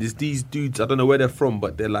 and then there's these dudes. I don't know where they're from,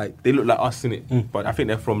 but they look like us, innit? But I think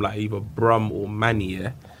they're from like either Brum or Manny,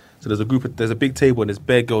 yeah. So there's a big table and there's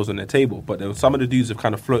bare girls on their table, but then some of the dudes have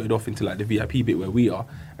kind of floated off into like the VIP bit where we are,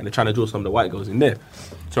 and they're trying to draw some of the white girls in there.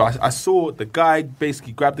 So I saw the guy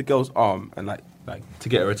basically grab the girl's arm and like to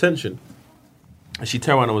get her attention, and she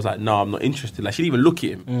turned around and was like, "No, I'm not interested." Like she didn't even look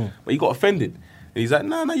at him, but he got offended. And he's like,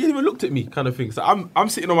 "No, you didn't even looked at me," kind of thing. So I'm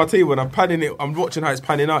sitting on my table and I'm panning it. I'm watching how it's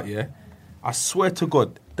panning out. Yeah, I swear to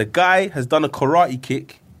God, the guy has done a karate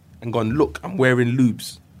kick and gone, "Look, I'm wearing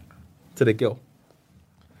lubes," to the girl.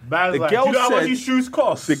 Man's The like, girl do you know how much said- these shoes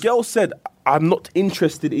cost? The girl said, "I'm not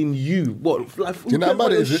interested in you." What? Like, Do you know how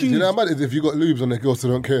mad it is? Do you know how mad it is if you got lubes on the girls who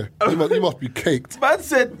don't care? You must be caked. Man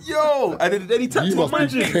said, "Yo," and then he tapped You his must be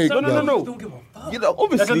magic. caked, No. Don't give a fuck. You know,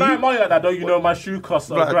 obviously. There's a night money like that, though. You know, my shoe costs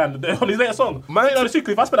a grand on his latest song. Man, you know,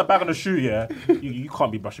 if I spend a bag on a shoe, yeah, you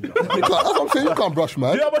can't be brushing me off. That's what I'm saying. You can't brush,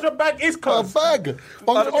 man. You know how much a bag is, cuz? A bag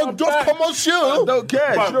on just come on shoe. I don't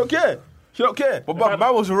care. She don't care. She don't care. But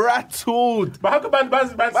man was rattled. But how come man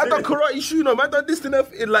done karate shoe, no? Man done this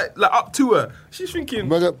in like up to her. She's thinking.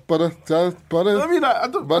 Brother. I mean, like, I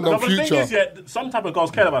don't. Man, no, but the thing is, yeah, some type of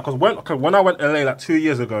girls care about it. Because when I went to LA like 2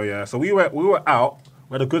 years ago, yeah, so we were out,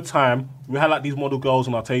 we had a good time. We had like these model girls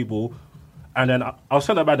on our table. And then I was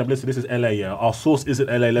telling about them, listen, this is LA, yeah. Our source isn't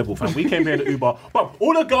LA level, fam. We came here in the Uber. But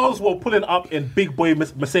all the girls were pulling up in big boy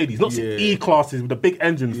Mercedes, not E-classes with the big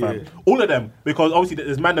engines, fam. Yeah. All of them. Because obviously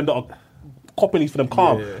there's man them that are copping these for them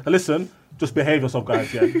calm. Yeah. And listen, just behave yourself,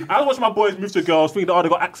 guys, yeah. I was watching my boys move to girls, thinking, oh, they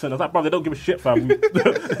got accent. I was like, bro, they don't give a shit, fam. They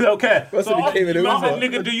don't care. That's so I was like,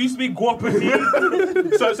 nigga, do you speak guapity?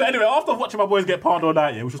 so anyway, after watching my boys get pardoned all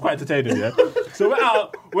night, yeah, which was quite entertaining, yeah. So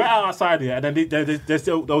we're out outside, yeah, and then there's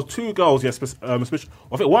still those two girls, yeah, I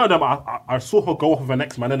think one of them, I saw her go off with her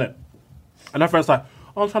next man, innit? And her friend's like,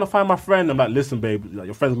 oh, I'm trying to find my friend. I'm like, listen, babe, like,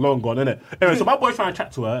 your friend's long gone, innit? Anyway, so my boy's trying to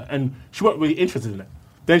chat to her, and she wasn't really interested in it.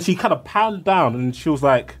 Then she kind of pounded down, and she was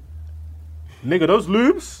like, nigga, those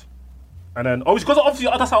lubes? And then, because obviously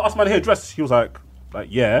that's how us man here dressed. She was like,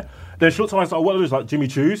 yeah. Then she looked at me and said, what are those, like Jimmy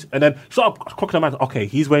Choos? And then she started crocking her man, okay,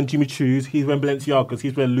 he's wearing Jimmy Choos, he's wearing Balenciagas,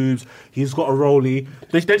 he's wearing lubes, he's got a rollie.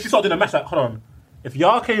 Then she started doing a match like, hold on, if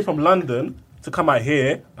y'all came from London to come out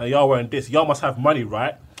here and y'all wearing this, y'all must have money,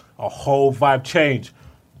 right? A whole vibe change.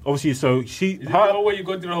 Obviously, so she... Is that where you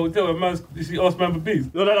go to the hotel and she asked man for peace?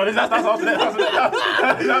 No, that's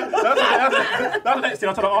the next thing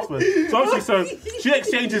I told her afterwards. So obviously, so she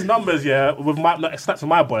exchanges numbers, yeah, with snaps with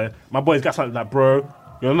my boy. My boy's got something like, bro,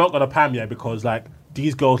 you're not going to pam, yeah, because, like,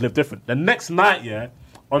 these girls live different. The next night, yeah,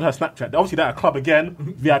 on her Snapchat, obviously they're at a club again,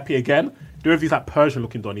 VIP again, doing these, like,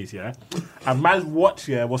 Persian-looking donnies, yeah? And man's watch,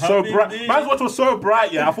 yeah, was so bright. Man's watch was so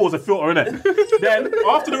bright, yeah, I thought it was a filter, innit? Then,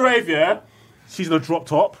 after the rave, yeah, she's in a drop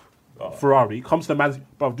top, Ferrari, comes to the man's...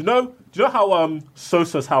 Bro, do you know how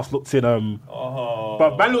Sosa's house looked in...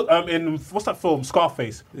 But man looked in... What's that film?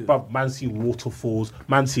 Scarface. Yeah. Bro, man see waterfalls,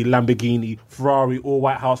 man see Lamborghini, Ferrari,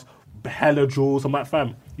 all-white house, hella jewels. I'm like,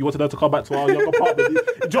 fam, you wanted her to come back to our young apartment.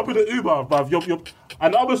 You jump in the Uber, bruv.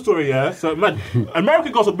 And the other story, yeah? So, man,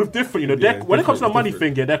 American girls are a bit different, you know? When it comes to the money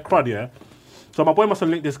thing, yeah, they're crud, yeah? So my boy must have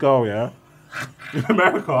linked this girl, yeah? In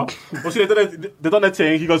America, well, they done their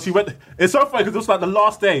thing. He went. It's so funny because it was like the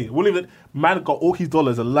last day. Man got all his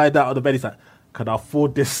dollars and lied out of the bed. He's like, can I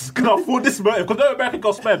afford this? Can I afford this motive? Because no American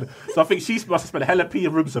girl spend. So I think she must have spent a hella P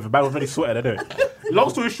in room service. Man was already sweated. Anyway. Long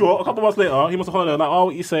story short, a couple of months later, he must have called her like, oh,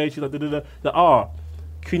 what you say? She's like,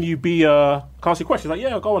 can you be can I ask you a question? She's like,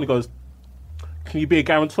 yeah, go on. He goes, can you be a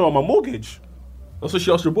guarantor on my mortgage? That's what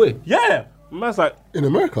she asked your boy. Yeah. Man's like, in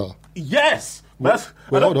America? Yes. Wait,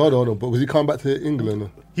 hold on. But was he coming back to England?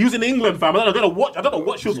 He was in England, fam. I don't know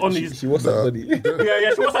what she was on these. She was that Donny.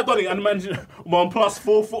 Yeah, she was that Donny. And man,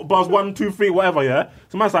 1+4 footballs, 1, 2, 3, whatever. Yeah.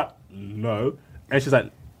 So man's like, no, and she's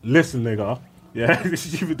like, listen, nigga. Yeah,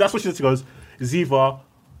 that's what she said. She goes, Ziva,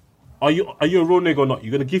 are you a real nigga or not? You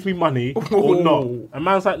gonna give me money or not? And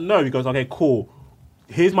man's like, no. He goes, okay, cool.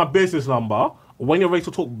 Here's my business number. When you're ready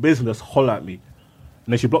to talk business, holler at me.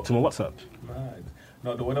 And then she blocked him on WhatsApp. Right.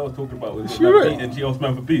 No, the one I was talking about was and she asked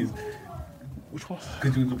man for peace. Which one?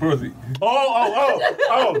 Because she was a prosie.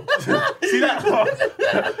 Oh. See that?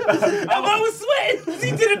 I was sweating.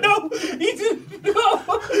 He didn't know.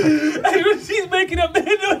 And she's making up the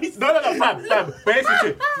noise. No, fam.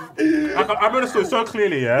 Basically, I remember the story so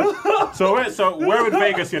clearly, yeah? So we're in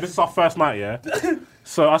Vegas, yeah? This is our first night, yeah?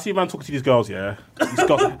 So I see man talking to these girls, yeah?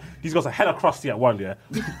 These girls are hella crusty at one, yeah?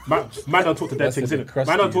 Man don't talk to dead things, innit?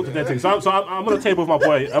 Man don't talk to dead things. So I'm on the table with my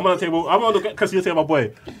boy. I'm on the casino table with my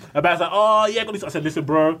boy. And man's like, oh, yeah, got this. I said, listen,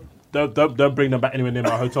 bro, don't bring them back anywhere near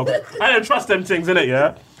my hotel. I don't trust them things, innit,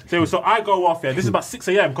 yeah? So I go off, yeah? This is about 6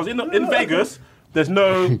 a.m. Because in Vegas, there's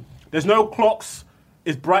no clocks.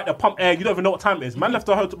 It's bright, the pump air. You don't even know what time it is. Man left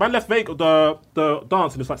Vegas, the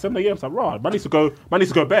dance, and it's like 7 a.m. It's like, raw. Man needs to go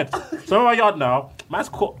bed. So I'm in my yard now. Man's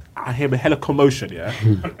caught. I hear a hella commotion. Yeah.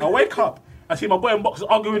 I wake up. I see my boy in boxes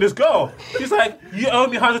arguing with this girl. She's like, "You owe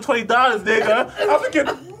me $120, nigga." I'm thinking.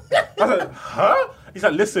 I said, "Huh?" He's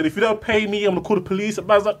like, "Listen, if you don't pay me, I'm gonna call the police." And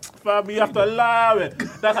man's like, "Fam, you have to allow it."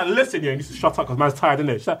 That's like, "Listen, you need to shut up because man's tired,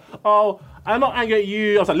 innit?" She's like, "Oh, I'm not angry at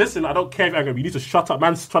you." I was like, "Listen, I don't care if you're angry. You need to shut up."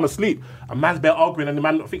 Man's trying to sleep. And man's bare arguing, and the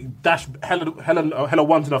man, I think, dashed hella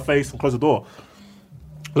ones in her face and closed the door.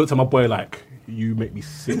 I looked at my boy like, you make me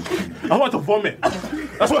sick. I want to vomit.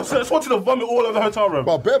 That's what I just wanted to vomit all over the hotel room.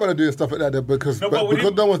 But bear man are doing stuff like that because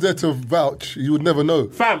no one's there to vouch. You would never know.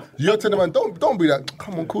 Fam, you're telling man, don't be that.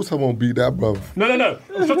 Come on, of course I won't be that, bruv. No.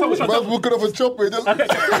 Shut up. Walking off a chopper.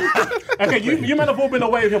 Okay, you might have all been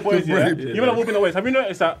away with your boys, yeah? You might have all been away. Have you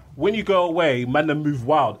noticed that when you go away, man, they move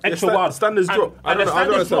wild, extra wild. Standards drop. I don't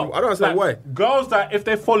understand why. Girls that if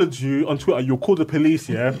they followed you on Twitter, you'll call the police,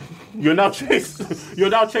 yeah? You're now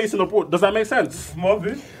chasing abroad. Does that make sense,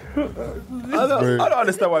 Marvin? I don't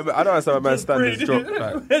understand why man standards drop.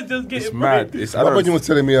 Like, it's mad. My brother was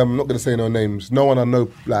telling me, I'm not going to say no names. No one I know,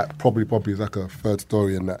 like probably is like a third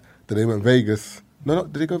story in that they went Vegas. No,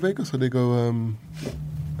 did they go Vegas or did they go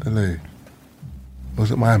LA? Or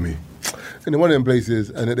was it Miami? In one of them places,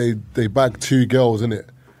 and they bagged 2 girls in it.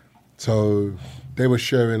 So they were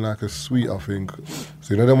sharing like a suite, I think.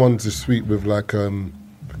 So they wanted a suite with like a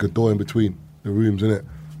door in between the rooms, innit?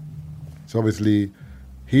 So obviously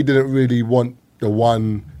he didn't really want the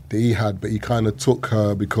one that he had, but he kind of took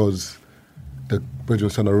her because the bridge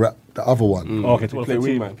was trying to wrap the other one. Okay, to play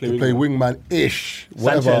wingman. To play wingman-ish,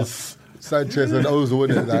 whatever. Sanchez and Ozil,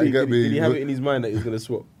 innit? Like, you get me? Did he have it in his mind that he was going to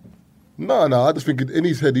swap? No, I just think in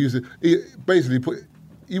his head he basically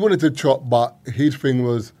wanted to chop, but his thing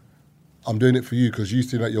was, I'm doing it for you because you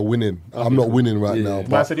seem like you're winning. Okay, I'm not winning right now,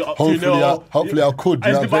 but hopefully I could.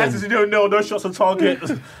 As devices, you don't know, no shots on target.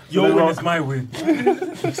 Your win is my win.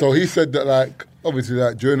 So he said that, like, obviously,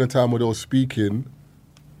 like during the time where they were speaking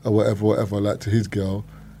or whatever, like to his girl,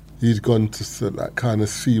 he's gone to like kind of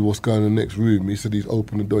see what's going on in the next room. He said he's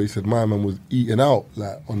opened the door. He said my man was eating out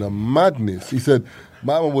like on a madness. He said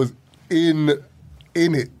my man was in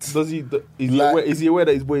it. Is he aware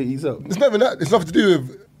that his boy eats out? It's not even that. It's nothing to do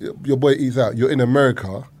with your boy eats out. You're in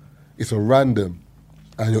America. It's a random,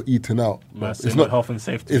 and you're eating out. It's not health and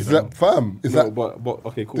safety. It's that fam. It's no, that. But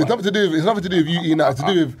okay, cool. It's nothing to do with you eating out. It's to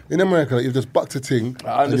do with in America. Like, you've just bucked a thing.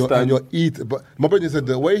 I understand. And you're eating. But my brother said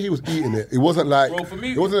the way he was eating it, it wasn't like. Bro, for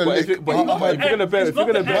me, it wasn't a lick. If you're gonna bear,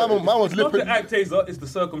 man was lipping. It's not the act, Taser. It's the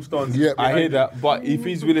circumstance. Yeah, I hear that. But if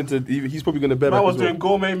he's willing to, he's probably gonna bear back. Man was doing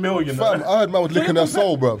gourmet meal, you know. Fam, I heard man was licking her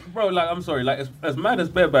soul, bro. Bro, like I'm sorry, like as mad as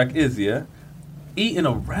bareback is, yeah. Eating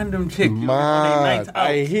a random chick Mad. on a night out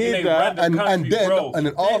I hear in a that. random country, and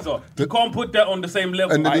then bro. after You can't put that on the same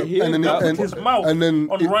level. and then, I hear and then, that and, with his mouth and then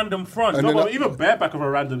on random front. and No, then but even bareback of a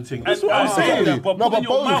random thing. That's what I'm saying. That, but no, put in but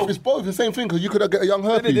your both. mouth. It's both the same thing because you could get a young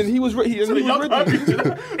herpes. Then he was ready. in the mouth.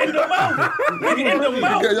 You get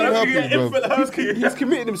a young herpes, bro. He's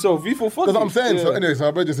committed himself. He for fuck. That's what I'm saying. So anyway, so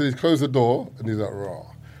my brother said he's closed the door and he's like, raw.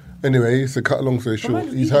 Anyway, to cut a long story short,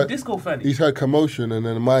 he's heard commotion and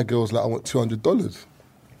then my girl's like, I want $200.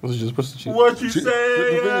 Was it just prostitute? What you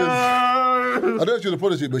say? I don't know if she was a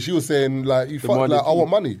prostitute, but she was saying like, you fucked, like I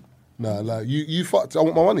want money. Nah, like you fucked, I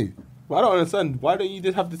want my money. Well, I don't understand. Why don't you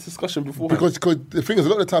just have this discussion before? Because the thing is, a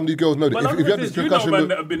lot of the time these girls know that if you have this discussion, man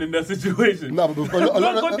that have been in that situation. No, but a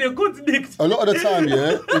lot of the time,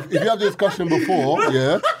 yeah. If you have the discussion before,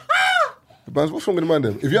 yeah. But what's wrong with the man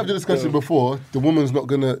then? If you have the discussion before, the woman's you're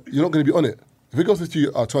not gonna be on it. If it goes to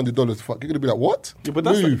you, $200, fuck, you're going to be like, what? Yeah, but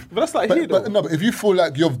that's like here, though. No, but if you feel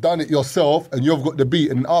like you've done it yourself and you've got the beat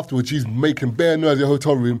and afterwards she's making bare noise in your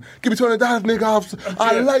hotel room, give me $200, nigga.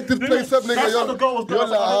 I like this place up, nigga. That's how the girl was going. You're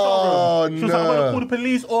like, oh, no. She was like, I'm going to call the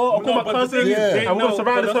police or I'll call my cousin. I'm going to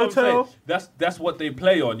surround this hotel. That's what they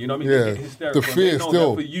play on, you know what I mean? Yeah. They get hysterical. The fear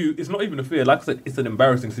still. For you, it's not even a fear. Like I said, it's an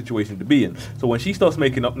embarrassing situation to be in. So when she starts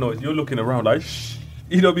making up noise, you're looking around like, shh.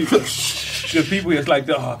 You know what I mean? Because people, it's like,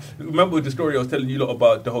 remember the story I was telling you lot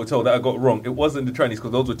about the hotel that I got wrong? It wasn't the trannies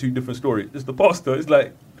because those were 2 different stories. It's the pastor. It's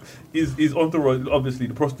like, his entourage, obviously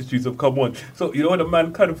the prostitutes have come on. So, you know, when a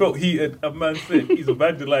man kind of felt heated, a man said he's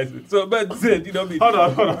evangelizing. So a man said, you know what I mean? Hold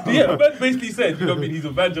on. Yeah, a man basically said, you know what I mean, he's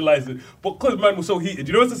evangelizing. But because man was so heated,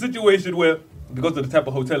 you know, it's a situation where, because of the type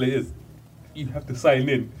of hotel it is, you have to sign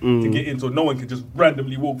in to get in, so no one can just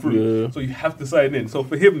randomly walk through. Yeah. So you have to sign in. So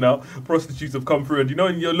for him now, prostitutes have come through, and you know,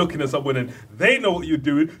 you're looking at someone and they know what you're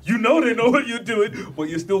doing. You know they know what you're doing, but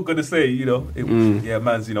you're still gonna say, you know, yeah,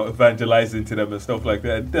 man's, you know, evangelizing to them and stuff like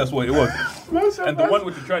that. And that's what it was. And the one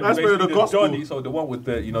with the trans, basically the Johnny, so the one with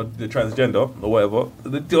the, you know, the transgender or whatever,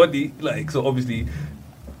 the Johnny, like, so obviously,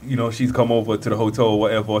 you know, she's come over to the hotel or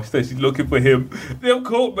whatever. She said she's looking for him. Them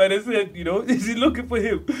cold man and said, you know, she's looking for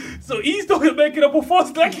him. So he's talking, making up a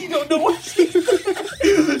fuss like he don't know what she's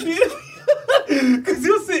Because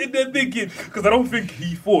you're sitting there thinking, because I don't think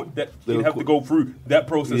he thought that he'd have to go through that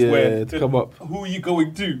process where to come up. Who are you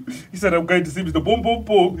going to? He said, I'm going to see Mr. Boom Boom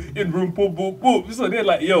Boom in room boom boom boom. So they're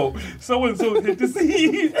like, yo, so and so here to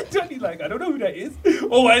see you. And Johnny's like, I don't know who that is.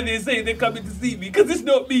 Or why they say they're coming to see me, because it's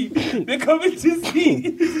not me. They're coming to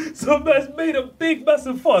see. So man's made a big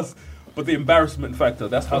massive fuss. But the embarrassment factor,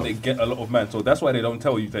 that's how they get a lot of men. So that's why they don't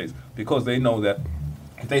tell you things, because they know that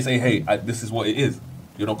if they say, hey, this is what it is,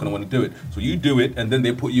 you're not going to want to do it. So you do it, and then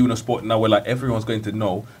they put you in a spot now where like everyone's going to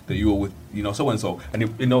know that you were with, so and so. And if,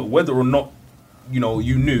 whether or not, you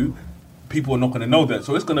knew, people are not going to know that.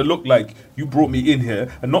 So it's going to look like you brought me in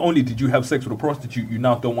here, and not only did you have sex with a prostitute, you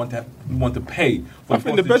now don't want to pay for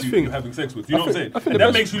the prostitute you're having sex with. You know what I'm saying? And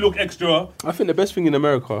that makes you look extra. I think the best thing in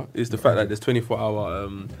America is the fact that there's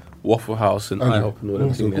 24-hour Waffle House and IHOP and all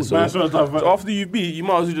that thing there. So after you beat, you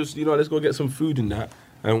might as well just, let's go get some food and that.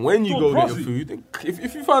 And when you go get your food,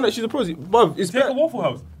 if you find out she's a prostitute, bruv, it's take a Waffle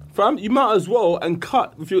House. Fam, you might as well and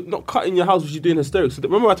cut if you're not cutting your house, which you're doing hysterics. So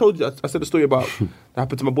remember I told you, I said the story about that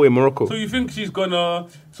happened to my boy in Morocco. So you think she's gonna?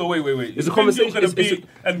 So wait. It's a conversation.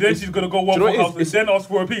 And then she's gonna go Waffle House and then ask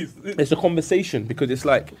for a piece. It's a conversation because it's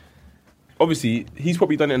like, obviously he's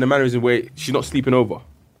probably done it in a mannerism where she's not sleeping over.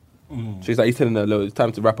 So he's telling her, "Look, it's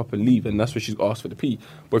time to wrap up and leave," and that's where she's asked for the pee.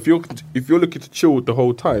 But if you're looking to chill the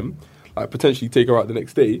whole time, like potentially take her out the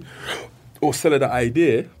next day, or sell her the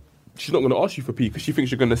idea, she's not going to ask you for pee because she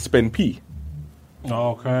thinks you're going to spend pee.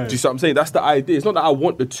 Okay. Do you see what I'm saying? That's the idea. It's not that I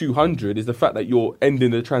want the 200. It's the fact that you're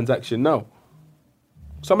ending the transaction now.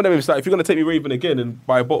 Some of them, it's like, if you're going to take me raving again and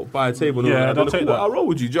buy a table, don't take that. I'll roll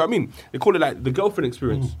with you. Do you know what I mean? They call it like the girlfriend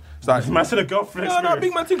experience. It's like, man said a girlfriend experience. No,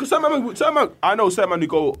 big man thing. Because I know some man who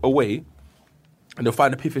go away and they'll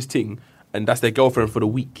find the piffest thing, and that's their girlfriend for the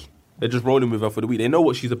week. They're just rolling with her for the week. They know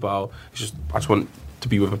what she's about. It's just, I just want to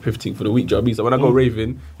be with a 15 for the week. Do you know what I mean? So when I go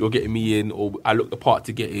raving, you're getting me in, or I look the part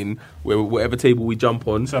to get in, whatever table we jump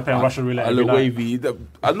on. So I play Russian roulette. I look wavy.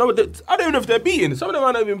 I know that, I don't even know if they're beating. Some of them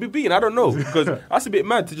might not even be beating. I don't know. Because that's a bit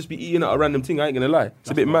mad to just be eating at a random thing. I ain't going to lie. It's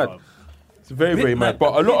a bit mad. It's very, very mad.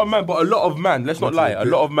 But a lot of man, let's not lie, a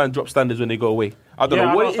lot of man drop standards when they go away. I don't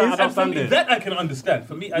know what it is. And for me, that I can understand.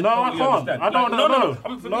 For me, I can't understand.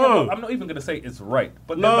 I'm not even going to say it's right.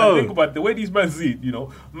 But then, man, think about it, the way these men see it,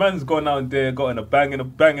 man's gone out there, got in a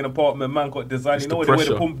banging apartment, man got design, they wear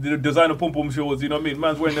the designer pom-pom shorts, you know what I mean?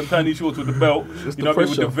 Man's wearing them tiny shorts with the belt, you know what I mean,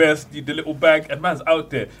 with the vest, the little bag, and man's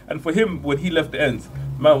out there. And for him, when he left the ends,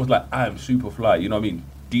 man was like, I am super fly, you know what I mean?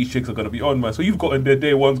 These chicks are going to be on, man. So you've gotten their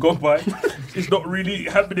day one's gone by. It's not really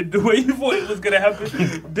happening the way you thought it was going to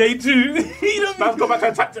happen. Day two, you know what I mean? Let's go back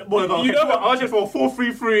to tactic. I was just for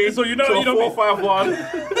 4-3-3. So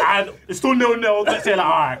 4-5-1. And it's still 0-0. Let's say, like,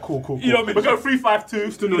 all right, cool. You know what I mean? We go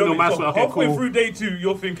 3-5-2. Still 0-0. Man, so halfway through day two,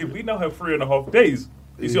 you're thinking, we now have 3.5 days.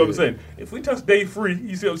 You see what I'm saying? If we touch day 3,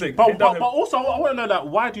 you see what I'm saying? But also, I want to know that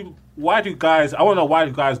why do guys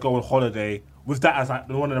go on holiday with that as like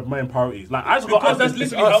one of the main priorities? Like, because that's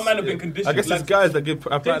literally how men have been conditioned. I guess it's guys that give.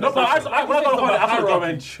 No, but when I go on holiday, I have to go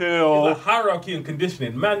and chill. It's a hierarchy and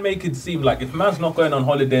conditioning. Man make it seem like if man's not going on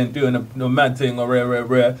holiday and doing a mad thing or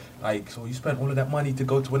rare, like, so you spent all of that money to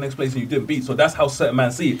go to the next place and you didn't beat. So that's how certain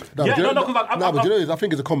men see it. But you know, I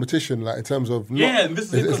think it's a competition, like in terms of. And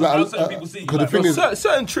this is how certain people see it. Because the thing is,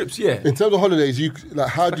 certain trips, in terms of holidays,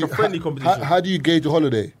 how do you gauge a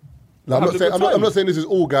holiday? Like, I'm not saying this is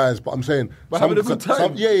all guys, but I'm saying having a good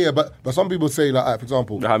time. But some people say, like, for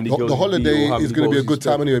example, the holiday is going to be a good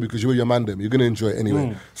time anyway because you're with your man them. You're going to enjoy it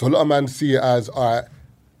anyway. So a lot of men see it as, all right,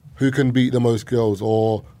 who can beat the most girls,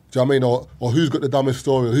 or do you know what I mean, or who's got the dumbest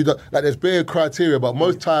story, or like there's bare criteria. But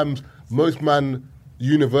most times, most men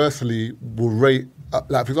universally will rate.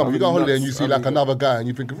 Like for example, you go on holiday and you see like another guy and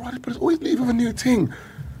you think, right, but it's always leave with a new thing.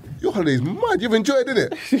 Your holiday's mad. You've enjoyed it,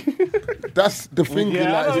 innit? That's the thinking. It's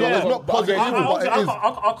not positive, but it is.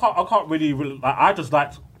 I can't really. Like, I just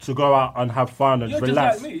like to go out and have fun and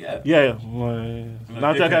relax. Just like me, yeah.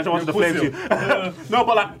 I don't want to flame you. No,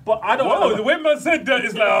 but I don't. Whoa, the way man said that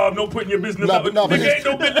is like, I'm not putting your business out. Ain't no business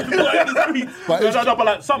in the streets. But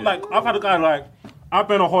like something like I've had a guy like I've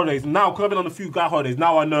been on holidays now because I've been on a few guy holidays.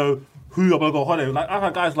 Now I know who I'm gonna go on holiday. Like I've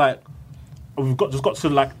had guys like. We've got to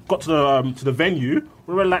the venue.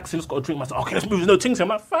 We're relaxing. Just got a drink. Myself. Okay, let's move. There's no things. I'm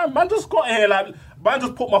like, fam, man, just got here. Like, Man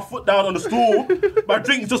just put my foot down on the stool. My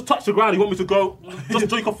drink just touched the ground. You want me to go just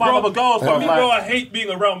so you can find other girls, fam? Bro, I hate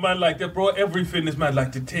being around man like that, bro. Everything is man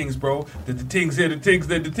like the things, bro. The things here, the things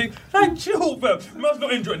there, the things. Like, chill, fam. Man's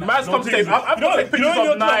not enjoying that. Man's come to take pictures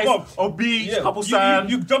of nice, of beach, couple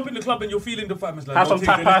sand. You jump in the club and you're feeling the fam. Like, have some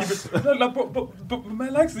tapas. No, like, but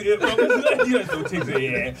man likes it, bro. No things there,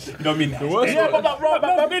 yeah. You know what I mean? Yeah, but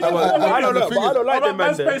I don't like them man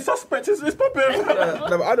man's there. playing suspect. It's popping.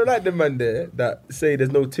 No, I don't like them man there that say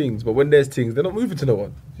there's no things, but when there's things, they're not moving to no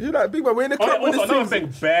one. You're like, big man, we're in the club with the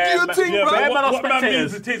things. Bare Do your thing, bro. man are What man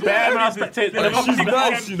spectators. means it is, Bare what man are man spectators. means it is. And She's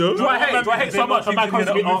nice, you know. Do I hate so much when man comes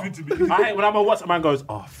to me? They're I hate when I'm on WhatsApp, man goes,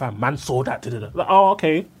 oh, fam, man saw that. Like, oh,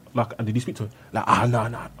 okay. Like, and did you speak to him? Like,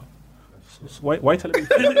 no. Why telling me?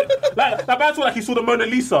 Like, that man saw like he saw the Mona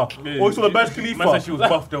Lisa or he saw the Burj Khalifa. Man said she was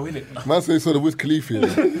buff though, innit? Man said he saw the Wiz Khalifa.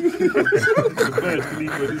 Burj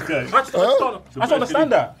Khalifa, this guy. I don't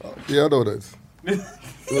understand that. Yeah, I know what that is.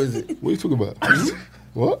 What is it? What are you talking about?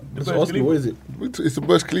 What? Just ask me, what is it? It's the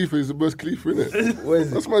Burj Khalifa. It's the Burj Khalifa, innit? What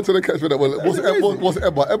is it? That's man trying to catch me that one. What's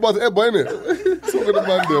Ebba? Ebba's Ebba, innit? Talking to the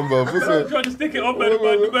man them, bruv. Trying to stick it up at the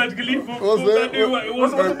Burj Khalifa. What's that?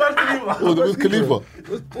 What's the Burj Khalifa? Oh, the Wiz Khalifa.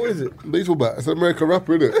 What is it? What are you talking about? It's an American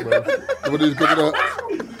rapper, innit, bro? They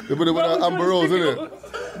put it with that Amber Rose, innit?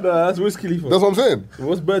 Nah, that's Wiz Khalifa. That's what I'm saying.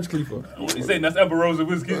 What's Burj Khalifa? What you saying? That's Amber Rose and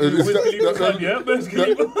Wiz Khalifa. It's Wiz that- Khalifa, that- son, yeah? Burj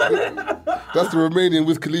Khalifa. That's the Romanian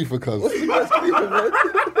Wiz Khalifa, cuz. He's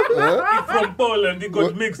from Poland. He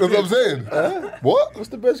got mixed. That's what I'm saying. What? What's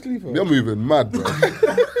the Burj Khalifa? You're moving mad, bro.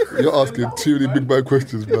 You're asking too many big bad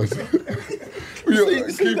questions, man. You're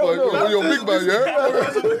big man, yeah?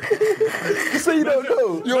 You say you don't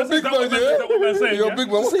know. You're a big man, yeah? You're a big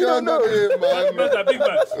man. What's going on here, man? That's a big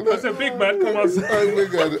man. That's a big man. Come on. Hey,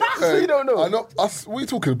 big man. So you don't know. I know. What are you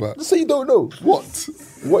talking about? Just say you don't know. What?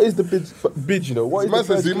 What is the bid, you know? What is Man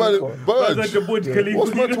the says he Burj man, Khalifa? Burj. That's like a Burj Khalifa.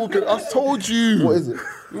 What's man talking? I told you. What is it?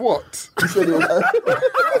 What? You said it was...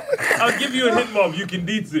 I'll give you a hint, Mom. You can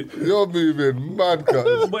deets it. You're moving mad,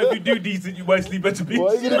 cuz. But if you do deets it, you might sleep better beats.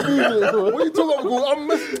 What are you going to do with it? What are you talking about? I'm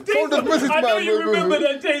told this message, I man. know you remember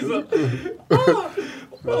that, Taser.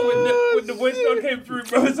 When the voice note came through,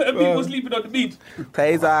 bro, certain people sleeping on the beach.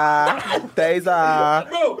 Taser.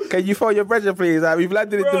 Bro. Can you phone your brother, please? We've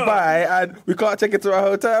landed in Bro. Dubai and we can't check into our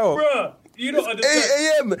hotel. Bruh, you don't 8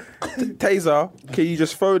 understand. a.m. Taser, can you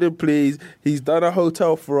just phone him, please? He's done a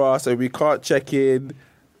hotel for us and we can't check in.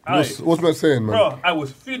 What's man saying, man? Bro, I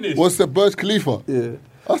was finished. What's the Burj Khalifa? Yeah.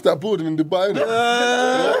 That's that building in Dubai, innit?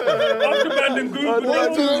 After Brandon Google,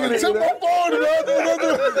 Check my phone, man.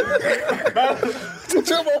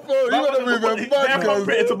 Check my phone. You gotta move your back, They're cuz.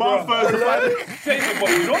 into my first. Taser, but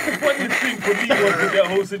you know what the funniest thing for me was with that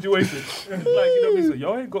whole situation? It's like, you know what I mean? So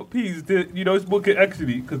y'all ain't got peas to, you know, book it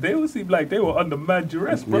actually, because they all seem like they were under mad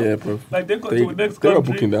duress, bro. Yeah, bro. Like they got They- to a next they were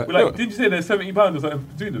country. booking that. Like, Yeah. did you say there's £70 or something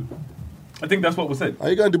between them? I think that's what was said. Are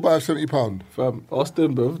you going to Dubai for £70? Fam, ask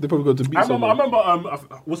them, bro. They probably got to beat I someone. remember,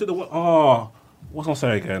 was it the, what's I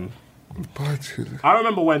say again? I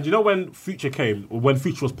remember when, do you know when Future came, when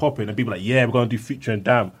Future was popping and people were like, yeah, we're going to do Future and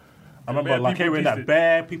Damn. I remember bare like people hearing dissed that it.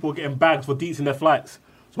 bare people were getting bags for deets in their flights.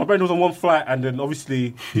 So my friend was on one flight and then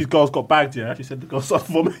obviously these girls got bagged, yeah. She said the girls started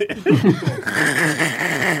vomiting.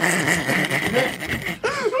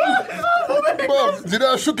 Bro, do you know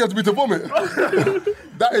how shook you have to be to vomit?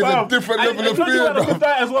 That is a different level of fear, Had a bro. good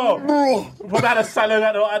night as well. Bro, they had a salad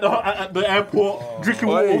at the airport, drinking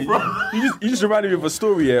water, bro. You just reminded me of a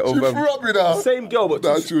story, yeah, of She threw up me now. same girl, but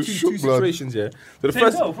Nah, two, she was two shook, blood. situations, yeah. So the Same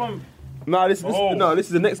first, girl from... no, this is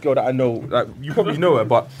the next girl that I know. Like you probably know her,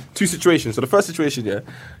 but two situations. So the first situation, yeah,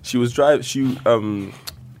 she was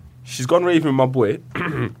she's gone raving with my boy,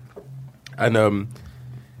 and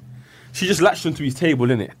she just latched onto his table,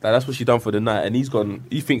 innit? Like, that's what she done for the night, and he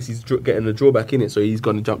thinks he's getting the drawback in it, so he's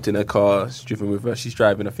gone and jumped in her car, she's driven with her, she's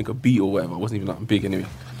driving, I think, a Beat or whatever, it wasn't even that big anyway.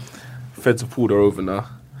 Feds have pulled her over now.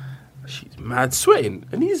 She's mad sweating,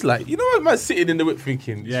 and he's like, you know what, man, sitting in the whip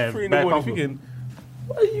thinking, Yeah, 3 in the bare morning comfort. thinking,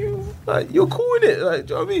 what are you, like, you're cool with it, like,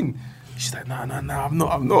 do you know what I mean? She's like, nah, I'm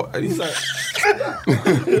not, and he's like,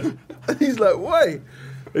 and he's like, why?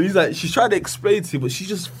 And he's like, she's trying to explain to him, but she's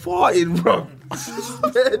just farting, bro. She's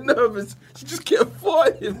very nervous. She just kept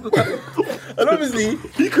farting. Like. And obviously,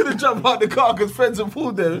 he couldn't jump out the car because friends have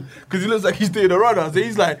pulled him because he looks like he's doing a runner. So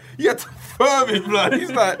he's like, he had to firm him. Like, he's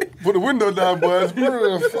like, Put the window down, boys.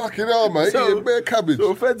 Fucking hell, man. So- Eating bare cabbage.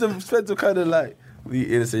 so friends are kind of like,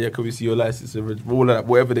 they say, yeah, can we see your license? And all of that,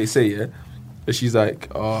 whatever they say, yeah. And she's like,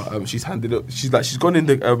 she's handed up. She's like, she's gone in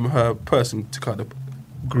her purse to kind of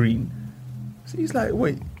green. So he's like,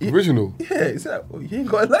 wait. Original? Yeah, he's like, well, he ain't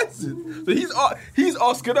got a license. So he's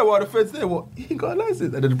asking her while the fed's there, what? He ain't got a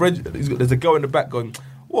license. And then there's a girl in the back going,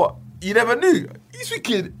 what? You never knew? He's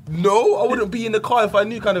thinking, no, I wouldn't be in the car if I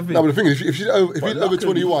knew kind of thing. No, but the thing is, if he's over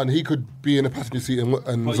 21, he could be in the passenger seat and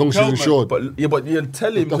as long as she's insured. But you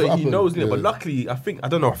tell him so he knows it. But luckily, I think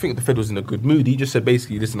the Fed was in a good mood. He just said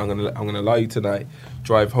basically, listen, I'm gonna allow you tonight,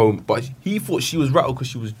 drive home. But he thought she was rattled because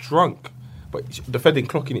she was drunk. But the Fed didn't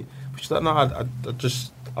clock in it. She's like, no, I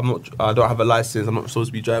don't have a license. I'm not supposed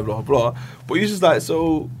to be driving, blah blah. But he's just like,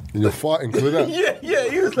 so. And you're fighting because of that. yeah.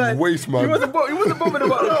 He was like, waste man. He wasn't bothered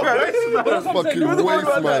about the fucking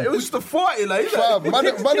waste man. It was just a fighting, like.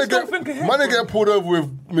 Man, get pulled over with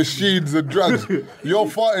machines and drugs. You're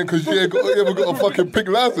fighting because you ever got a fucking pig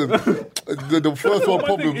license. The first one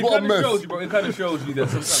problem. What a mess. It kind of shows you that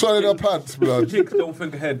sometimes Solid our pants, blood. chicks don't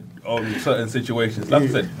think ahead on certain situations. Like I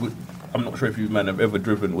said, I'm not sure if you man have ever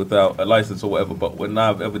driven without a license or whatever, but when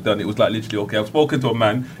I've ever done it, it was like literally, okay, I've spoken to a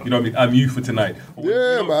man, you know what I mean, I'm you for tonight.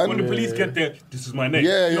 Man. When the police get there, this is my name.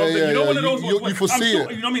 One of those you foresee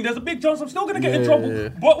it. You know what I mean? There's a big chance I'm still going to get in trouble.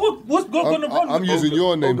 But what's going to run? I'm using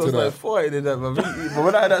your name tonight. tonight. Like fighting in that, man. But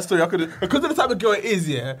when I heard that story, I couldn't, because of the type of girl it is,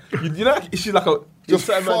 yeah. You know, she's like a... Just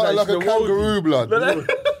fighting like a kangaroo, blood.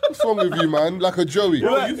 What's wrong with you, man? Like a Joey.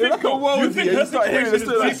 You think her situation is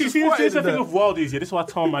like... See, here's the thing of Wildies, yeah. This is what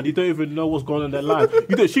I tell man. You don't even know what's going on in their life.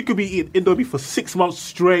 She could be eating Indomie for 6 months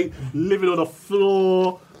straight, living on the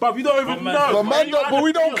floor. But you don't even know. But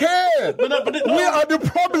we don't care. We are the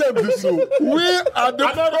problem, Bissell. We are the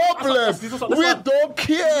problem. We don't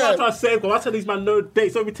care. I'm trying to save, because I tell these man no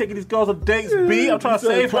dates. Don't be taking these girls on dates, B. I'm trying to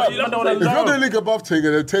save them. If you're the league above thing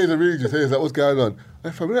and then Taser really just says, what's going on?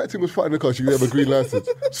 If I that thing was fighting the car, she could have a green license.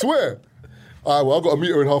 Swear. Alright, well, I've got a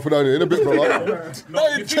meter and half an hour in a bit, bro. I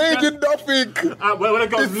ain't changing nothing.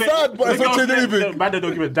 It's sad, but it's not changing anything. Man, they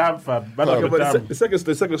don't give a damn, fam.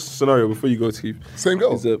 The second scenario before you go, Steve. Same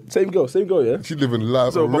girl? Same girl, yeah? She's living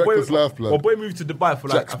life, a reckless life, blood. My boy moved to Dubai for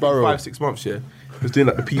like 5-6 months, yeah? He was doing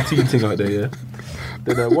like the PT thing out there, yeah?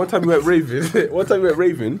 Then one time we went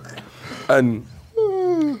raving, and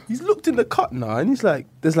he's looked in the cut now, and he's like,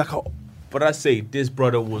 there's like a... But I say, this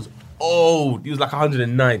brother was old. He was like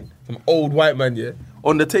 109. Some old white man, yeah,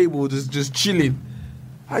 on the table, just chilling.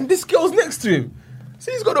 And this girl's next to him.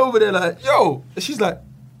 So he's got over there like, yo. And she's like,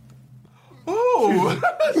 oh.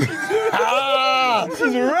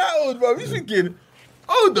 She's rattled, bro. He's thinking,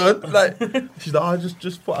 hold on. Like, she's like, I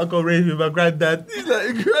just thought I'd go rave with my granddad. He's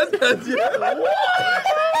like, granddad, yeah.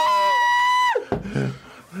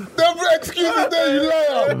 Never excuses there, you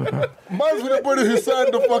liar. Man's with the brother who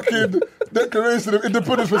signed the fucking Declaration of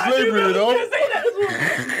Independence for Slavery, you know?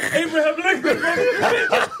 Abraham Lincoln.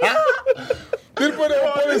 Didn't put them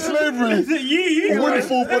upon slavery.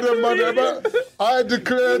 Wonderful for them, man. I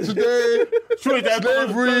declare today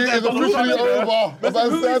slavery is officially over. About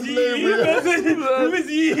slavery. Who is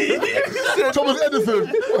he? Thomas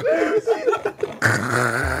Edison.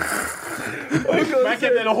 Man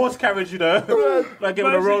kept in a horse carriage, you know. Like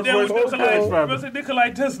giving a Rolls Royce horse carriage, fam. That's a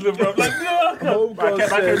Nikolai Tesla, bro. Like, no, I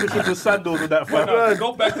kept with the sandals and that, fam.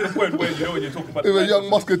 Go back to the point where, you know, when you're talking about... He was a young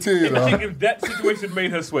musketeer, you know. If that situation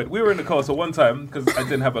made her sweat. We were in the car, so one time, because I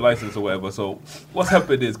didn't have a license or whatever, so what's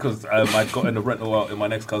happened is, because I'd gotten a rental out in my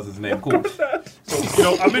next cousin's name, cool. So, you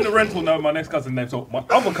know, I'm in the rental now in my next cousin's name, so my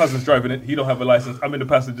other cousin's driving it, he don't have a license, I'm in the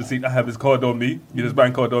passenger seat, I have his card on me, his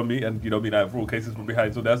bank card on me, and, you know, I have fraud cases from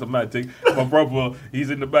behind, so that's a mad thing. My brother, he's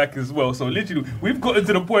in the back as well, so literally, we've gotten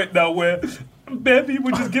to the point now where bare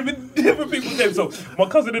people just giving different people's names. So my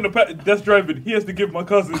cousin in the that's driving, he has to give my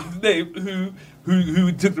cousin his name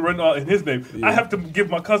who took the rental out in his name. Yeah. I have to give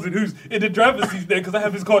my cousin who's in the driver's seat there because I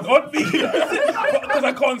have his card on me. Because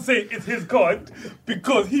I can't say it's his card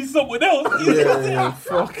because he's someone else.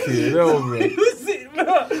 Fuck it, no, bro.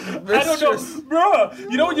 I don't know, bro.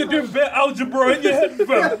 You know when you're doing bare algebra in your head,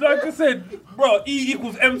 bro. Like I said, bro, E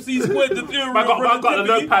equals MC squared. The theorem. I got a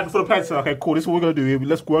notepad for the pen. So okay, cool. This is what we're gonna do.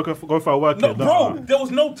 Let's go for our work. No, bro, there was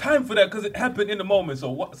no time for that because it happened in the moment. So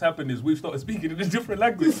what's happened is we've started speaking in a different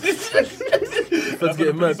language. That's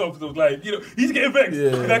getting mad. The police officer was like, you know, he's getting vexed.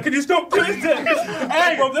 Yeah. Like, can you stop doing that?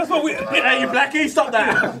 Hey, bro, that's what we. Hey, you blackie, stop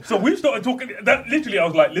that. So we started talking. That literally, I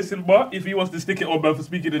was like, listen, bro, if he wants to stick it on, man, for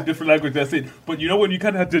speaking in a different language, that's it. But you know when you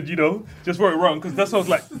kind of had to, you know, just wrote it wrong because that's what I was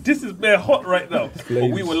like. This is bare hot right now.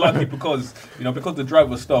 But we were lucky because, you know, because the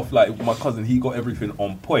driver stuff, like my cousin, he got everything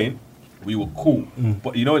on point. We were cool.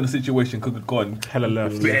 But you know, in the situation could have gone hella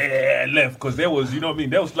left. Bare left because there was, you know what I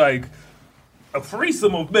mean? There was like a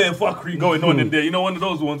threesome of bare fuckery going on in there. You know, one of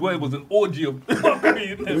those ones where it was an orgy of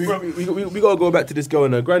fuckery in there, bro. We gotta go back to this girl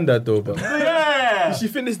and her granddad though, but yeah. She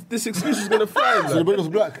think this excuse is gonna fly. So the brother's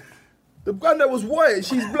black. The granddad was white,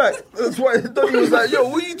 she's black. That's why Donny was like, yo,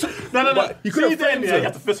 what are you talking? No. He couldn't flame flame her. her. You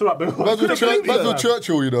have to fist her up. That's what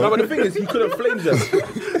Churchill, you know. No, but the thing is, he couldn't flame her.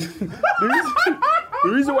 The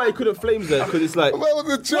reason why he couldn't flame her because it's like. Where was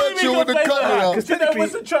the Churchill with the camera?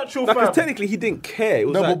 Because technically he didn't care. It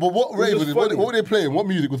was No, like, but what rave was it? What funny. were they playing? What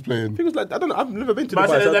music was playing? I think it was like, I don't know. I've never been to Man Dubai.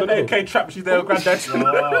 said So I they're don't know. AK trap. She's there, granddad.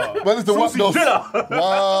 Man, it's the what Saucy driller.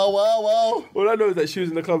 Wow. All I know is that she was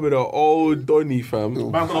in the club with her old Donny fam.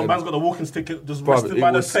 Man's got a walking stick just Bruv, rested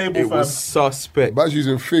by the table, it fam. was suspect. Man's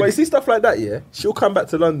using But you figs. see stuff like that, yeah? She'll come back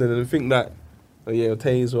to London and think that, oh yeah,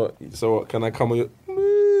 Taze, what? So what? Can I come on your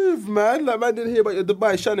move, man? Like, man didn't hear about your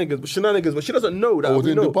Dubai shenanigans, but she doesn't know that. Oh, it was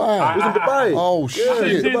in Dubai. It was in Dubai. Oh, Yeah, shit.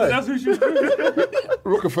 it was in Dubai. That's who she was.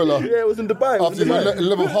 Rockefeller. Yeah, it was in Dubai. It was After in Dubai.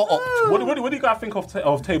 11 hot up. What do you guys think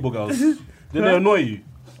of table girls? Did they annoy you?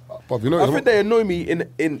 Bruv, you know, I think they annoy me in.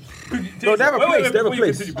 No, they have a place. They have a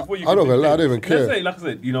place. I don't know, I don't even care. Let's say, like I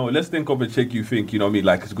said, let's think of a chick you think,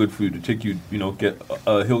 like it's good food, a chick you get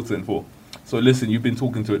a Hilton for. So listen, you've been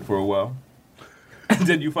talking to it for a while, and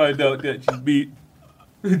then you find out that she's beat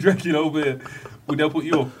drinking over here. Would that put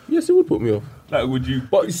you off? Yes, it would put me off. Like, would you?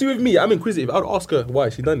 But you see, with me, I'm inquisitive. I'd ask her why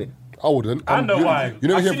she done it. I wouldn't. I know why. You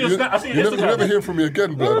never I've hear seen your snap- I've seen your you never Instagram. hear from me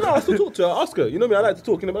again, No, blood. I still talk to her. Ask her. You know me. I like to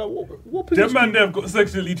talk. Like, what Them position? man there have got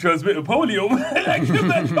sexually transmitted polio. Like, where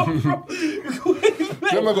that come from?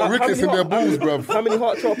 Them man got rickets in their balls, bruv. How many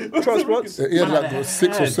heart transplants? He had like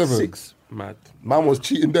 6 or 7. 6. Mad. Man was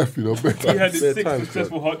cheating death, you know. He had his Bare 6 times,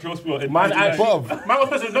 successful heart transplant. in Man, 99. actually, Bruv. man was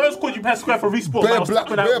supposed to. No one's called you per square for resport. Bare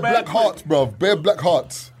black hearts, bruv. Bare black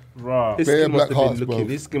hearts. Bruh. His Bare skin must black have hearts, been looking. bruv.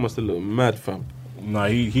 His skin must have looked mad, fam. No,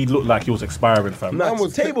 he looked like he was expiring, fam. Nah,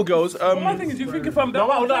 was- table girls. My thing is, you think if I'm No,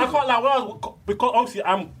 I can't lie. Because obviously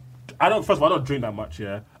I don't. First of all, I don't drink that much,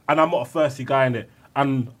 yeah, and I'm not a thirsty guy in it,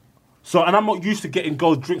 and I'm not used to getting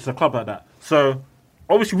girls drinks at the club like that. So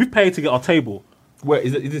obviously we paid to get our table. Where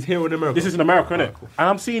is this here in America? This is in America, innit? Cool. And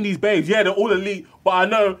I'm seeing these babes. Yeah, they're all elite, but I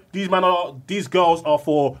know these girls are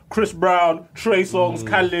for Chris Brown, Trey Songz,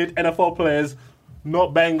 Khaled, NFL players.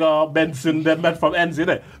 Not Banger, Benson, they're men from ends,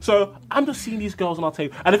 innit? So I'm just seeing these girls on our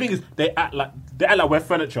table, and the thing is, they act like we're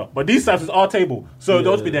furniture. But these times it's our table, so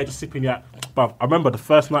they'll just be there just sipping. Yeah, but I remember the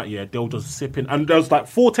first night, yeah, they were just sipping, and there was like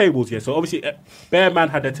 4 tables, yeah. So obviously, Bear Man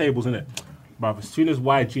had their tables, innit? But as soon as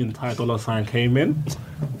YG and Ty Dolla $ign came in,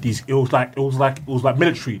 it was like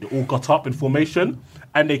military. They all got up in formation.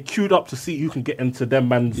 And they queued up to see who can get into them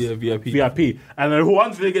man's VIP. And then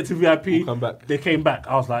once they get to VIP, come back. they came back.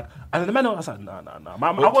 I was like, and the man was like, nah.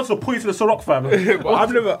 I want to point to the Ciroc fam. But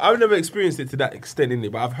I've never experienced it to that extent,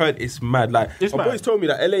 innit? But I've heard it's mad. Like, It's my mad. boys told me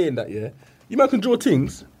that LA in that, yeah, you man can draw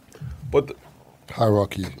things, but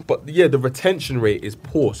Hierarchy. yeah, the retention rate is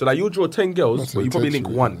poor. So like, you'll draw 10 girls, That's but you probably link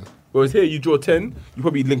retention rate, 1. Whereas here, you draw 10, you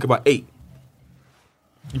probably link about 8.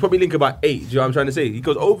 You probably link about 8. Do you know what I'm trying to say? He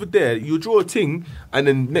goes over there, you draw a ting, and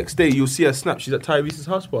then next day you'll see her snap. She's at Tyrese's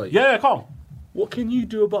house party. Yeah, come. What can you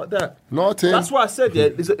do about that? Nothing. That's why I said, yeah,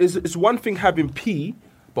 it's one thing having P,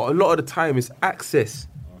 but a lot of the time it's access.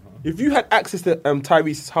 If you had access to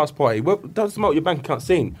Tyrese's house party, well, doesn't matter what your bank account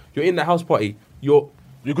saying. You're in the house party. You're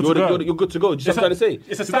good to go. You're good to go. Do you know what I'm trying to say?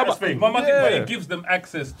 It's a status thing. But but Yeah. it gives them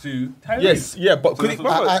access to Tyrese. Yes, yeah, but So could that's it,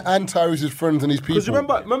 what- And Tyrese's friends and his people. because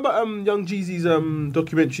remember Young Jeezy's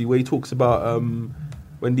documentary where he talks about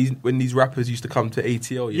when these rappers used to come to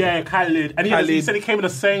ATL. Yeah, Khaled. And he Khaled. said he came in the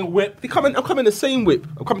same whip. I'm coming in the same whip.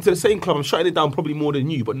 I'm coming to the same club. I'm shutting it down probably more than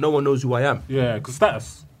you, but no one knows who I am. Yeah, because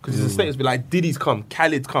status. Because it's a status, be like, Diddy's come,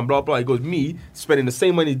 Khaled's come, blah, blah. He goes, me, spending the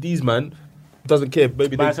same money as these man, doesn't care if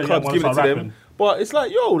maybe Man the said, club's yeah, giving it to wanna them. start rapping. But it's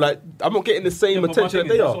like, yo, like, I'm not getting the same Yeah, but my attention thing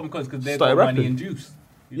that is they that's are. what because they've Started got money rapping. and juice.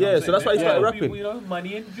 Yeah, so that's why he started rapping. People,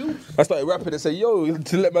 money and juice. I started rapping and say, yo,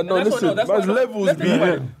 to let man know, And listen, man's levels,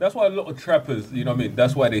 that's why a lot of trappers, you know what I mean?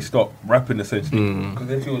 That's why they stop rapping essentially. Because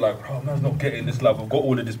they feel like, bro, man's not getting this love. I've got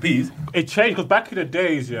all of this peas. It changed because back in the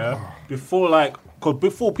days, yeah,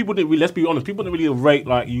 before people didn't really, let's be honest, people didn't really rate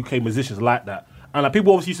like UK musicians like that. And like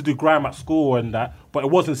people obviously used to do grime at school and that, but it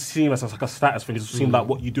wasn't seen as like a status thing. It just seemed like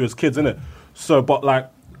what you do as kids, innit? So, but like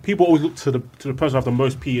people always look to the person who have the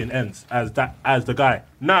most P and N's as the guy.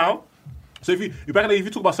 Now, so if you back in the day, if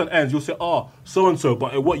you talk about certain N's, you'll say, oh, so and so,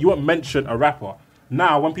 but you won't mention a rapper.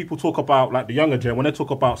 Now, when people talk about like the younger gen, when they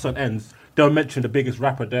talk about certain N's, they'll mention the biggest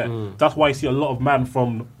rapper there. That's why you see a lot of man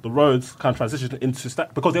from the roads kind of transition into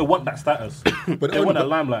because they want that status. They want that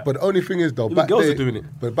limelight. But the only thing is though, Even back girls day, are doing it.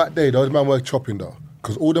 But back day, those men were chopping though,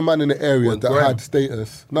 because all the man in the area that grime. had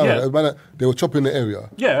status, Yeah. they were chopping the area.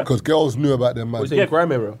 Yeah. Because girls knew about them man. What you saying,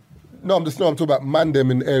 grime era? No, I'm talking about man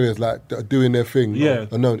them in areas like that are doing their thing. Yeah.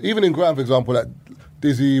 Unknown. Even in Grime, for example, like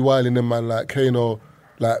Dizzy, Wiley, and them man like Kano,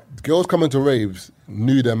 Like, girls coming to raves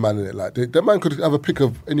knew their man in it. Like, their man could have a pic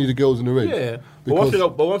of any of the girls in the rave. Yeah, but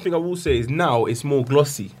one thing I will say is now it's more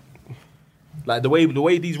glossy. Like the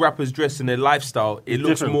way these rappers dress in their lifestyle, it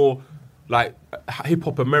looks more like hip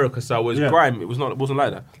hop America style. Whereas grime, it wasn't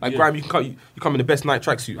like that. Like grime, you come in the best night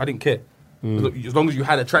tracksuit. I didn't care. As long as you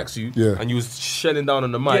had a tracksuit and you was shelling down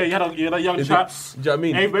on the mic. Yeah, you had a young chaps. Do you know what I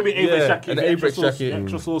mean? Maybe Avex jacket. An Avex jacket.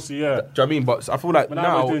 Extra saucy, yeah. Do you know what I mean? But I feel like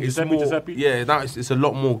now it's more... Yeah, now it's a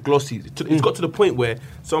lot more glossy. It's got to the point where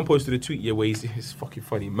someone posted a tweet where it's fucking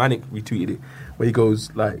funny. Manic retweeted it, where he goes,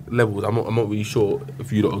 like, levels. I'm not really sure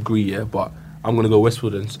if you don't agree, but I'm going to go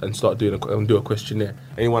Westwood and start do a questionnaire.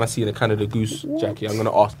 Anyone I see in a Canada Goose jacket, I'm going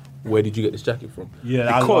to ask, where did you get this jacket from?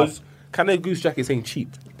 Yeah, because Canada Goose jackets ain't cheap.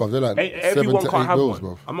 But they're like everyone can't have bills,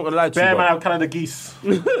 one. Bro. I'm not gonna lie to Bear you. man have Canada geese.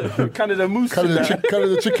 Canada moose.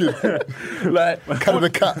 Canada chicken. Like Canada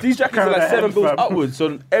cat. These jackets are like $7 upwards,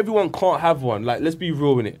 so everyone can't have one. Like, let's be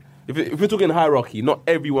real in it. If we're talking hierarchy, not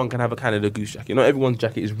everyone can have a Canada Goose jacket. Not everyone's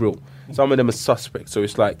jacket is real. Some of them are suspect. So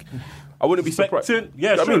it's like, I wouldn't be surprised.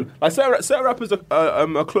 Yeah, sure. I mean, like certain rappers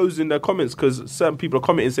are closing their comments because certain people are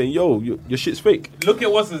commenting saying, "Yo, your shit's fake." Look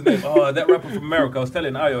at what's his name. Oh, that rapper from America. I was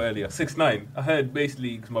telling Ayo earlier, 6ix9ine. I heard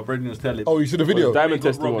basically because my brother was telling. Oh, you see the video? Diamond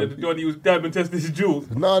testing one. The one he was diamond testing his jewels.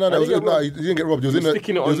 No, he didn't get robbed. He was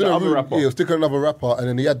sticking it on the other rapper. Yeah, he was sticking on another rapper, and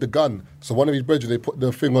then he had the gun. So one of his brethren, they put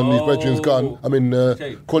the thing on his brethren's gun. I mean,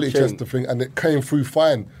 quality tester thing, and it came through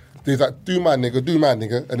fine. He's like, do man,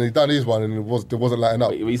 nigga. And he done his one, and there wasn't lighting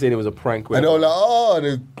up. He's saying it was a prank. And they were like, oh,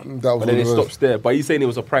 and that was. But then it stops there. But he's saying it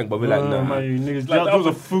was a prank, but we're like, nah. Man, you niggas, like that was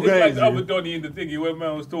a fugazi. It's like the other Donny in the thingy where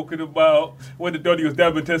man was talking about when the Donny was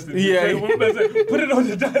diamond testing. Yeah. One man said, put it on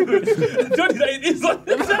the diamond. Donny's like, it's on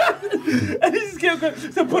the diamond. And he just kept going,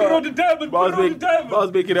 so put it on the diamond, put it on the diamond. I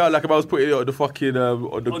was making it out like if I was putting it on the fucking,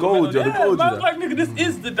 on the gold. Yeah, man was like, nigga, this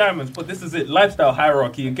is the diamonds, but this is it. Lifestyle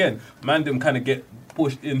hierarchy again. Man, them kind of get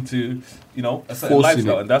pushed into, you know, a certain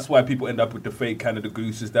lifestyle, and that's why people end up with the fake Canada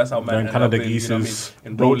Gooses. That's how man Canada end up Geeses,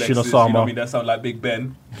 in, you know what I mean, in Rolexes, you know what I mean, that sound like Big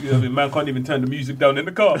Ben. You know what I mean, man can't even turn the music down in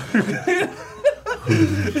the car.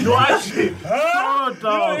 No, actually,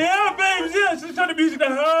 yeah, babes, yeah, she's turning the music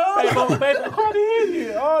down. Babe, I can't hear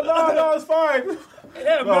you. Oh no, it's fine.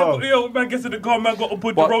 Yeah, man gets in the car, man got to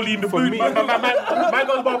put the rollie in the boot. Man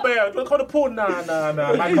goes Marbella. Look on the pool. Nah.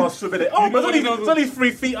 Man can't swim in it. Oh, but it's only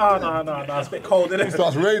 3 feet. Nah. It's a bit cold, isn't it? It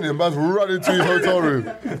starts raining, man's running to his hotel room.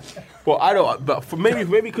 But for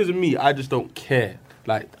maybe because of me, I just don't care.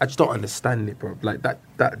 Like, I just don't understand it, bro. Like that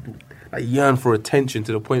like yearn for attention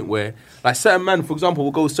to the point where, like, certain man, for example,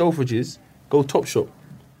 will go Selfridges, go Topshop,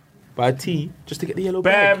 buy a tea just to get the yellow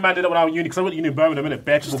bag. Man did that when I was uni, because I went to uni in Birmingham, innit?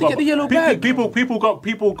 Bare just to get the yellow bag. People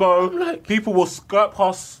will skirt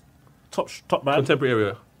past top man. Contemporary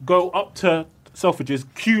area. Go up to Selfridges,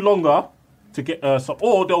 queue longer to get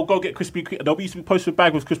or they'll go get Krispy Kreme. There'll be posted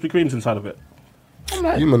bag with Krispy Kremes inside of it.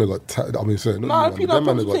 You man have got time. I mean, sorry,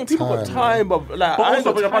 people got time, but like,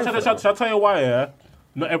 I'll tell you why. Yeah,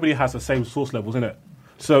 not everybody has the same source levels, innit?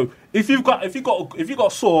 So if you've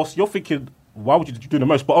got sauce, you're thinking, why would you do the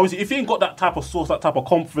most? But obviously, if you ain't got that type of sauce, that type of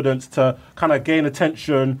confidence to kind of gain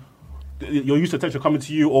attention, you're used to attention coming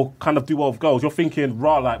to you, or kind of do well with girls, you're thinking,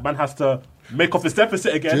 like, man has to make off this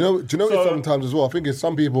deficit again. Do you know it sometimes as well? I think it's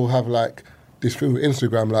some people have like this thing with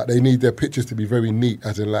Instagram, like they need their pictures to be very neat,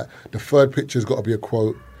 as in like the third picture's got to be a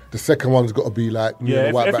quote. The second one's got to be like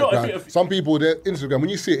white background. Some people, their Instagram, when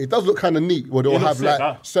you see it, it does look kind of neat. Where they'll have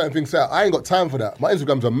like certain things set up. I ain't got time for that. My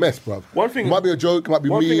Instagram's a mess, bruv. One thing, it might be a joke, it might be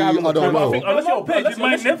me. I don't know. Unless your page, it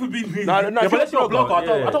might never be me. No, but unless you're a blogger,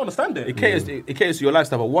 I don't understand it. It caters to your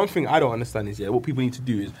lifestyle. But one thing I don't understand is what people need to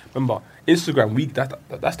do is remember Instagram.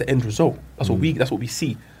 That's the end result. That's what we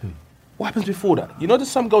see. What happens before that? You know,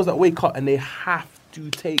 there's some girls that wake up and they have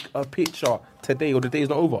to take a picture today or the day is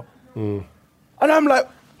not over. And I'm like,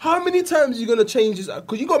 how many times are you going to change this?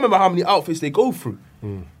 Because you got to remember how many outfits they go through.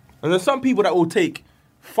 And there's some people that will take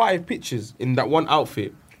 5 pictures in that one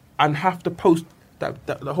outfit and have to post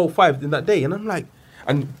the whole 5 in that day. And I'm like,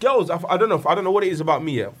 and girls, I don't know what it is about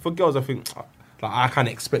me. Yeah. For girls, I think, like, I can't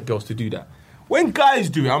expect girls to do that. When guys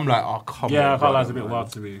do it, I'm like, oh, come on. Yeah, I can't lie, it's a bit wild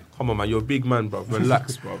to me. Come on, man. You're a big man, bro.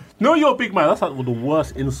 Relax, bro. No, you're a big man. That's like the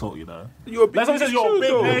worst insult, you know. You're a big man.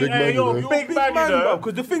 You're a big man, you know.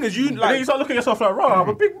 Because the thing is, you like. You start looking at yourself like, I'm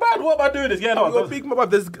a big man. What am I doing this? Yeah, no, you're a big man.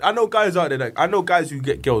 I know guys out there. Like, I know guys who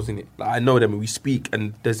get girls in it. Like, I know them and we speak,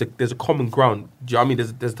 and there's a common ground. Do you know what I mean?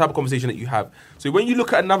 There's a type of conversation that you have. So when you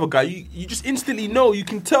look at another guy, you just instantly know. You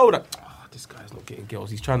can tell that. This guy's not getting girls.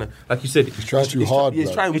 He's trying to, like you said, he's trying too hard.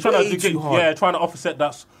 He's trying too hard. Yeah, trying to offset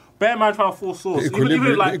that. Bare man trying to force source.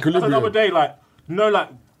 Even like the other day, like, you know, like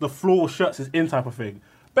the floor shirts is in type of thing.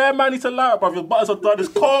 Bare man needs to lie, bruv. Your buttons are done. It's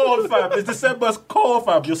cold, fam. It's December. It's cold,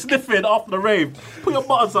 fam. You're sniffing after the rave. Put your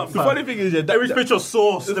buttons up, fam. The funny thing is, yeah, every picture of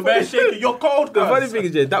sauce. The man shaking. You're cold, guys. The funny thing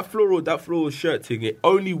is, yeah, that floral shirt thing, it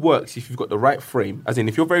only works if you've got the right frame. As in,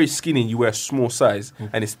 if you're very skinny and you wear a small size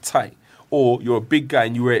and it's tight, or you're a big guy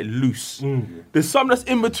and you wear it loose. There's some that's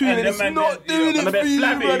in between and it's not doing it for you,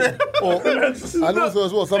 brother. And also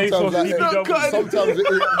as well, sometimes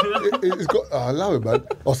it's got, allow it, man.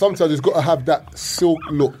 Or sometimes it's got to have that silk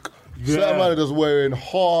look. Certain man is wearing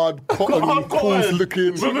hard, cotton, cool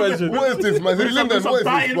looking. What is this, man? Is it linen? What is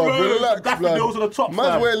this, man? Relax, man.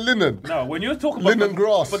 Man's wearing linen. No, when you're talking about linen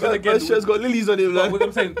grass. But then again, that shirt's got lilies on it, man. What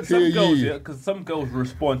I'm saying, some girls, because some girls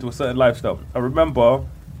respond to a certain lifestyle. I remember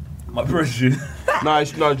my pressure. No,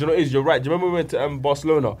 do you know what it is? You're right. Do you remember we went to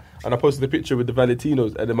Barcelona and I posted a picture with the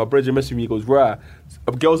Valentinos and then my brother messaged me, he goes, "Rah,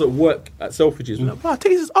 girls at work at Selfridges." I'm like, "Wow,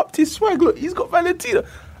 take this up to his swag. Look, he's got Valentino."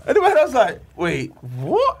 And then I was like, "Wait,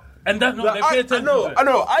 what?" And that's not, like, I know.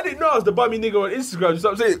 I didn't know I was the bummy nigga on Instagram. You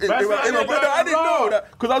know what I'm saying? I didn't know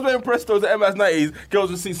that. Because I was wearing Prestos at MS 90s.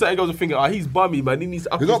 Girls would see certain girls would think, he's bummy, man. He needs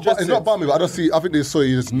to up his dress. It's not bummy, but I don't see, I think they saw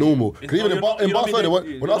you as normal. Because even in Barcelona,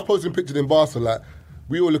 when I was posting pictures in Barcelona, like,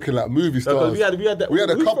 we were looking like movie stars. We had a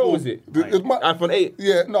couple. Phone was it? iPhone 8?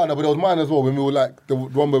 Yeah, no, but it was mine as well when we were like, the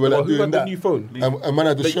one where we were like doing that. Who had the new phone? And man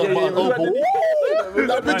had the shirt button open.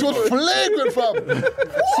 That bitch was flagrant, fam.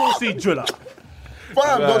 Saucy driller.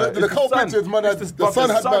 Fam, the cold pictures, man, the sun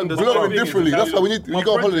had man glowing differently. That's why when you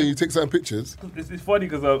go on holiday, you take certain pictures. It's funny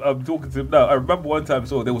because I'm talking to him now. I remember one time,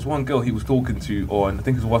 so there was one girl he was talking to on, I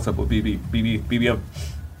think it was WhatsApp or BBM.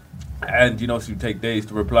 And, you know, she would take days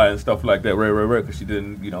to reply and stuff like that, because she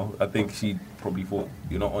didn't, you know, I think she probably thought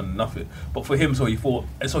you're not on nothing. But for him, so he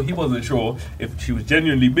wasn't sure if she was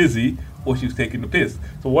genuinely busy or she was taking the piss.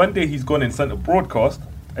 So one day he's gone and sent a broadcast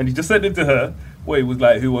and he just sent it to her where he was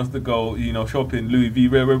like, who wants to go, you know, shopping Louis V,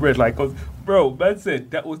 red. Like, cause, bro, man said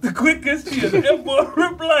that was the quickest she had ever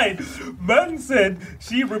replied. Man said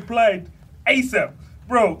she replied ASAP.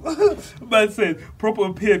 Bro, man said proper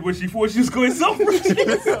appeared when she thought she was going somewhere. Ain't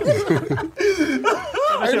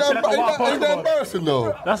that embarrassing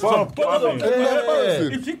though? That's tough.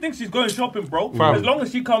 If she thinks she's going shopping, bro, as long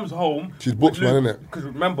as she comes home, she's booked, man, innit? Because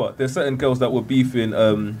remember, there's certain girls that were beefing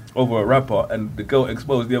over a rapper, and the girl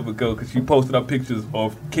exposed the other girl because she posted up pictures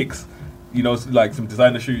of kicks. You know, like some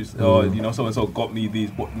designer shoes, or, you know, so-and-so got me these,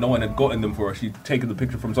 but no one had gotten them for her. She'd taken the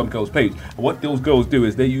picture from some girl's page. And what those girls do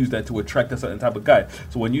is they use that to attract a certain type of guy.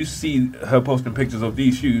 So when you see her posting pictures of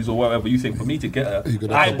these shoes or whatever, you think, for me to get her, you're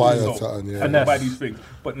going to have to buy her something, and buy these things.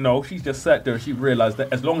 But no, she's just sat there and she realised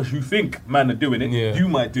that as long as you think man are doing it, you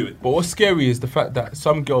might do it. But what's scary is the fact that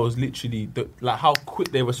some girls literally, like how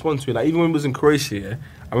quick they respond to it. Like even when we was in Croatia,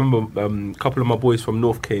 I remember a couple of my boys from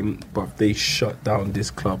North came, but they shut down this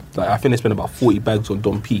club. Like I think they spent about 40 bags on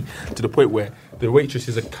Dom P, to the point where the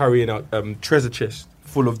waitresses are carrying out treasure chests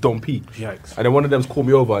full of Dom P. Yikes. And then one of them's called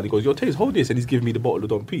me over and he goes, "Yo, Taze, hold this," and he's giving me the bottle of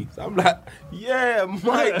Dom P. So I'm like, yeah,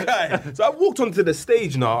 my guy. So I walked onto the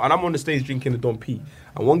stage now and I'm on the stage drinking the Dom P.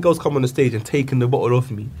 And one girl's come on the stage and taking the bottle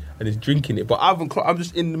off me and is drinking it. But I'm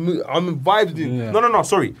just in the mood. I'm in vibes. Yeah. No,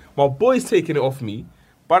 sorry. My boy's taking it off me.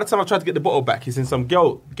 By the time I tried to get the bottle back, it's in some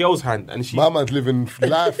girl's hand, and she. My man's living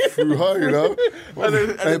life through her, you know.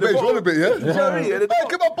 Hey, babe, you want a bit, yeah? You know what I mean? Hey,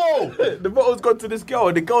 give my bottle. The bottle's gone to this girl,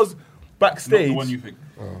 and the girl's backstage. Not the one you think.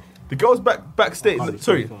 The girl's backstage.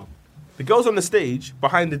 The girl's on the stage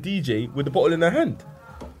behind the DJ with the bottle in her hand.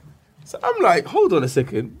 So I'm like, hold on a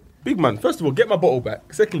second. Big man, first of all, get my bottle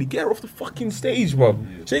back. Secondly, get her off the fucking stage, bro.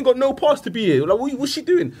 Yeah. She ain't got no pass to be here. Like, what's she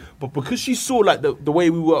doing? But because she saw like the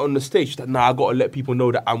way we were on the stage, she's like, nah, I gotta let people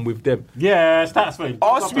know that I'm with them. Yeah, that's fine.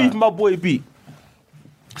 Ask me if my boy beat.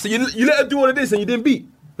 So you let her do all of this and you didn't beat.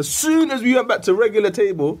 As soon as we went back to regular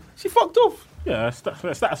table, she fucked off. Yeah, that's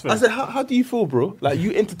fair. I said, how do you feel, bro? Like,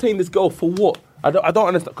 you entertain this girl for what? I don't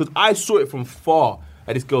understand. Because I saw it from far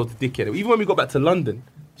at this girl's dickhead. Even when we got back to London,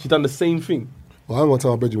 she done the same thing. Well, one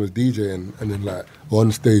time my brother was DJing and then like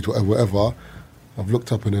on stage, whatever, I've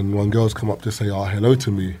looked up and then one girl's come up to say, hello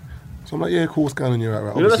to me. So I'm like, yeah, cool, what's going on? You're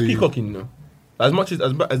right. You know, that's peacocking, you know. As much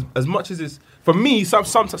as it's for me,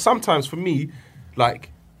 sometimes for me,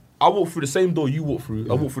 like I walk through the same door you walk through.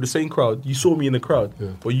 Yeah. I walk through the same crowd. You saw me in the crowd,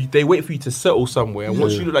 but they wait for you to settle somewhere. And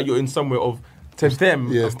once you look like you're in somewhere of a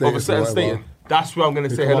certain status, that's where I'm going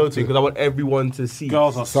to say hello to you because I want everyone to see.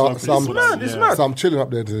 Girls are it's mad. So I'm chilling up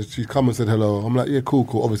there. She come and said hello. I'm like, yeah, cool.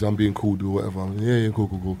 Obviously, I'm being cool, do whatever. Like, yeah, cool,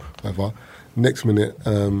 whatever. Next minute,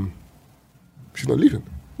 she's not leaving.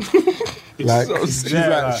 Like So she's sad.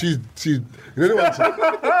 like she's you know the one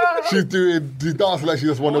she's dancing like she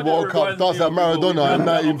just won the World Cup, dancing like Maradona in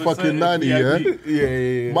 1990, yeah.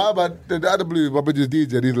 Yeah. My bad, the other blue, my brother's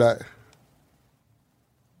DJ, and he's like,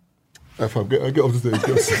 hey fam, get off the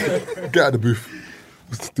stage, get out of the booth.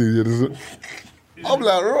 What's the DJ? I'm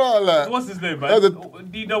like, raw, like. What's his name, I man?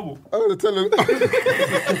 had D double. I'm gonna tell him.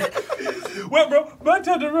 Wait, bro. Man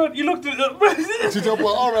turned around. You looked at She jumped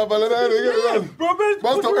on, all right, man, get it on. Bro, man.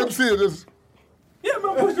 Man, stop MC this. Yeah,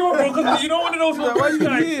 man, push you on, bro. Because you know one of those. Why are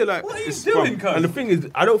you here? Like, what are you it's doing, fun. cuz? And the thing is,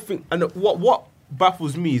 I don't think. And what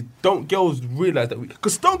baffles me is, don't girls realize that?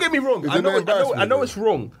 Because don't get me wrong. Is I it know an embarrassment, it's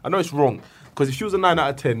wrong. I know it's wrong. Because if she was a 9 out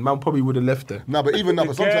of 10, man probably would have left her. Nah, but even now,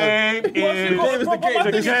 but sometimes.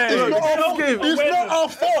 It's It's not our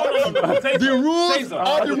fault. The rules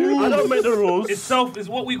are the rules. I don't make the rules. It's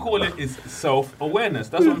what we call it is self-awareness.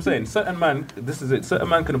 That's what I'm saying. Certain man, this is it. Certain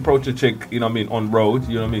man can approach a chick, you know what I mean, on road,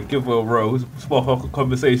 you know what I mean, give her a rose, spark a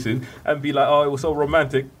conversation, and be like, oh, it was so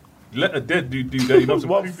romantic. Let a dead dude do that, you know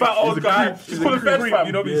what I'm saying? Fat old guy. He's full of fed fam.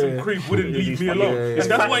 You know what I mean? Some creep wouldn't leave me alone. It's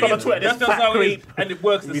And that's fat why on the Twitter, that's this just how fat it is. creep. And it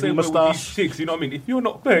works the With same his way with these moustache. chicks, you know what I mean? If you're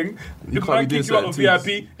not paying, the can't man be kicks doing you out of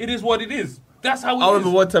certain VIP, it is what it is. That's how I it remember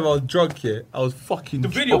is. one time I was drunk here. I was fucking The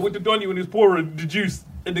video with the Donny when he's pouring the juice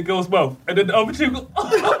in the girl's mouth. And then the other chick goes,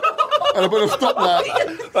 And I better stop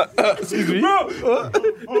like. Excuse me. bro.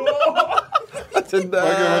 I don't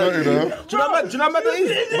know. Do you know how mad that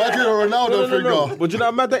is? Back in a Ronaldo finger. But do you know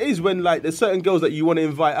how mad that is when like there's certain girls that you want to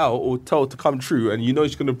invite out or tell to come true, and you know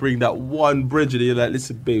she's gonna bring that one bridge, and you're like,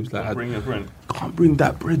 listen, babes, like Bring your friend. I can't bring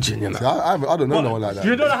that bridge in, you know. See, I don't know no one like that.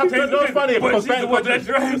 You know that happens. You know what's funny? But Because she's the one that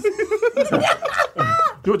drives.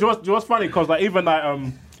 Do you know what's funny? Because like even like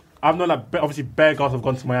I've known like obviously bare girls have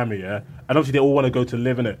gone to Miami, yeah, and obviously they all want to go to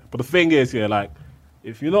live in it. But the thing is, yeah, like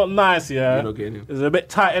if you're not nice, yeah, You're not getting in. it's a bit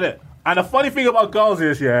tight in it. And the funny thing about girls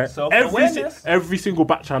is, yeah, Self-awareness. every single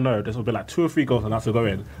batch I know, there's will be like 2 or 3 girls and I have to go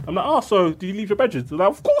in. I'm like, oh, so do you leave your bedrooms? They're like,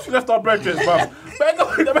 of course we left our bedrooms, bro.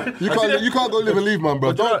 You can't go live and leave, man,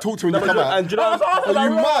 bro. Don't talk to me when you come out. And do you know, Are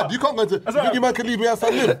you mad? You can't go to. You think your man can leave me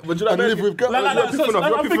outside live But do you know and what I live mean? with girls?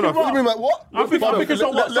 I'm thinking What do you mean, like what? I'm thinking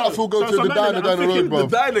Let us all go to the diner down the road, bro. the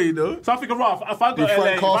diner, you know. So I'm thinking, Ralph, if I go With to LA,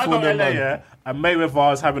 Frank Castle and them, man. yeah, and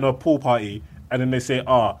Mayweather is having a pool party, and then they say,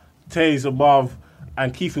 Taze and Marv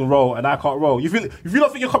and Keith can roll, and I can't roll. If you don't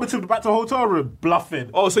think you're coming back to the hotel room, bluffing.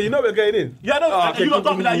 Oh, so you know we're getting in? Yeah, no, okay, you lot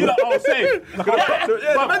don't be like, you lot, oh, safe. Yeah,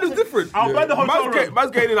 the man is different. I'll rent the hotel room.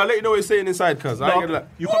 Man's getting in. I'll let you know what he's saying inside, cuz. I ain't gonna like.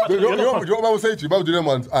 You come back to You know what man would say to you? Man would do them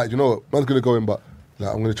ones. Alright, you know what? Man's gonna go in, but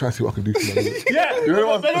like, I'm gonna try and see what I can do for you. Yeah. You know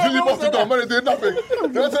what? As soon as you bust it down, man ain't doing nothing.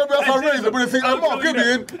 Then I tell me I raise, I'm gonna think, I'm not giving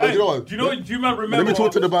in. You know what? Do you man remember? Let me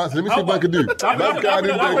talk to the bouncer. Let me see what I can do. I'm That guy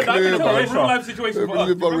didn't make clear, real bro. life situation for Let me us.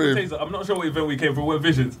 live my Remember rave. Taser? I'm not sure what event we came from. What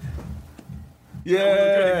Visions? Yeah. We were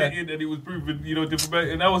trying to get in and he was proving, you know, different.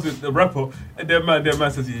 And that was the rapper. And their man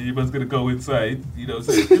says, you man's gonna go inside. You know,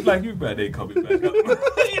 so it's like, you man ain't coming back up.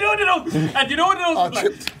 You know what it was? And you know what it was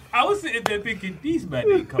like? I was sitting there thinking, these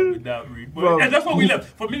man ain't coming down, Reed. And that's what we left.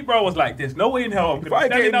 For me, bro, I was like, there's no way in hell I'm gonna be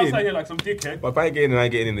standing outside here like some dickhead. But if I ain't getting in, I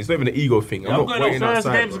ain't getting in. It's not even an ego thing. I'm not waiting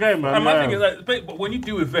outside. It's a game, man. And my thing is like, but when you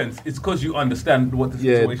do events, it's because you understand what the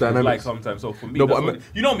situation is dynamics. like sometimes. So for me, No, that's but what,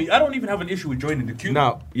 you know me, I don't even have an issue with joining the queue.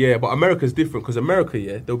 Now, yeah, but America's different because America,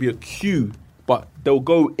 yeah, there'll be a queue, but they'll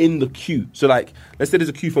go in the queue. So like, let's say there's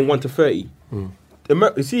a queue from 1 to 30.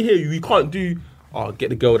 See here, you can't do, get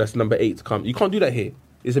the girl that's number 8 to come. You can't do that here.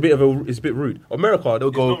 It's a bit rude. America,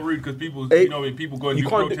 they'll go. It's not rude because people, Hey, you know, people go and you do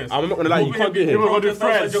can't protests. I'm not gonna lie, you can't do it here. People go do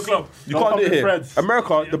friends. Your club. You can't do it here.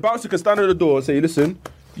 America, the bouncer can stand at the door and say, listen,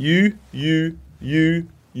 you,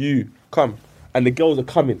 come. And the girls are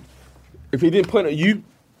coming. If he didn't point at you,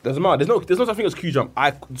 doesn't matter. There's no such thing as queue jump.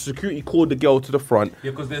 Security called the girl to the front, Yeah,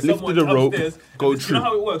 because there's lifted someone the rope, upstairs. go You through. know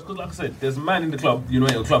how it works? Because like I said, there's a man in the club, you know,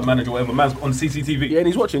 a club manager, whatever, man's on CCTV. Yeah, and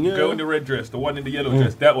he's watching, yeah. Girl in the red dress, the one in the yellow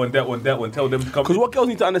dress, that one, tell them to come. Because what girls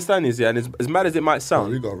need to understand is, yeah, and as mad as it might Oh,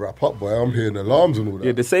 sound, you gotta wrap up, boy. I'm hearing alarms and all that.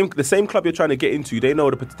 yeah, the same club you're trying to get into, they know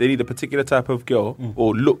they need a particular type of girl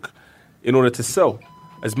or look in order to sell.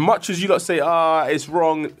 As much as you lot say, it's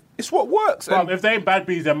wrong, it's what works. Bro, And if they ain't bad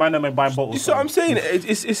bees, they're man and buying bottles. you see what I'm saying?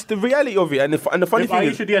 It's the reality of it, and the funny If thing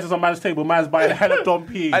is, Aisha Diaz is on man's table, man's buying a hella Dom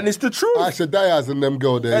P. and it's the truth. Aisha Diaz and them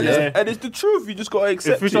girl there, And, yeah. it's, and it's the truth. You just gotta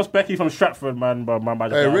accept If it's it. just Becky from Stratford, man, bro, man,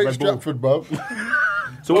 Hey, Rick Stratford, bro.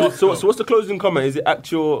 So what's the closing comment? Is it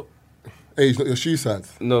age, not your shoe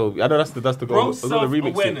size. No, I know that's the goal. Bro,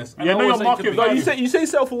 self-awareness. Yeah, know your market value. You say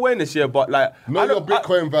self-awareness, yeah, but like Know your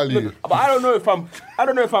Bitcoin value. But I don't know if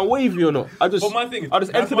I'm wavy or not. I just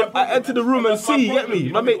enter the room and see. Get me?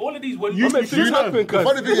 My mate, all of these things happen. The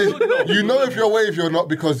funny thing is, you know if you're wavy or not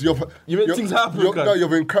because things happen.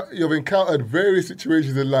 You've encountered various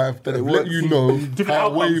situations in life that have let you know how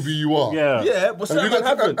wavy you are. Yeah, but have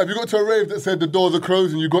you got to a rave that said the doors are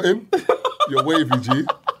closed and you got in? You're wavy, G.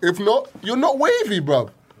 If not, you're not wavy, bruv.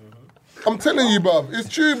 I'm telling you, bruv. It's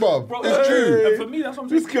true, bruv. It's true. And for me, that's what I'm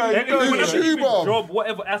saying. It's true, bruv. Job,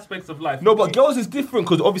 whatever aspects of life. No, but girls is different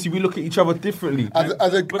because obviously we look at each other differently. But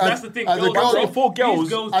that's the thing. These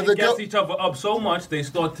girls gas each other up so much they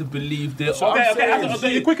start to believe they're.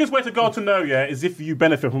 The quickest way to go to know, is if you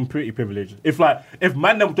benefit from pretty privilege. If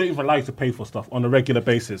man them don't even like to pay for stuff on a regular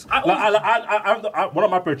basis. One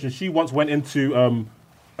of my purchases, she once went into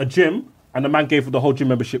a gym and the man gave her the whole gym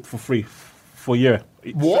membership for free. For a year.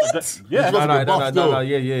 What? Yeah. No,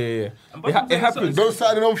 yeah. It happens. Don't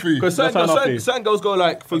sign it on for you. Because certain girls go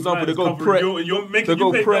like, for example, they go prep,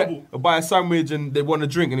 buy a sandwich and they want a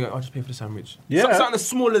drink and they go, I'll just pay for the sandwich. Yeah. Something as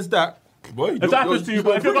small as that. Boy, if that happens to you,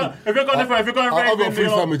 but if you're going I've got free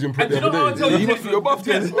sandwich in prep every day. You must be above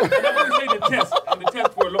this. I'm going to say the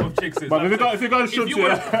test for a lot of chicks is. But if you're going to shoot if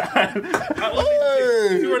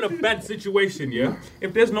you're in a bad situation,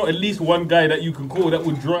 if there's not at least one guy that you can call that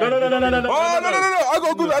would drive. No. Oh, no. I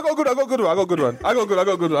got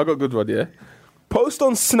a good one, yeah. Post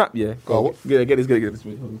on Snap, yeah. Go on. Get this. Get this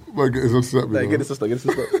on Snap. Get this.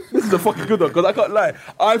 This is a fucking good one, because I can't lie.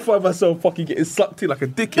 I find myself fucking getting sucked in like a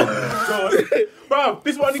dickhead. Bro,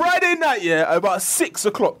 this one. Friday night, about 6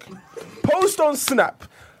 o'clock. Post on Snap.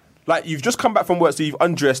 Like, you've just come back from work, so you've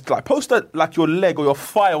undressed. Like, post like your leg or your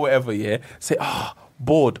thigh or whatever, yeah. Say,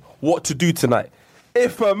 bored. What to do tonight?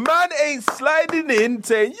 If a man ain't sliding in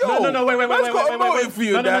saying, yo, wait, got a motive for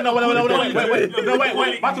you. Wait.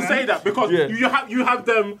 About to say that because you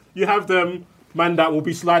have them. Man, that will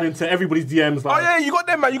be sliding to everybody's DMs. Like, oh yeah, you got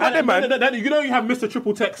them, man. You have Mr.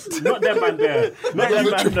 Triple Text. Not them, man. There.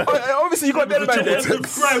 Obviously, you got them, man. There.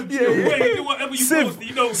 Whatever you post,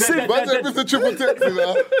 you know. Mr. Triple Text.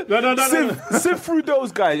 No. Sift through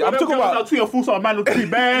those guys. I'm talking about. I'll tweet a full sort of man with 3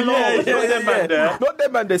 bare. Not them, man. There. Not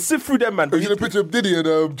them, man. There. Sift through them, man. You see a picture of Diddy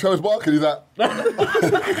and Travis Barker. He's like.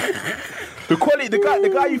 The quality, the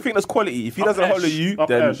guy you think that's quality. If he doesn't holler you,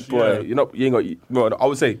 then boy, you ain't got. Well, I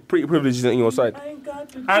would say pretty privilege isn't on your side.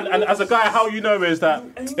 And as a guy, how you know is that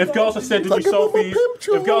if girls are sending you selfies,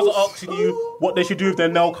 if girls are asking you what they should do with their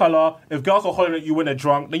nail colour, if girls are hollering at you when they're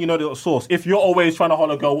drunk, then you know the source. If you're always trying to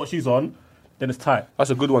holler girl what she's on, then it's tight. That's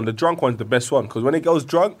a good one. The drunk one's the best one because when a girl's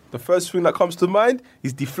drunk, the first thing that comes to mind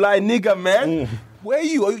is the fly nigga, man. Where are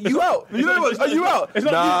you? Are you out? You know what? Are you out? I'm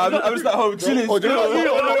just at home chilling. Still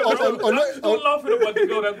laughing about the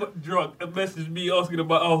girl that got drunk and messaged me asking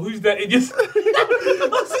about, who's that? It just,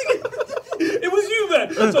 it was you,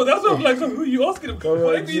 man. So that's what I'm like. So who are you asking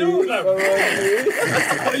about? You know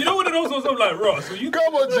what it also was? I'm like, Ross. So you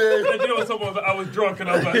come on, Jay. And you know someone I was drunk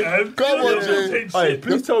and I was like, come on, Jay. Hey,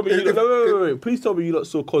 please tell me. Wait. Please tell me you lot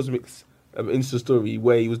saw Cosmic's Insta story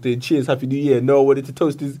where he was doing cheers, Happy New Year. No one wanted to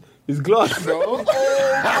toast his glass. No. Oh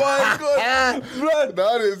my God. Blood. No,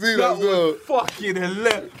 I didn't see that. Was fucking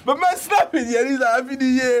hilarious. But man snapping, and he's like, Happy New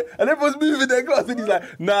Year. And everyone's moving their glass and he's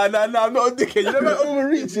like, nah, I'm not a dickhead. You know, man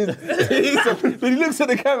overreaching. Then he looks at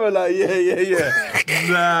the camera like, yeah.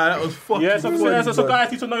 Nah, that was fucking funny. So guys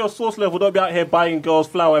need to know your source level. Don't be out here buying girls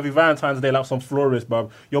flower every Valentine's Day like some florist, bruv.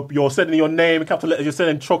 You're sending your name in capital letters, you're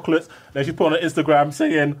sending chocolates. Then she's put on Instagram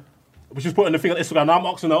saying, she's putting the thing on Instagram. Now I'm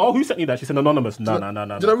asking her, who sent you that? She said anonymous. No. Do you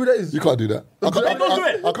know who that is? You can't do that. I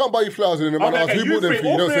can't buy you flowers and then ask who bought them for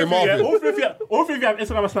you. You don't say Marvin. All three of you have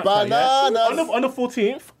Instagram and Snapchat. On the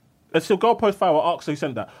 14th, if a girl posts file, I'll ask her who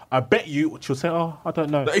sent that. I bet you she'll say, I don't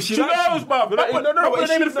know. If she knows, bruv.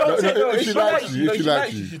 If she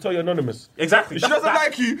likes you, she'll tell you anonymous. Exactly. If she doesn't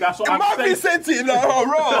like you, that's what I'm Marvin sent it. Like,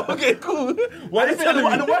 raw. Okay, cool. And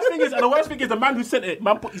the worst thing is, the man who sent it,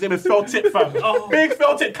 man put his name in felt tip, fam. Big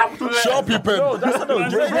felt tip, capital letters. Sharpie pen. No, that's not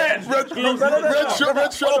red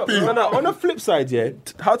Sharpie. No. On the flip side,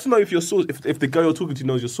 how to know if if the girl you're talking to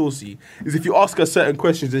knows you're saucy is if you ask her certain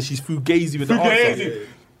questions and she's fugazi with the answer.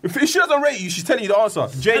 If she doesn't rate you, she's telling you the answer.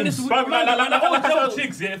 James. I tell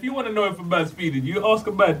chicks, if you want to know if a man's feeding, you ask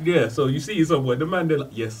a man, so you see somewhere, the man, they're like,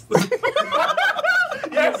 yes.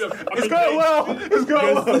 Yes, it's going well. It's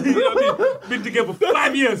going well. You know what I mean? Been together for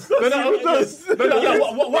 5 years. What's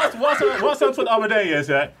on the other day is,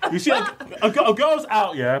 you see a girl's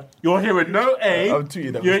out, you're hearing no A. I'm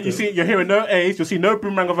tweeting that. You're hearing no A's. You'll see no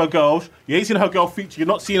boomerang of her girls. You ain't seen her girl feature. You're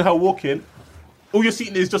not seeing her walking. all you're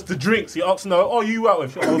seeing is just the drinks. He asks, no, oh, you out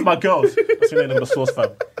with? Oh, with my girls. That's your name of the sauce, fam.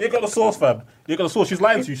 You ain't got the sauce, fam. You ain't got the sauce. She's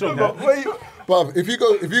lying to you. She don't get it. But if you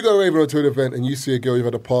go raving to an event and you see a girl you've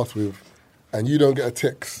had a pass with, and you don't get a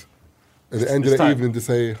text at the end of the evening to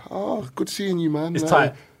say, "Oh, good seeing you, man." It's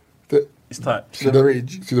tight. It's tight. She never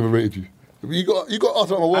rated you. You got to ask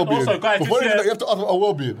about my well-being. Also, guys, before you have to ask about my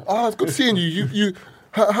well-being. It's good seeing you.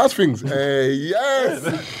 How's things?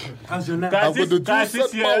 Yes. How's your nap? Guys,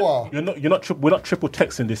 this year, we're not triple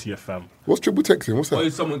texting this year, fam. What's triple texting? What's that? Or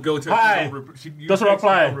if someone go text Hi. Doesn't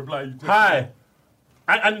reply. Hi. Text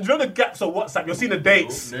And you know the gaps of WhatsApp. You're seeing the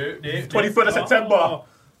dates. 23rd of September,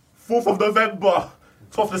 4th of November,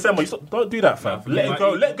 12th of December. Don't do that, fam. Let it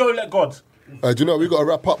go. Let go. Let God. Do you know we got to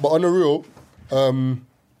wrap up? But on the real, I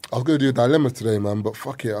was going to do dilemmas today, man. But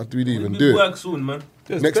fuck it, I didn't even do it. Work soon, man.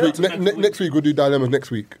 Next week we'll do dilemmas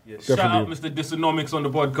next week. Yeah. Shout out Mr. Dysonomics on the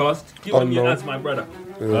podcast. Give him your ads, my brother.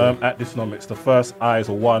 At Dysonomics, the first eyes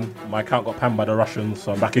are one. My account got panned by the Russians,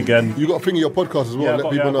 so I'm back again. You got a thing in your podcast as well.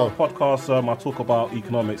 Let people know. I've got a podcast. I talk about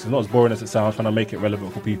economics. It's not as boring as it sounds. Trying to make it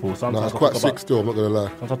relevant for people. Sometimes it's quite sick still. I'm not gonna lie.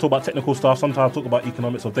 Sometimes I talk about technical stuff. Sometimes I talk about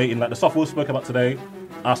economics of dating, like the stuff we spoke about today.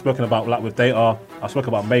 I've spoken about like with data. I spoke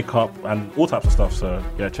about makeup and all types of stuff. So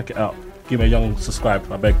yeah, check it out. Give me a young subscribe,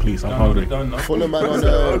 I beg, please. I'm hungry. Follow man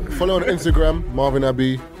follow on Instagram, Marvin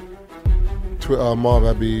Abbey, Twitter, Marv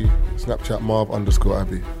Abbey, Snapchat,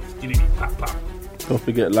 Marv_Abbey. Don't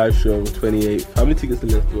forget live show 28th. How many tickets are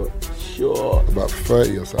left? What? Sure. About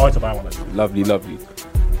 30 or something. I want to buy one actually. Lovely.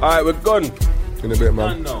 Alright, we're gone. In a bit,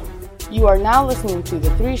 man. You are now listening to the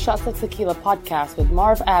 3 Shots of Tequila podcast with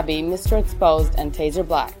Marv Abbey, Mr. Exposed, and Taser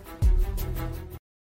Black.